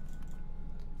now.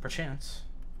 Perchance.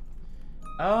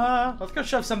 Let's go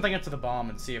shove something into the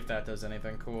bomb and see if that does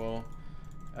anything cool.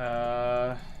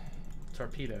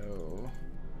 Torpedo.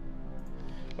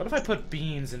 What if I put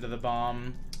beans into the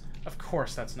bomb? Of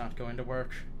course that's not going to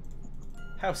work.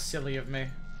 How silly of me.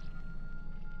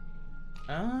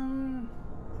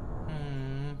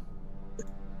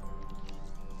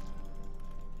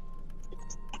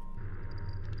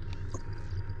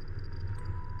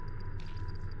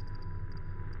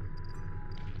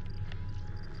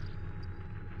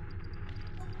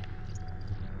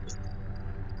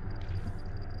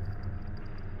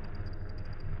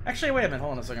 Actually, wait a minute,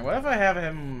 hold on a second. What if I have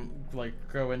him, like,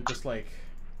 go and just, like...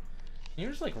 Can you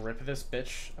just, like, rip this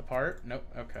bitch apart? Nope,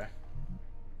 okay.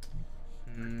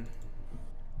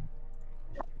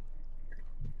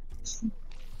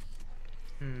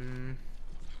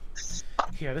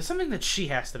 Yeah, there's something that she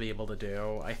has to be able to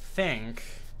do, I think.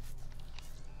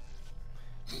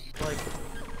 Like,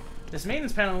 this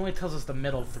maintenance panel only tells us the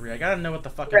middle three. I gotta know what the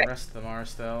fucking rest of them are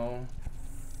still.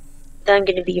 I'm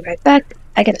gonna be right back.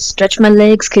 I gotta stretch my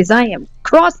legs because I am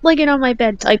cross-legged on my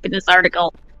bed typing this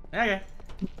article. Okay.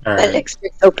 My legs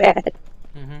hurt so bad.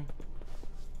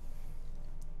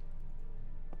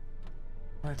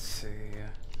 Let's see.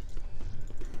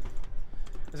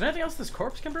 Is there anything else this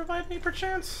corpse can provide me,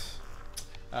 perchance?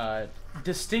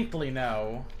 Distinctly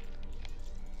no.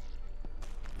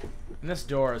 And this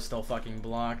door is still fucking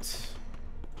blocked.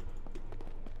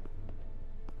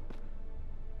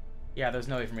 Yeah, there's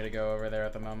no way for me to go over there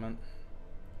at the moment.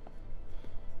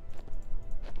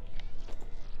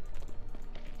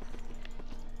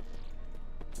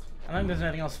 I don't think there's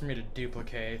anything else for me to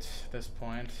duplicate at this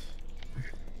point.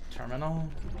 Terminal?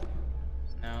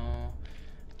 No.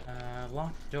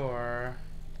 Locked door.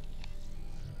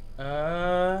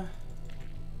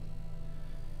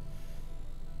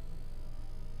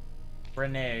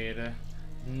 Grenade.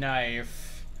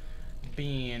 Knife.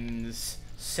 Beans.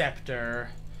 Scepter.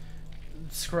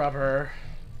 Scrubber.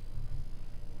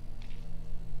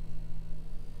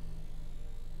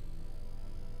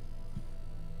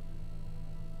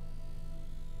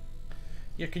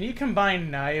 Yeah, can you combine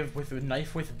knife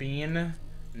with bean?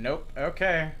 Nope.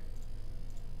 Okay.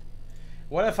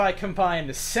 What if I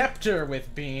combine scepter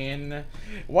with bean?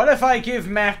 What if I give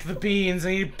Mac the beans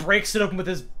and he breaks it open with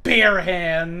his bare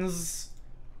hands?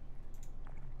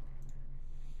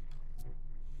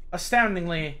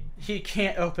 Astoundingly, he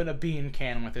can't open a bean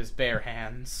can with his bare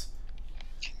hands.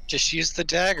 Just use the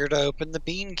dagger to open the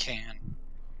bean can.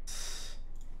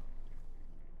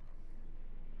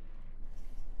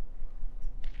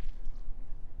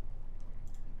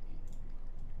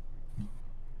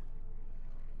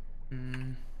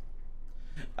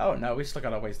 Oh no, we still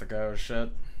got a ways to go, shit.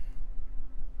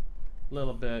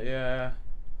 Little bit, yeah.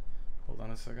 Hold on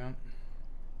a second.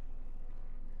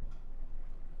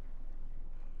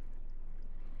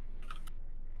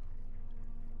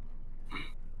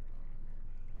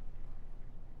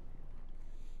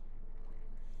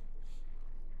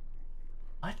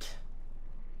 What?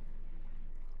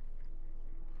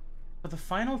 For the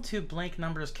final two blank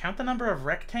numbers, count the number of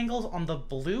rectangles on the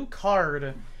blue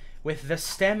card with the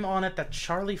stem on it that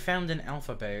Charlie found in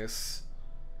Alpha Base.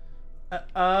 Hold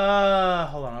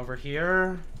on, over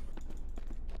here.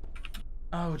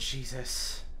 Oh,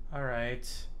 Jesus.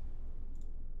 Alright.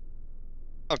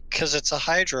 Oh, because it's a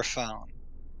hydrophone.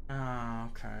 Oh,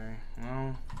 okay.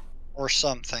 Well... Or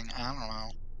something, I don't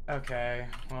know. Okay,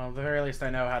 well, at the very least I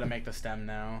know how to make the stem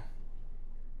now.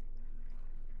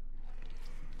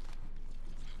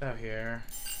 Oh, here.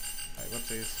 Alright,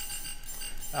 whoopsies.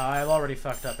 I've already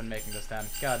fucked up in making the stem.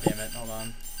 God damn it, hold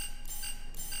on.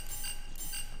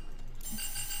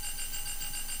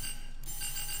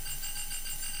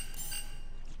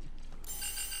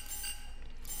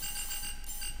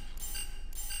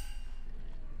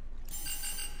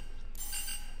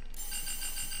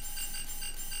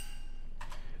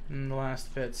 And the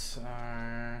last bits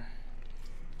are...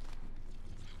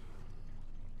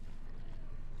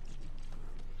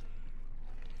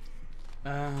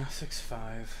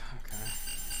 6-5, okay.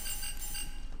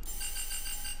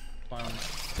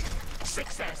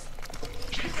 Success.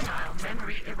 Juvenile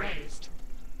memory erased.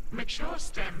 Mature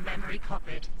stem memory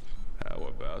copied. How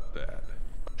about that?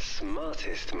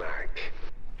 Smartest, Mac.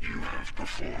 You have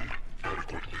performed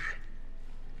adequately.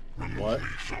 Remove me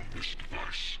from this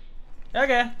device.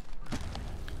 Okay.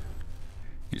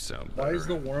 You sound Why better. is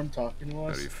the worm talking to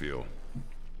us? How do you feel?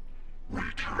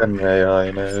 An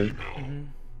AI knows.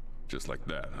 Just like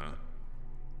that, huh?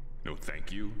 No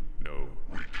thank you? No.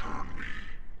 Return me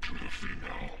to the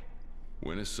female.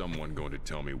 When is someone going to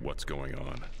tell me what's going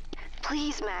on?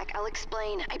 Please, Mac, I'll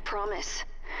explain. I promise.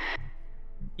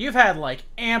 You've had, like,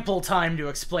 ample time to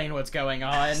explain what's going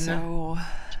on. So...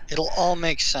 It'll all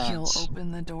make sense. He'll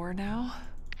open the door now?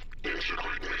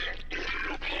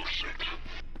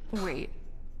 Wait.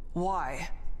 Why?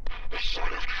 A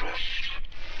sign of trust.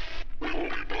 We will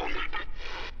be bonded.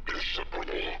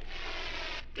 Inseparable.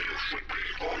 You should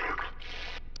be honored.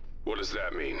 What does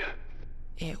that mean?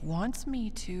 It wants me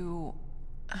to...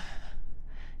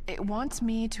 It wants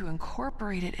me to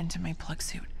incorporate it into my plug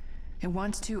suit. It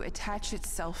wants to attach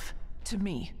itself to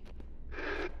me.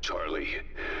 Charlie,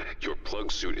 your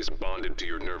plug suit is bonded to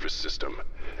your nervous system.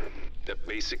 That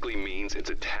basically means it's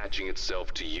attaching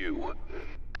itself to you.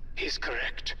 He's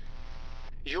correct.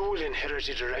 You will inherit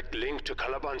a direct link to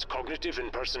Caliban's cognitive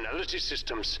and personality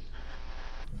systems.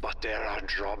 But there are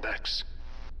drawbacks.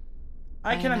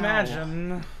 I can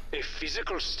imagine. A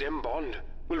physical stem bond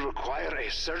will require a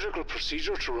surgical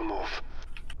procedure to remove.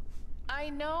 I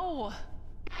know.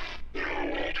 No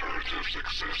alternatives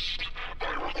exist.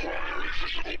 I require a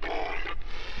physical bond.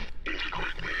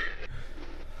 Integrate me.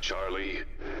 Charlie,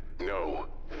 no.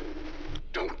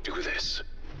 Don't do this.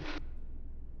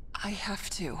 I have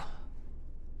to.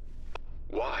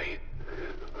 Why?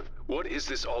 What is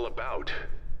this all about?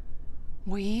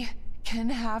 We can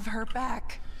have her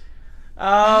back.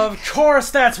 Of course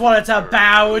that's what it's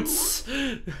about!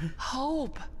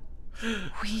 Hope.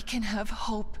 We can have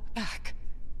Hope back.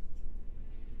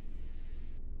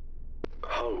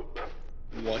 Hope.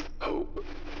 What? Hope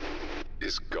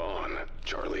is gone,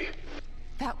 Charlie.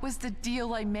 That was the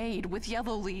deal I made with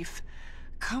Yellowleaf.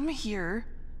 Come here,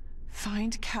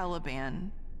 find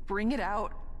Caliban, bring it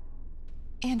out,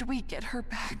 and we get her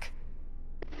back.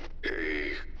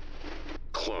 A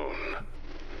clone.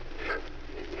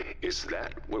 Is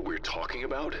that what we're talking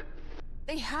about?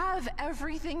 They have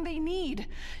everything they need.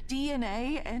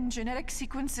 DNA and genetic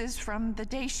sequences from the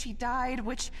day she died,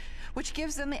 which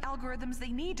gives them the algorithms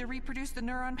they need to reproduce the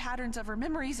neuron patterns of her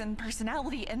memories and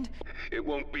personality, and... It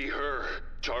won't be her,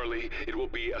 Charlie. It will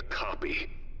be a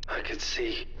copy. I could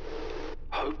see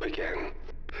Hope again.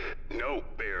 No,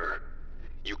 Bear.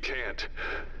 You can't.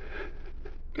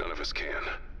 None of us can.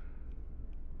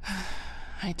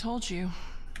 I told you.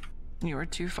 You were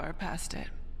too far past it.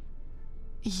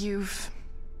 You've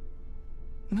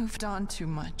moved on too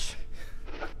much.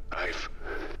 I've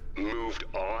moved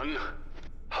on?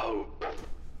 Hope.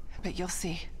 But you'll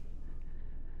see.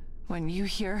 When you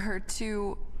hear her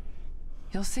too,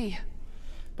 you'll see.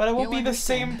 But it won't You'll be the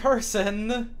same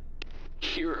person.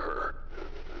 Hear her?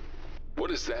 What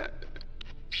is that?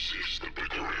 Cease the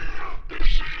bickering. The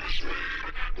decision is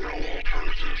made. No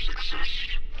alternatives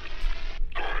exist.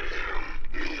 I am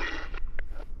human.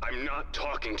 I'm not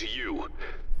talking to you.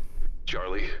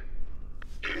 Charlie?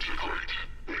 Integrate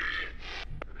me.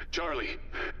 Charlie,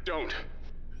 don't.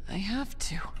 I have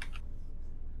to.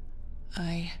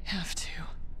 I have to.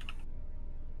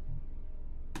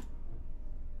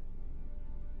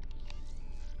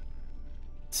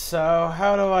 So,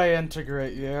 how do I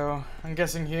integrate you? I'm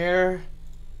guessing here.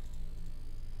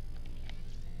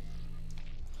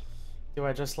 Do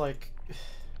I just like...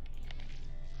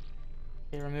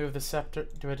 Okay, remove the scepter.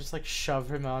 Do I just like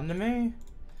shove him onto me?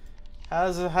 How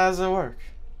does it work?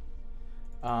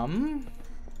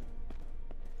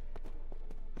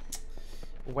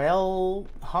 Well,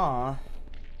 huh.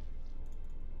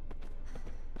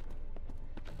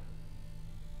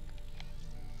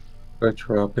 I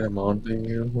drop him onto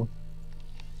you.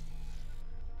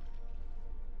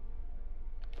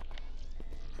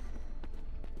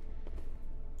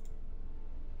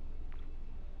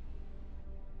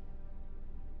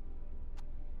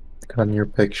 On your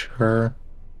picture.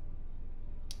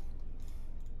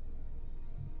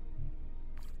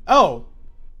 Oh!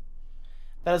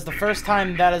 That is the first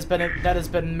time that has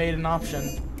been made an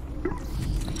option.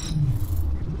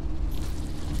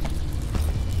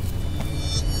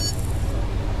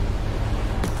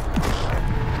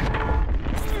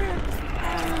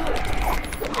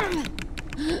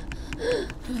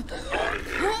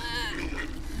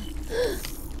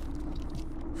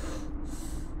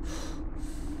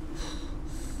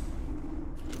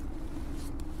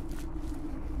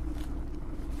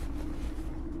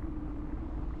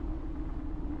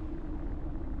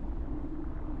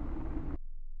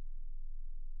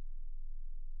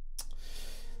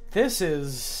 This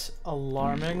is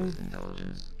alarming.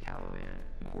 Intelligence, Caliban,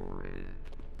 incorporated.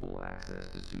 Full access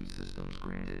to two systems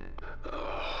granted.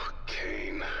 Oh,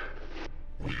 Kane.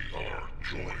 We are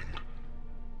joined.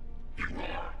 You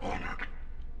are honored.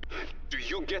 Do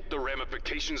you get the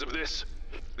ramifications of this?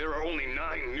 There are only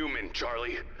 9 Newmen,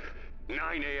 Charlie. 9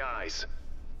 AIs.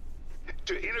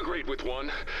 To integrate with one,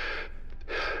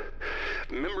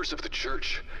 members of the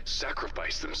Church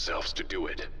sacrifice themselves to do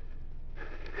it.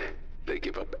 They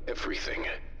give up everything.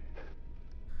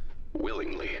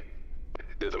 Willingly.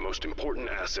 They're the most important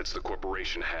assets the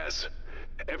corporation has.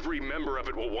 Every member of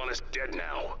it will want us dead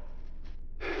now.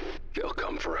 They'll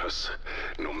come for us,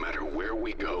 no matter where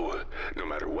we go, no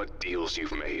matter what deals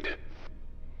you've made.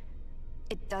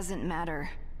 It doesn't matter.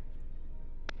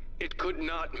 It could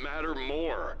not matter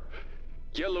more.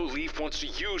 Yellowleaf wants to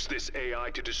use this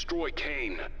AI to destroy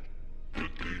Kane. The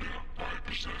data I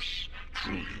possess,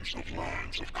 trillions of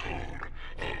lines of code,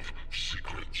 of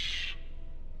secrets.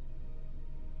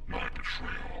 My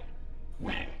betrayal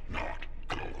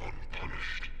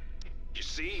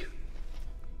See?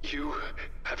 You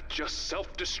have just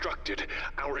self-destructed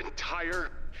our entire...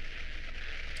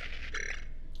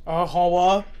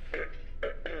 Hawa.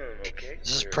 Okay.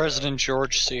 This is President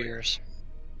George Sears.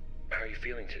 How are you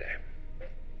feeling today?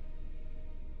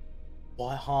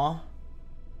 What, huh?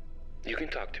 You can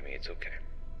talk to me, it's okay.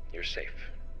 You're safe.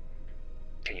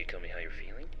 Can you tell me how you're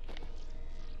feeling?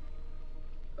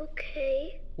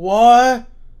 Okay. What?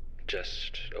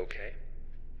 Just okay?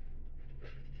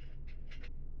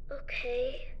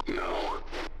 Okay. No.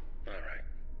 Alright.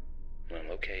 Well,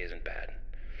 okay isn't bad.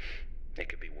 It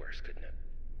could be worse, couldn't it?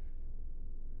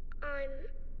 I'm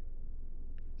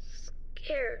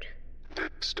scared.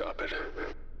 Stop it.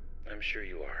 I'm sure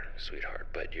you are, sweetheart,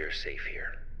 but you're safe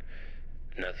here.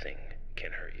 Nothing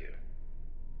can hurt you.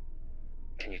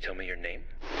 Can you tell me your name?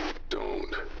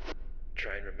 Don't.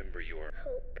 Try and remember your...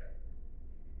 Hope.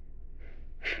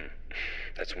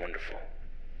 That's wonderful.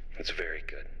 That's very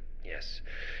good. Yes,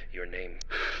 your name...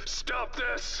 Stop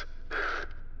this!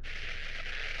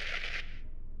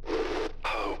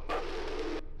 Hope.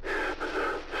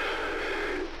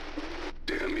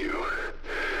 Damn you.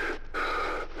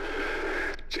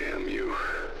 Damn you.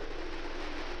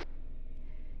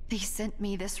 They sent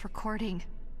me this recording.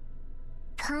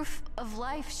 Proof of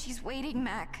life. She's waiting,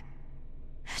 Mac.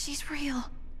 She's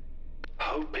real.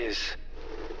 Hope is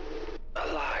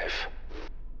alive.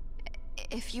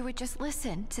 If you would just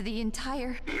listen to the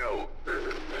entire... No.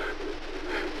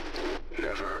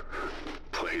 Never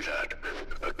play that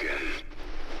again.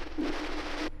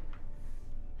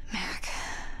 Mac.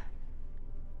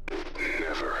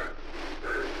 Never.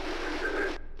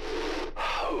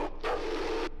 Hope.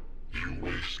 You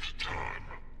waste time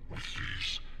with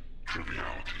these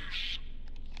trivialities.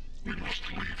 We must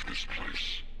leave this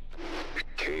place.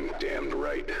 Came damned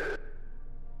right.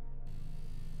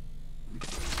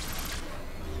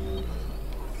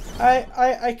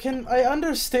 I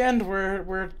understand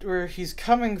where he's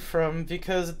coming from,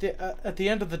 because at the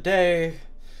end of the day,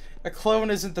 a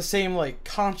clone isn't the same, like,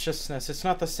 consciousness. It's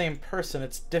not the same person.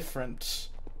 It's different.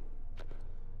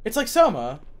 It's like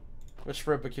Soma, which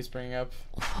Robo keeps bringing up.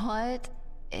 What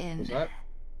in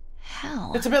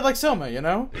hell? It's a bit like Soma, you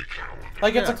know?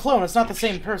 Like, it's a clone. It's not the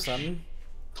same person.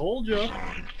 Told ya.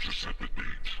 Designed to set the date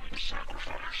for the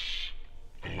sacrifice.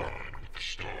 Align with the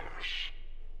stars.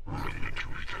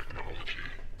 Rudimentary technology.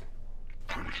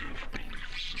 Primitive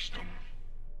belief system.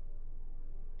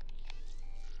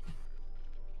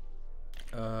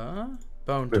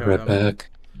 Bone Be totem. right back.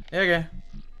 Okay.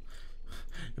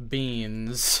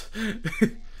 Beans.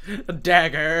 A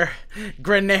dagger.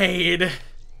 Grenade.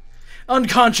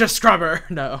 Unconscious scrubber.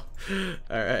 No.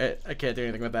 Alright, I can't do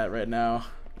anything with that right now.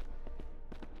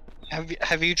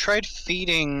 Have you tried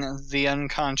feeding the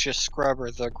unconscious scrubber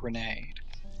the grenade?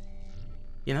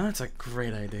 You know, that's a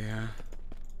great idea.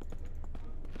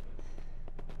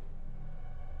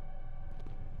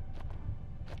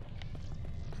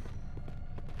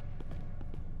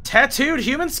 Tattooed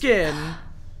human skin!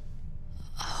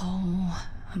 Oh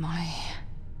my...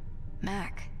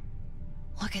 Mac,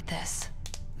 look at this.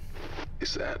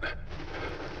 Is that...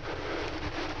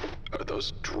 Are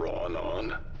those drawn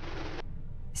on?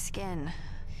 Skin.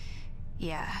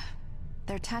 Yeah,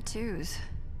 they're tattoos.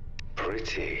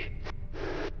 Pretty.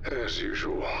 As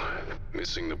usual.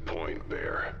 Missing the point,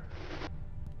 Bear.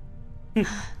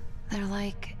 They're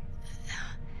like...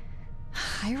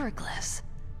 hieroglyphs.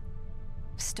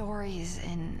 Stories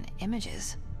and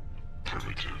images.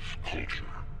 Primitive culture.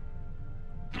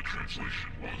 The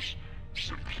translation was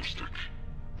simplistic.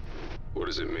 What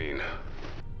does it mean?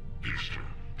 Eastern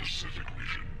Pacific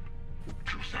region.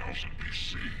 2000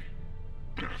 BC.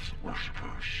 Death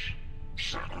worshippers.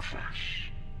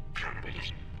 Sacrifice.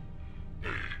 Cannibalism. A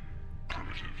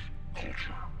primitive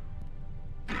culture.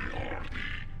 They are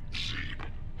the Zeeb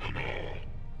Hanal.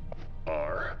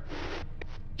 Are?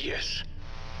 Yes.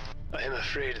 I am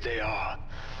afraid they are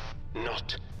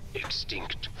not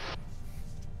extinct.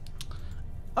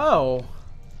 Oh.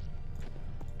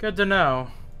 Good to know.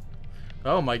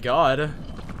 Oh my god.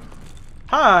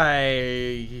 Hi,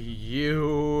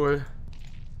 you.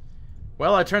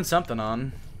 Well, I turned something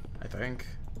on, I think.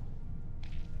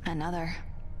 Another.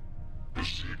 The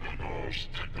Zeeb Hanal's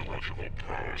technological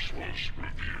prowess was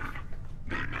revered.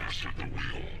 They mastered the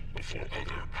wheel before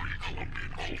other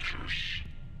pre-Columbian cultures.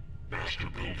 Master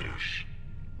builders.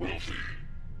 Wealthy.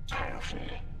 Powerful.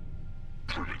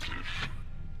 Primitive.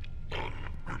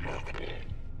 Unremarkable.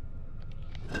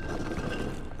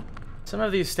 Some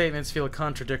of these statements feel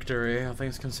contradictory, all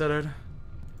things considered.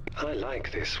 I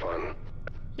like this one.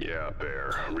 Yeah,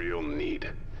 Bear. Real neat.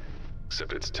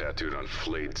 Except it's tattooed on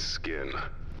flayed skin.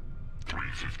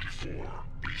 354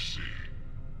 BC.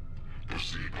 The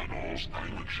Sea-Panal's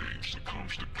island chain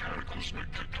succumbs to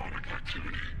cataclysmic tectonic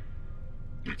activity.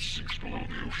 It sinks below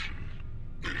the ocean.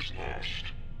 It is lost.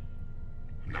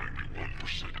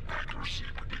 91% accuracy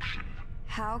prediction.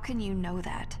 How can you know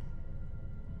that?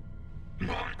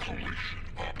 My coalition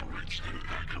operates at an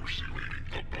accuracy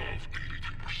rating above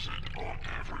 82% on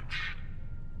average.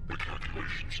 The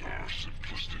calculations are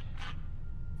simplistic.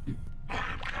 I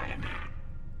am Calaman.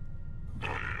 I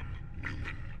am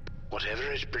Newman.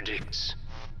 Whatever it predicts,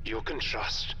 you can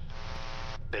trust.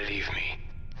 Believe me,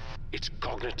 its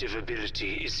cognitive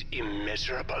ability is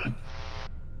immeasurable.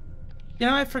 You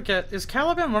know, I forget. Is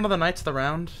Caliban one of the Knights of the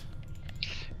Round?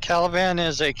 Caliban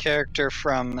is a character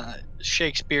from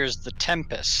Shakespeare's The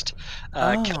Tempest.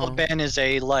 Caliban is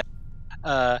a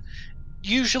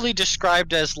usually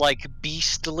described as like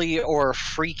beastly or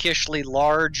freakishly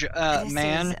large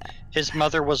man. His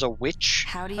mother was a witch.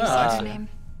 How do you say his name?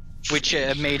 Which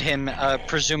made him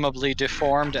presumably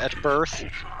deformed at birth.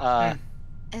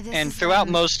 And throughout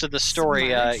most of the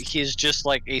story, he's just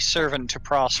like a servant to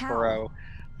Prospero.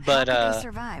 But How could he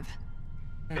survive?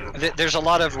 There's a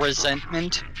lot of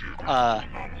resentment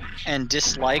and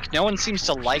dislike. No one seems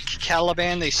to like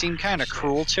Caliban. They seem kind of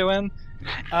cruel to him.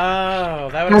 Oh,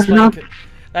 that would explain.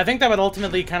 I think that would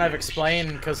ultimately kind of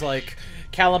explain, because like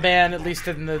Caliban, at least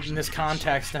in this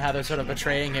context and how they're sort of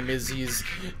betraying him, is he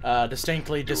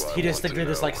distinctly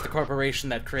dislikes the corporation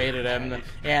that created him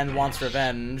and wants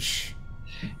revenge.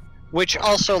 Which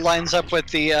also lines up with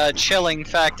the chilling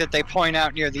fact that they point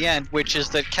out near the end, which is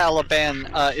that Caliban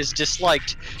is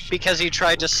disliked because he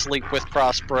tried to sleep with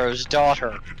Prospero's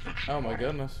daughter. Oh my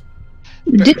goodness.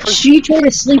 Did she try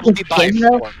to sleep with him,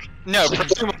 though? No,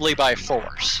 presumably by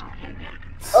force.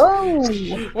 Oh!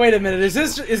 Wait a minute, is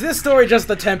this story just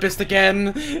the Tempest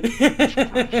again?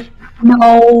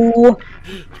 No.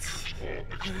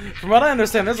 From what I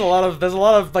understand, there's a lot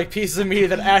of like pieces of media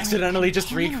that accidentally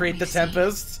just recreate the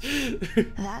Tempest.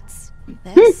 That's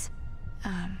this?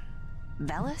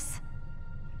 Velis?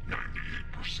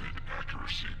 98%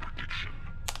 accuracy prediction.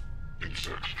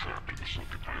 Insects trapped in the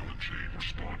sunken island chain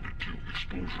responded to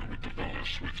exposure with the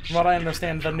Velis with... From what I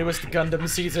understand, the newest Gundam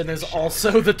season is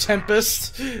also the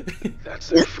Tempest. That's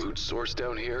their food source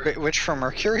down here? Which from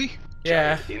Mercury?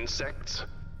 Yeah. Insects?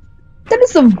 That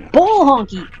is some bull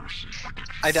honky.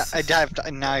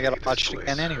 Now I gotta watch it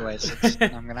again anyways.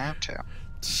 I'm gonna have to.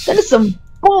 That is some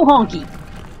bull honky.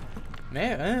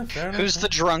 Man, fair enough. Who's the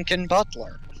drunken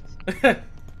butler?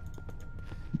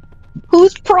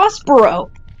 Who's Prospero?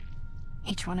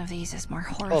 Each one of these is more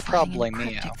horrifying probably and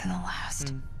cryptic Mio. than the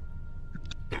last.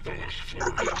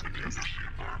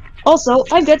 Also,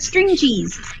 I've got string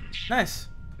cheese. Nice.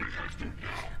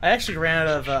 I actually ran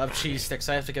out of cheese sticks.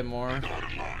 I have to get more.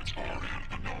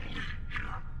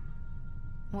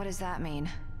 What does that mean?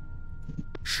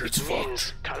 It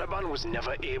means Caliban was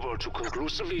never able to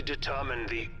conclusively determine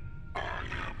the... I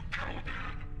am Caliban.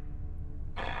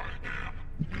 I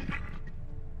am Newman.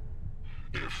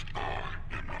 If I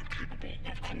am not capable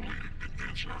of collating an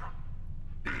answer,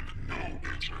 then no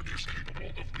answer is capable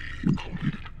of being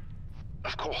collated.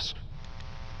 Of course.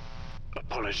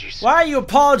 Apologies. Why are you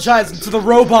apologizing to the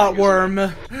robot worm?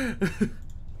 Well,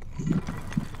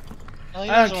 he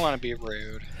doesn't want to be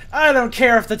rude. I don't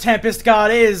care if the Tempest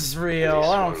God is real.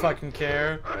 I don't fucking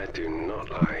care. I do not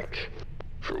like.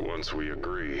 For once we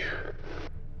agree.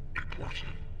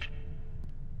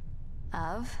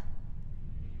 Of?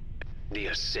 The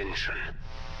Ascension.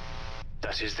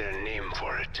 That is their name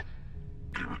for it.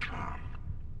 A return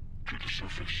to the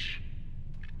surface.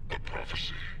 A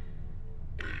prophecy.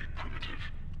 A primitive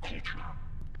culture.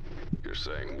 You're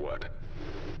saying what?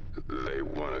 They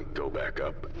want to go back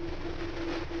up?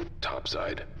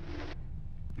 Topside?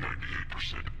 98%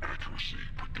 accuracy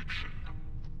prediction.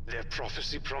 Their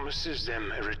prophecy promises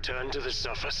them a return to the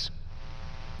surface.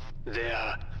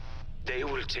 They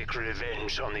will take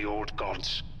revenge on the old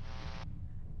gods.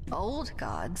 Old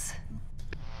gods?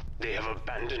 They have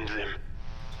abandoned them.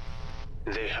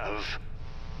 They have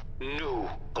new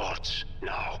gods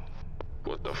now.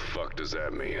 What the fuck does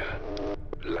that mean?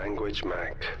 Language,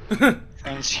 Mac.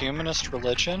 Transhumanist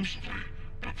religion?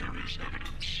 But there is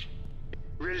evidence.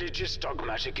 Religious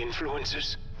dogmatic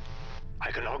influences.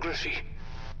 Iconography.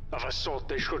 Of a sort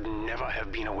they should never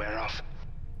have been aware of.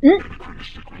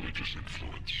 Anachronistic religious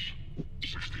influence.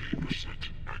 68%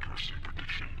 accuracy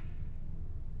prediction.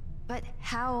 But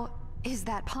how is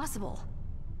that possible?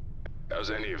 How's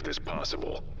any of this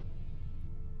possible?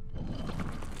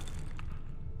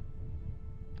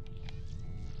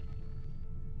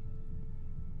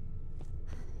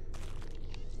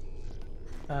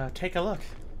 Take a look.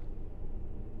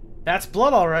 That's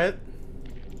blood, alright.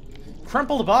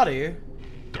 crumpled body.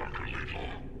 Dr.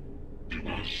 Laidlaw, he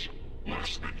was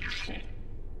less than useful.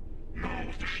 No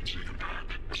efficiency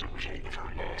impact as a result of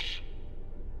her loss.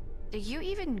 Do you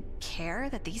even care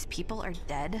that these people are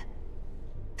dead?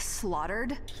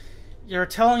 Slaughtered? You're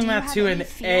telling that to an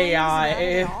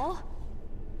AI.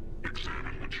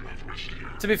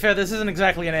 To be fair, this isn't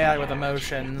exactly an AI with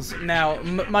emotions. Now,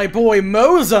 my boy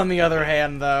Mo's on the other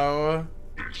hand, though.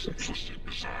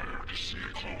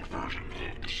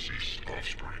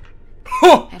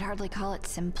 I'd hardly call it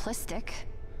simplistic.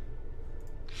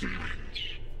 Feelings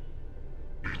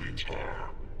are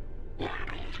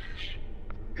liabilities.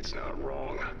 It's not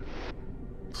wrong.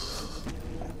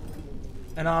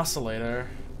 An oscillator.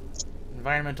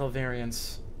 Environmental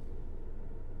variance.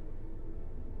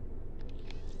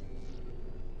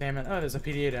 Damn it. Oh, there's a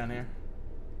PDA down here.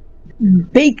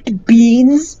 Baked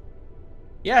beans?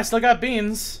 Yeah, I still got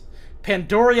beans.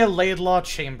 Pandoria Laidlaw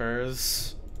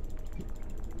Chambers.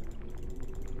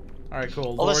 Alright,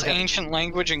 cool. All this ancient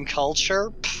language and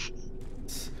culture?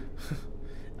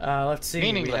 Let's see.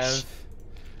 Meaningless.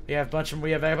 We have a bunch of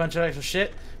extra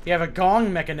shit. We have a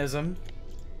gong mechanism.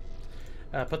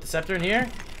 Put the scepter in here.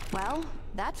 Well,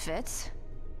 that fits.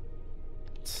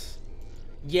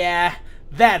 Yeah,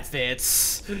 that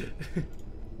fits.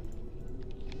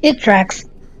 It tracks.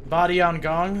 Body on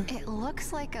gong. It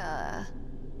looks like a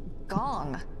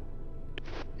gong.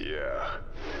 Yeah.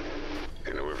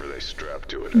 And whoever they strap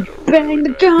to it had a Bang really the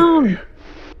bad gong!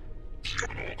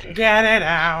 day. Get it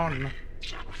down.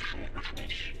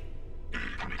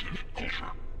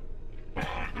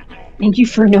 Thank you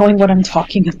for knowing what I'm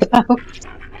talking about.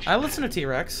 I listen to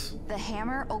T-Rex. The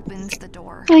hammer opens the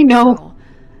door. I know,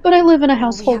 but I live in a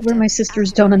household where my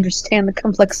sisters don't understand the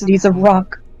complexities of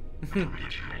rock.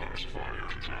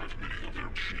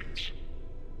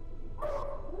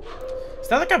 Is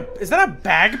that a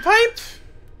bagpipe?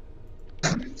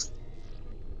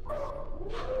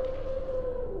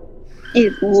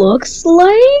 It looks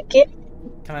like it.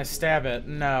 Can I stab it?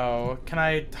 No. Can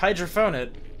I hydrophone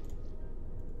it?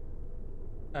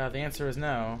 The answer is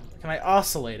no. Can I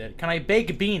oscillate it? Can I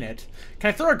baked bean it? Can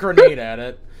I throw a grenade at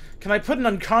it? Can I put an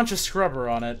unconscious scrubber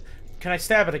on it? Can I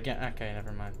stab it again? Okay,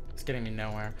 never mind. It's getting me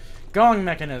nowhere. Gong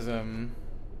mechanism.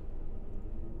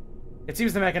 It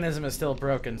seems the mechanism is still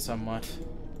broken somewhat.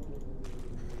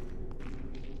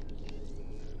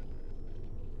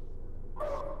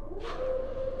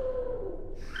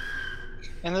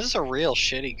 And this is a real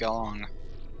shitty gong.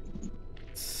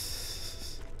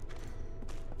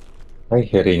 I'm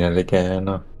hitting it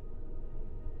again.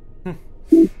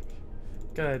 Good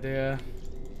idea.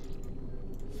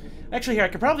 Actually, here, I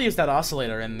could probably use that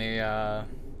oscillator in the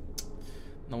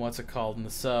what's it called, in the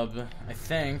sub, I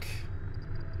think.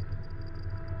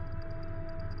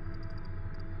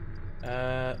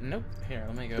 Nope. Here,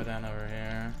 let me go down over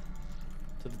here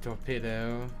to the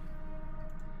torpedo.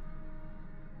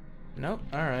 Nope.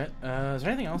 Alright. Is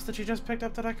there anything else that you just picked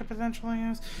up that I could potentially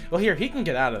use? Well, here, he can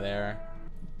get out of there.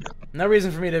 No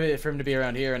reason for him to be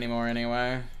around here anymore,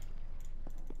 anyway.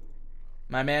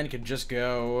 My man could just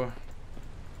go.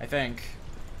 I think.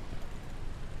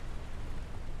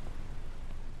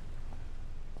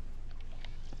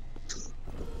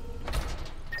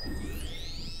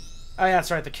 Oh yeah,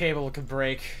 that's right, the cable could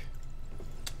break.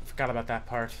 Forgot about that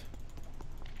part.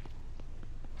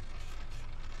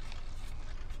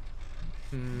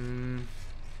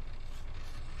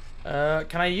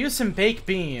 Can I use some baked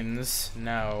beans?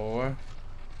 No.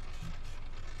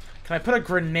 Can I put a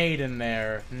grenade in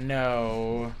there?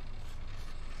 No.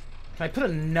 Can I put a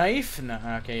knife? No.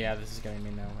 Okay, yeah, this is getting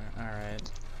me nowhere.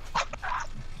 Alright.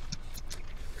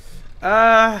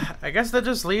 I guess that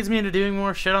just leads me into doing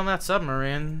more shit on that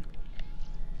submarine.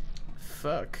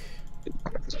 Fuck.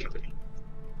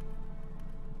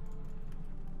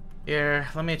 Here,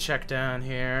 let me check down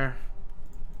here.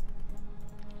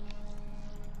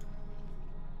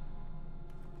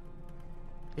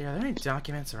 Yeah, are there any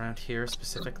documents around here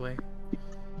specifically?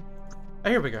 Oh,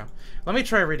 here we go. Let me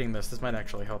try reading this. This might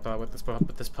actually help out with this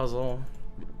puzzle.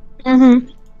 Mm-hmm.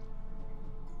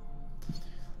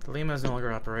 The Lima is no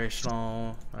longer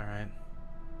operational. Alright.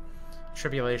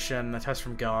 Tribulation, a test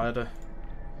from God.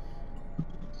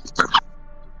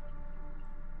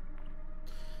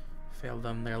 Failed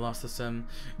them, they lost the sim.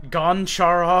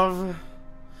 Goncharov!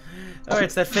 Oh,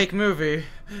 it's that fake movie.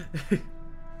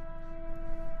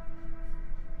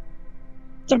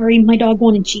 Sorry, my dog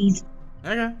wanted cheese.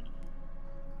 Okay.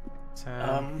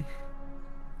 So,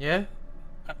 yeah?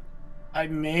 I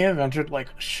may have entered like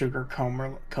a sugar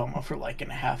coma for like in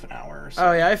a half an hour or so.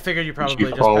 Oh yeah, I figured you probably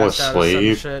just fall passed out or some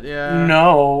asleep? shit. Yeah.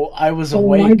 No, I was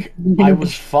awake. I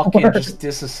was fucking just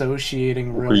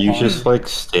disassociating real Were you hard. just like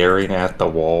staring at the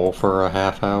wall for a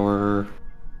half hour?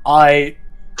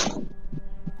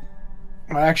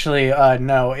 Actually,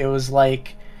 no. It was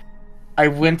like I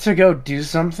went to go do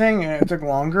something and it took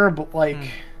longer, but like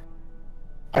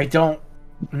I don't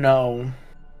know.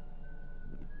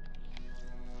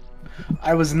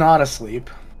 I was not asleep.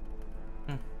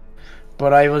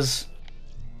 But I was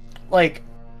like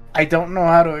I don't know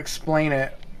how to explain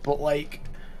it, but like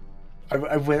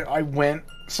I went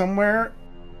somewhere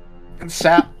and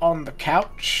sat on the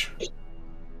couch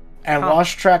and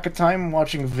lost track of time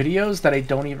watching videos that I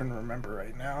don't even remember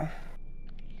right now.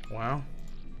 Wow.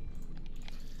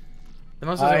 They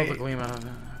must have the gleam out of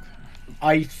it.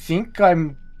 I think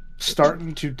I'm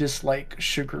starting to dislike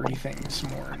sugary things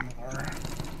more and more.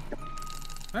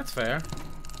 That's fair.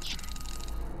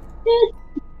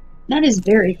 That is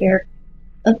very fair.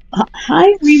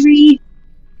 Hi, Riri.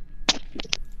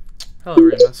 Hello,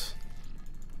 Remus.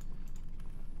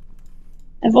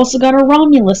 I've also got a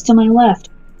Romulus to my left.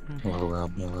 Hello,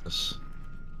 Romulus.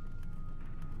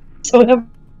 So I have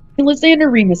Romulus and a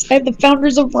Remus. I have the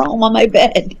founders of Rome on my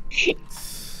bed.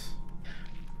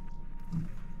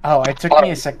 Oh, it took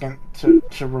me a second to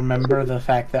remember the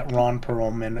fact that Ron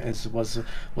Perlman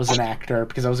was an actor,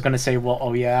 because I was gonna say, well,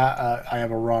 oh yeah, I have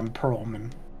a Ron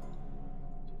Perlman.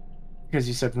 Because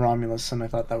you said Romulus, and I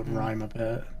thought that would rhyme a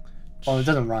bit. Well, it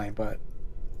doesn't rhyme, but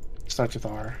it starts with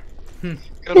R.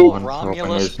 Good old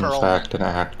Romulus is in fact an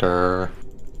actor.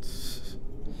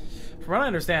 From what I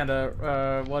understand,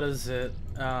 what is it?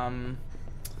 Ron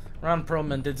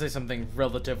Perlman did say something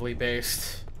relatively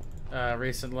based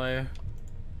recently.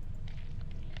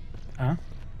 Huh?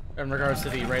 In regards to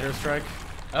the writer's strike.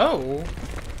 Oh!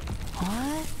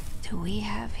 What do we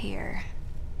have here?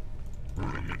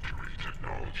 I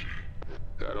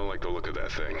don't like the look of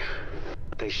that thing.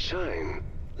 They shine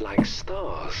like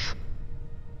stars.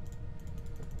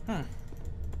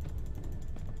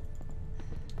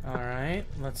 Alright,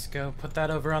 let's go put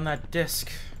that over on that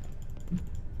disc.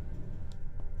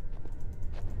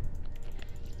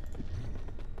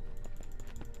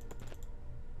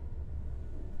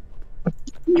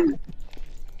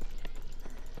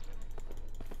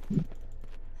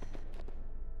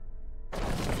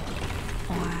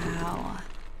 Wow.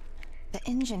 The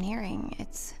engineering,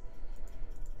 it's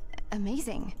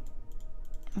amazing.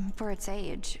 For its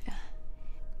age.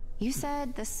 You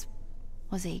said this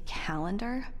was a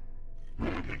calendar?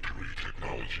 Rudimentary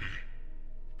technology.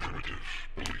 Primitive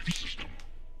belief system.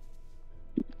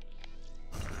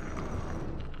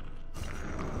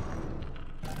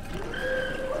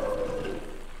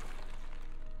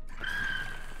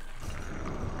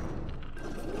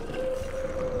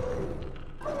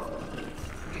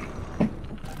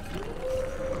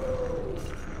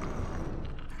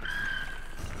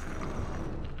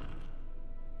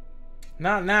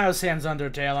 Not now, Sans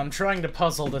Undertale. I'm trying to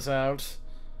puzzle this out.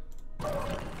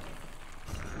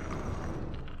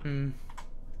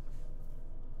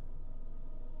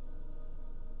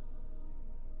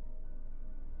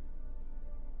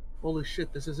 Holy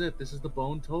shit, this is it. This is the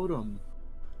bone totem.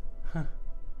 Huh.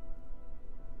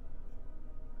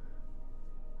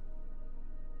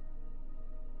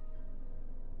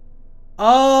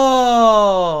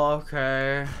 Oh,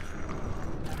 okay.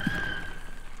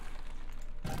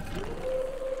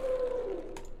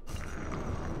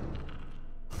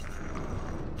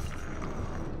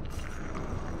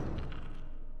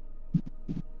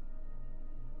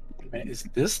 Is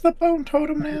this the bone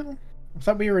totem now? I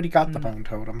thought we already got the bone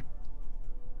totem.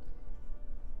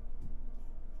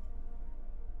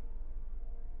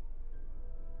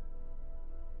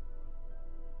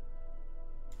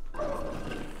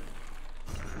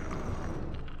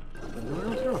 Anyone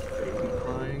else hear a baby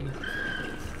crying?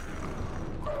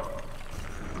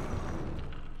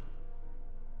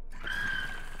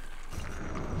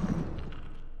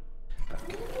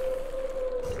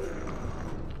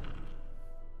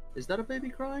 Is that a baby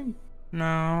crying?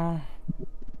 No.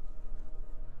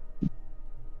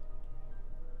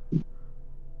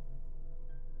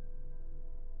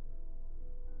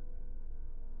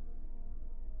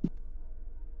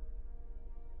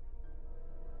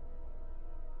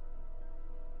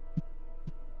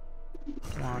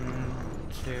 One,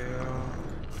 two,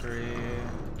 three,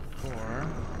 four.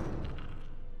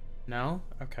 No?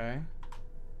 Okay.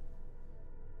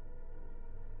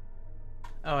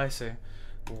 Oh, I see.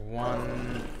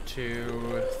 1,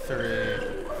 2, 3,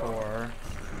 4.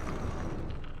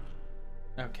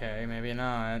 Okay, maybe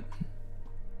not.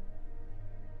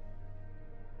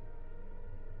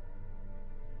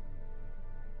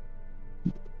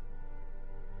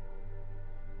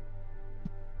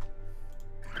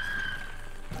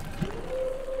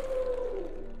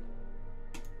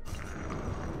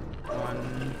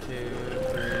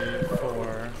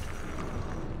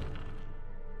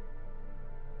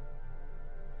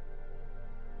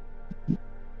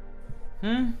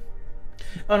 Hmm?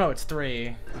 Oh no, it's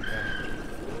 3. Okay.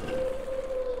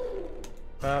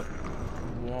 Up.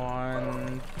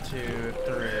 1, 2,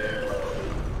 3.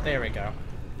 There we go.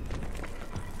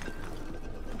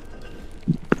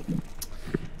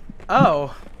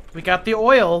 Oh, we got the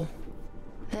oil.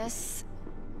 This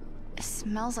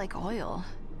smells like oil.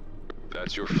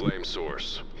 That's your flame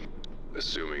source.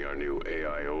 Assuming our new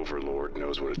AI overlord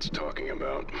knows what it's talking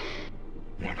about.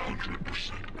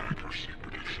 100% accuracy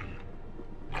prediction.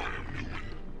 I am Newman.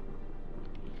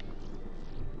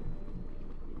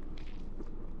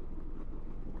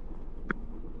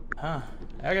 Huh.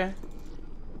 Okay.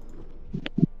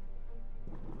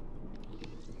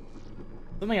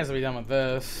 Something has to be done with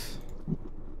this.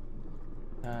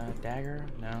 Dagger?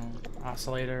 No.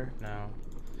 Oscillator? No.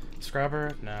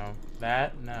 Scrubber? No.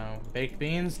 That? No. Baked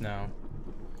beans? No.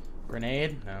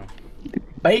 Grenade? No.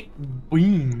 Baked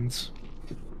beans.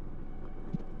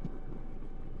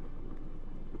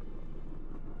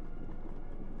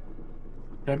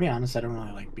 To be honest, I don't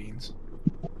really like beans.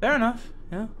 Fair enough.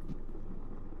 Yeah.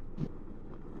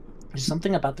 There's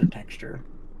something about their texture.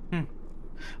 Hmm.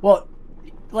 Well,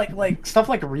 like stuff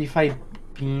like refried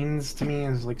beans to me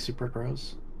is like super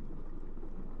gross.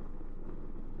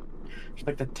 Just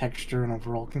like the texture and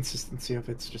overall consistency of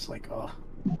it's just like, oh,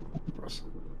 gross.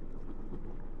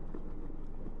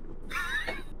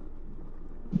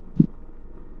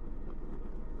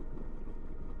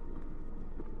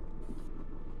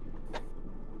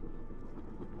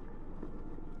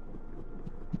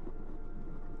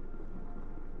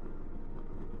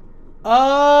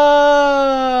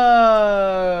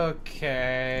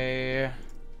 Okay.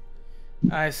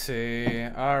 I see.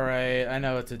 Alright, I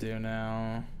know what to do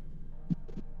now.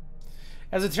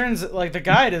 As it turns, like, the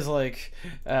guide is, like,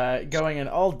 going in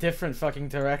all different fucking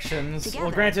directions. Together,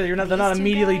 well, granted, they're not these two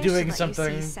immediately guys doing let you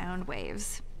something. see sound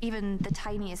waves, even the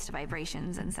tiniest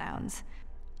vibrations and sounds.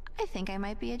 I think I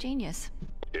might be a genius.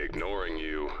 Ignoring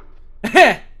you.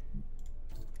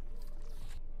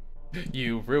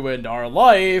 You ruined our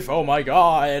life! Oh my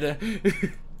god!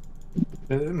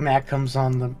 Matt comes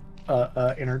on the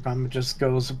intercom and just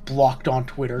goes, blocked on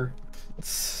Twitter.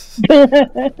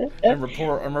 I'm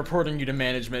reporting you to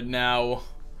management now.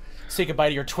 Say goodbye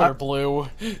to your Twitter blue.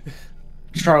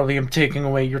 Charlie, I'm taking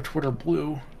away your Twitter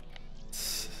blue.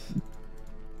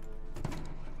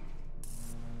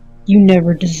 You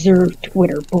never deserved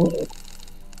Twitter blue.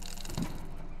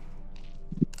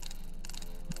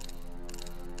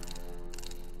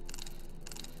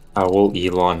 How will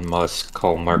Elon Musk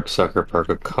call Mark Zuckerberg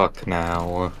a cuck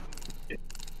now?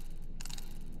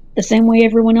 The same way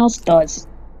everyone else does.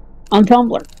 On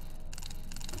Tumblr.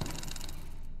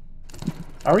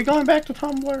 Are we going back to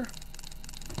Tumblr?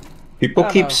 People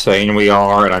keep saying we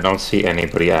are, and I don't see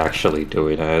anybody actually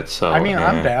doing it, so... I mean,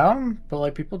 I'm down, but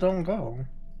like, people don't go.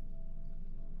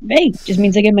 Hey, just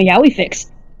means I get my yaoi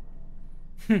fix.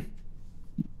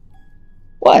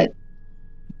 What?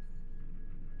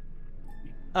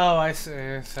 Oh, I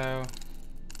see, so...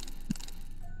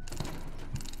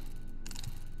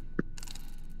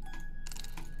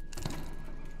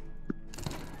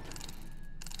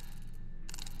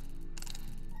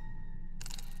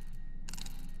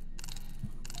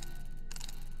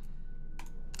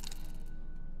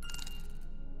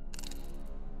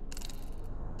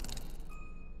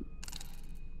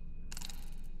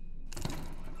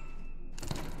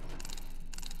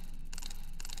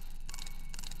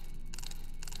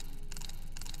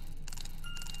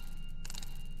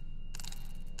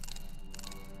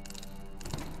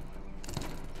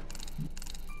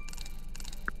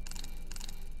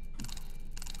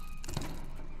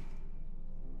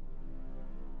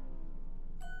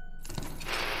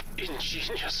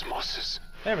 Ingenious Moses.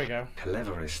 There we go.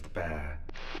 Cleverest bear.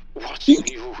 What you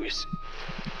knew is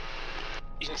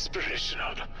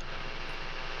inspirational.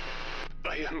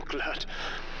 I am glad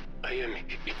I am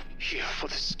here for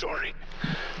the story.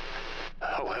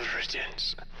 However it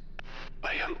ends,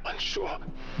 I am unsure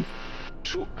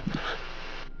to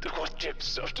what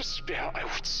depths of despair I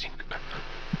would sink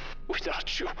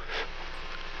without you,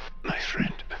 my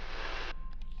friend.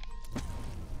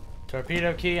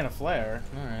 Torpedo key and a flare.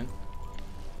 Alright.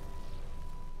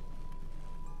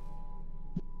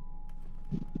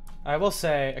 I will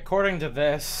say, according to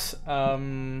this,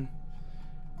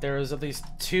 there is at least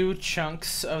 2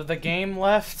 chunks of the game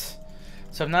left,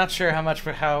 so I'm not sure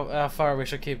how far we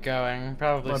should keep going.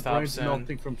 Probably My stop brain's soon.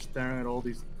 melting from staring at all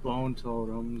these bone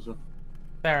totems.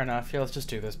 Fair enough. Yeah, let's just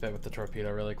do this bit with the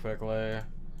torpedo really quickly.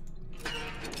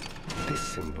 This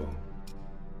symbol.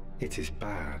 It is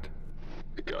bad.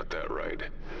 You got that right.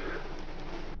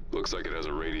 Looks like it has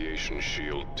a radiation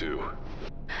shield, too.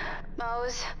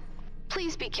 Mose,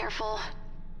 Please be careful.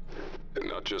 And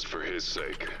not just for his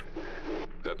sake.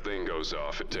 That thing goes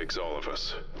off, it takes all of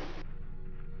us.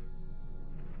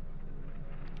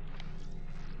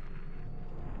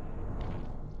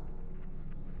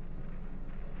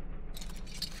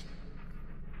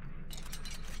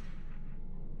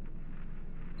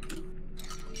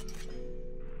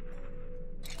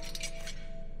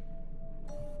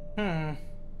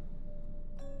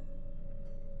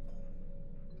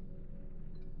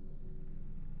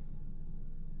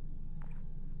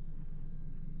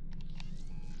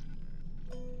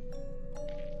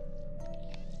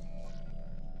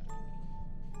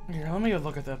 Here, let me go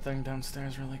look at that thing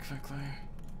downstairs really quickly.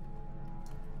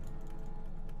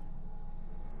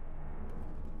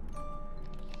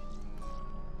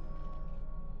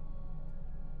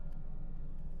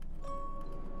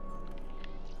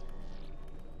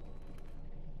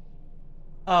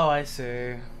 Oh, I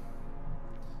see.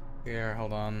 Here,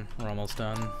 hold on. We're almost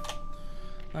done.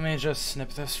 Let me just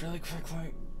snip this really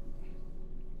quickly.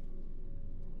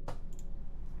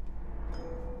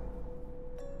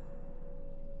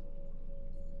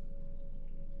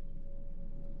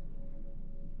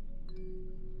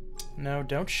 No,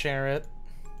 don't share it.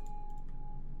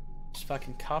 Just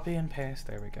fucking copy and paste.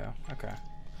 There we go. Okay.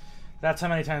 That's how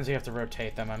many times you have to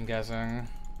rotate them, I'm guessing.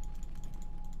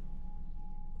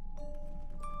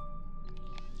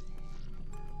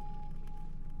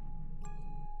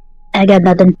 I got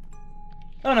nothing.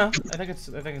 Oh no, I think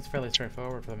it's fairly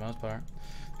straightforward for the most part.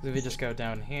 Because if you just go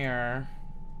down here,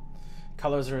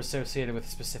 colors are associated with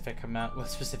specific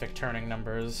turning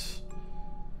numbers.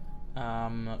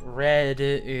 Red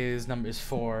is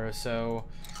 4, so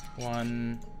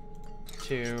 1,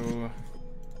 2,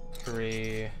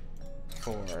 3,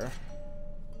 4.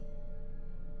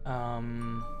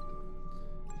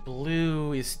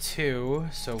 Blue is 2,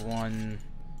 so 1,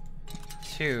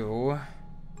 2.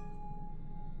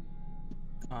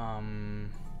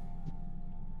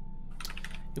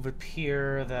 It would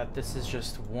appear that this is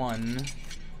just 1.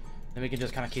 Then we can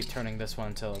just kind of keep turning this one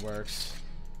until it works.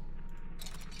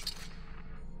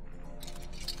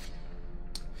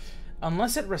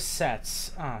 Unless it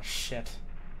resets. Oh, shit.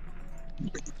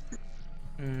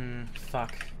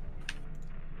 Fuck.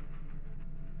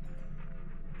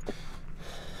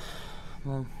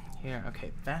 Well, here,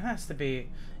 okay, that has to be...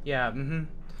 Yeah,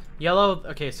 Yellow,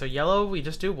 okay, so yellow we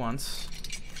just do once.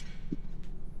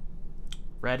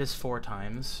 Red is 4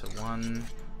 times, so 1,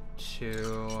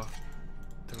 2,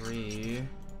 3,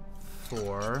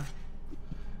 4.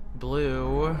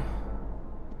 Blue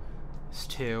is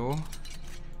 2.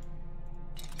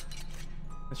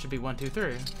 This should be 1, 2,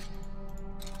 3.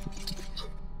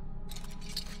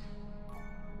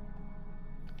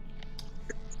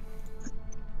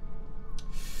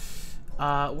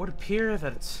 It would appear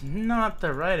that it's not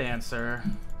the right answer.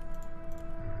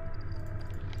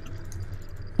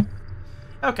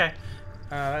 Okay,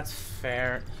 that's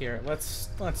fair. Here, let's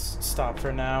stop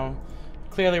for now.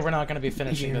 Clearly, we're not going to be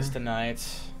finishing this tonight.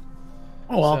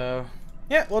 Oh well. So,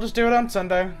 yeah, we'll just do it on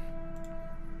Sunday.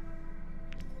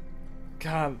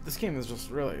 God, this game is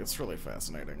just it's really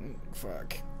fascinating.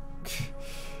 Fuck.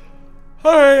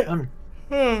 Alright.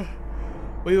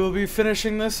 We will be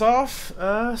finishing this off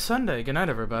Sunday. Good night,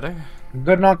 everybody.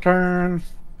 Good Nocturne.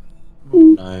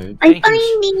 Night.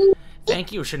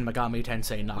 Thank you, Shin Megami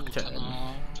Tensei Nocturne.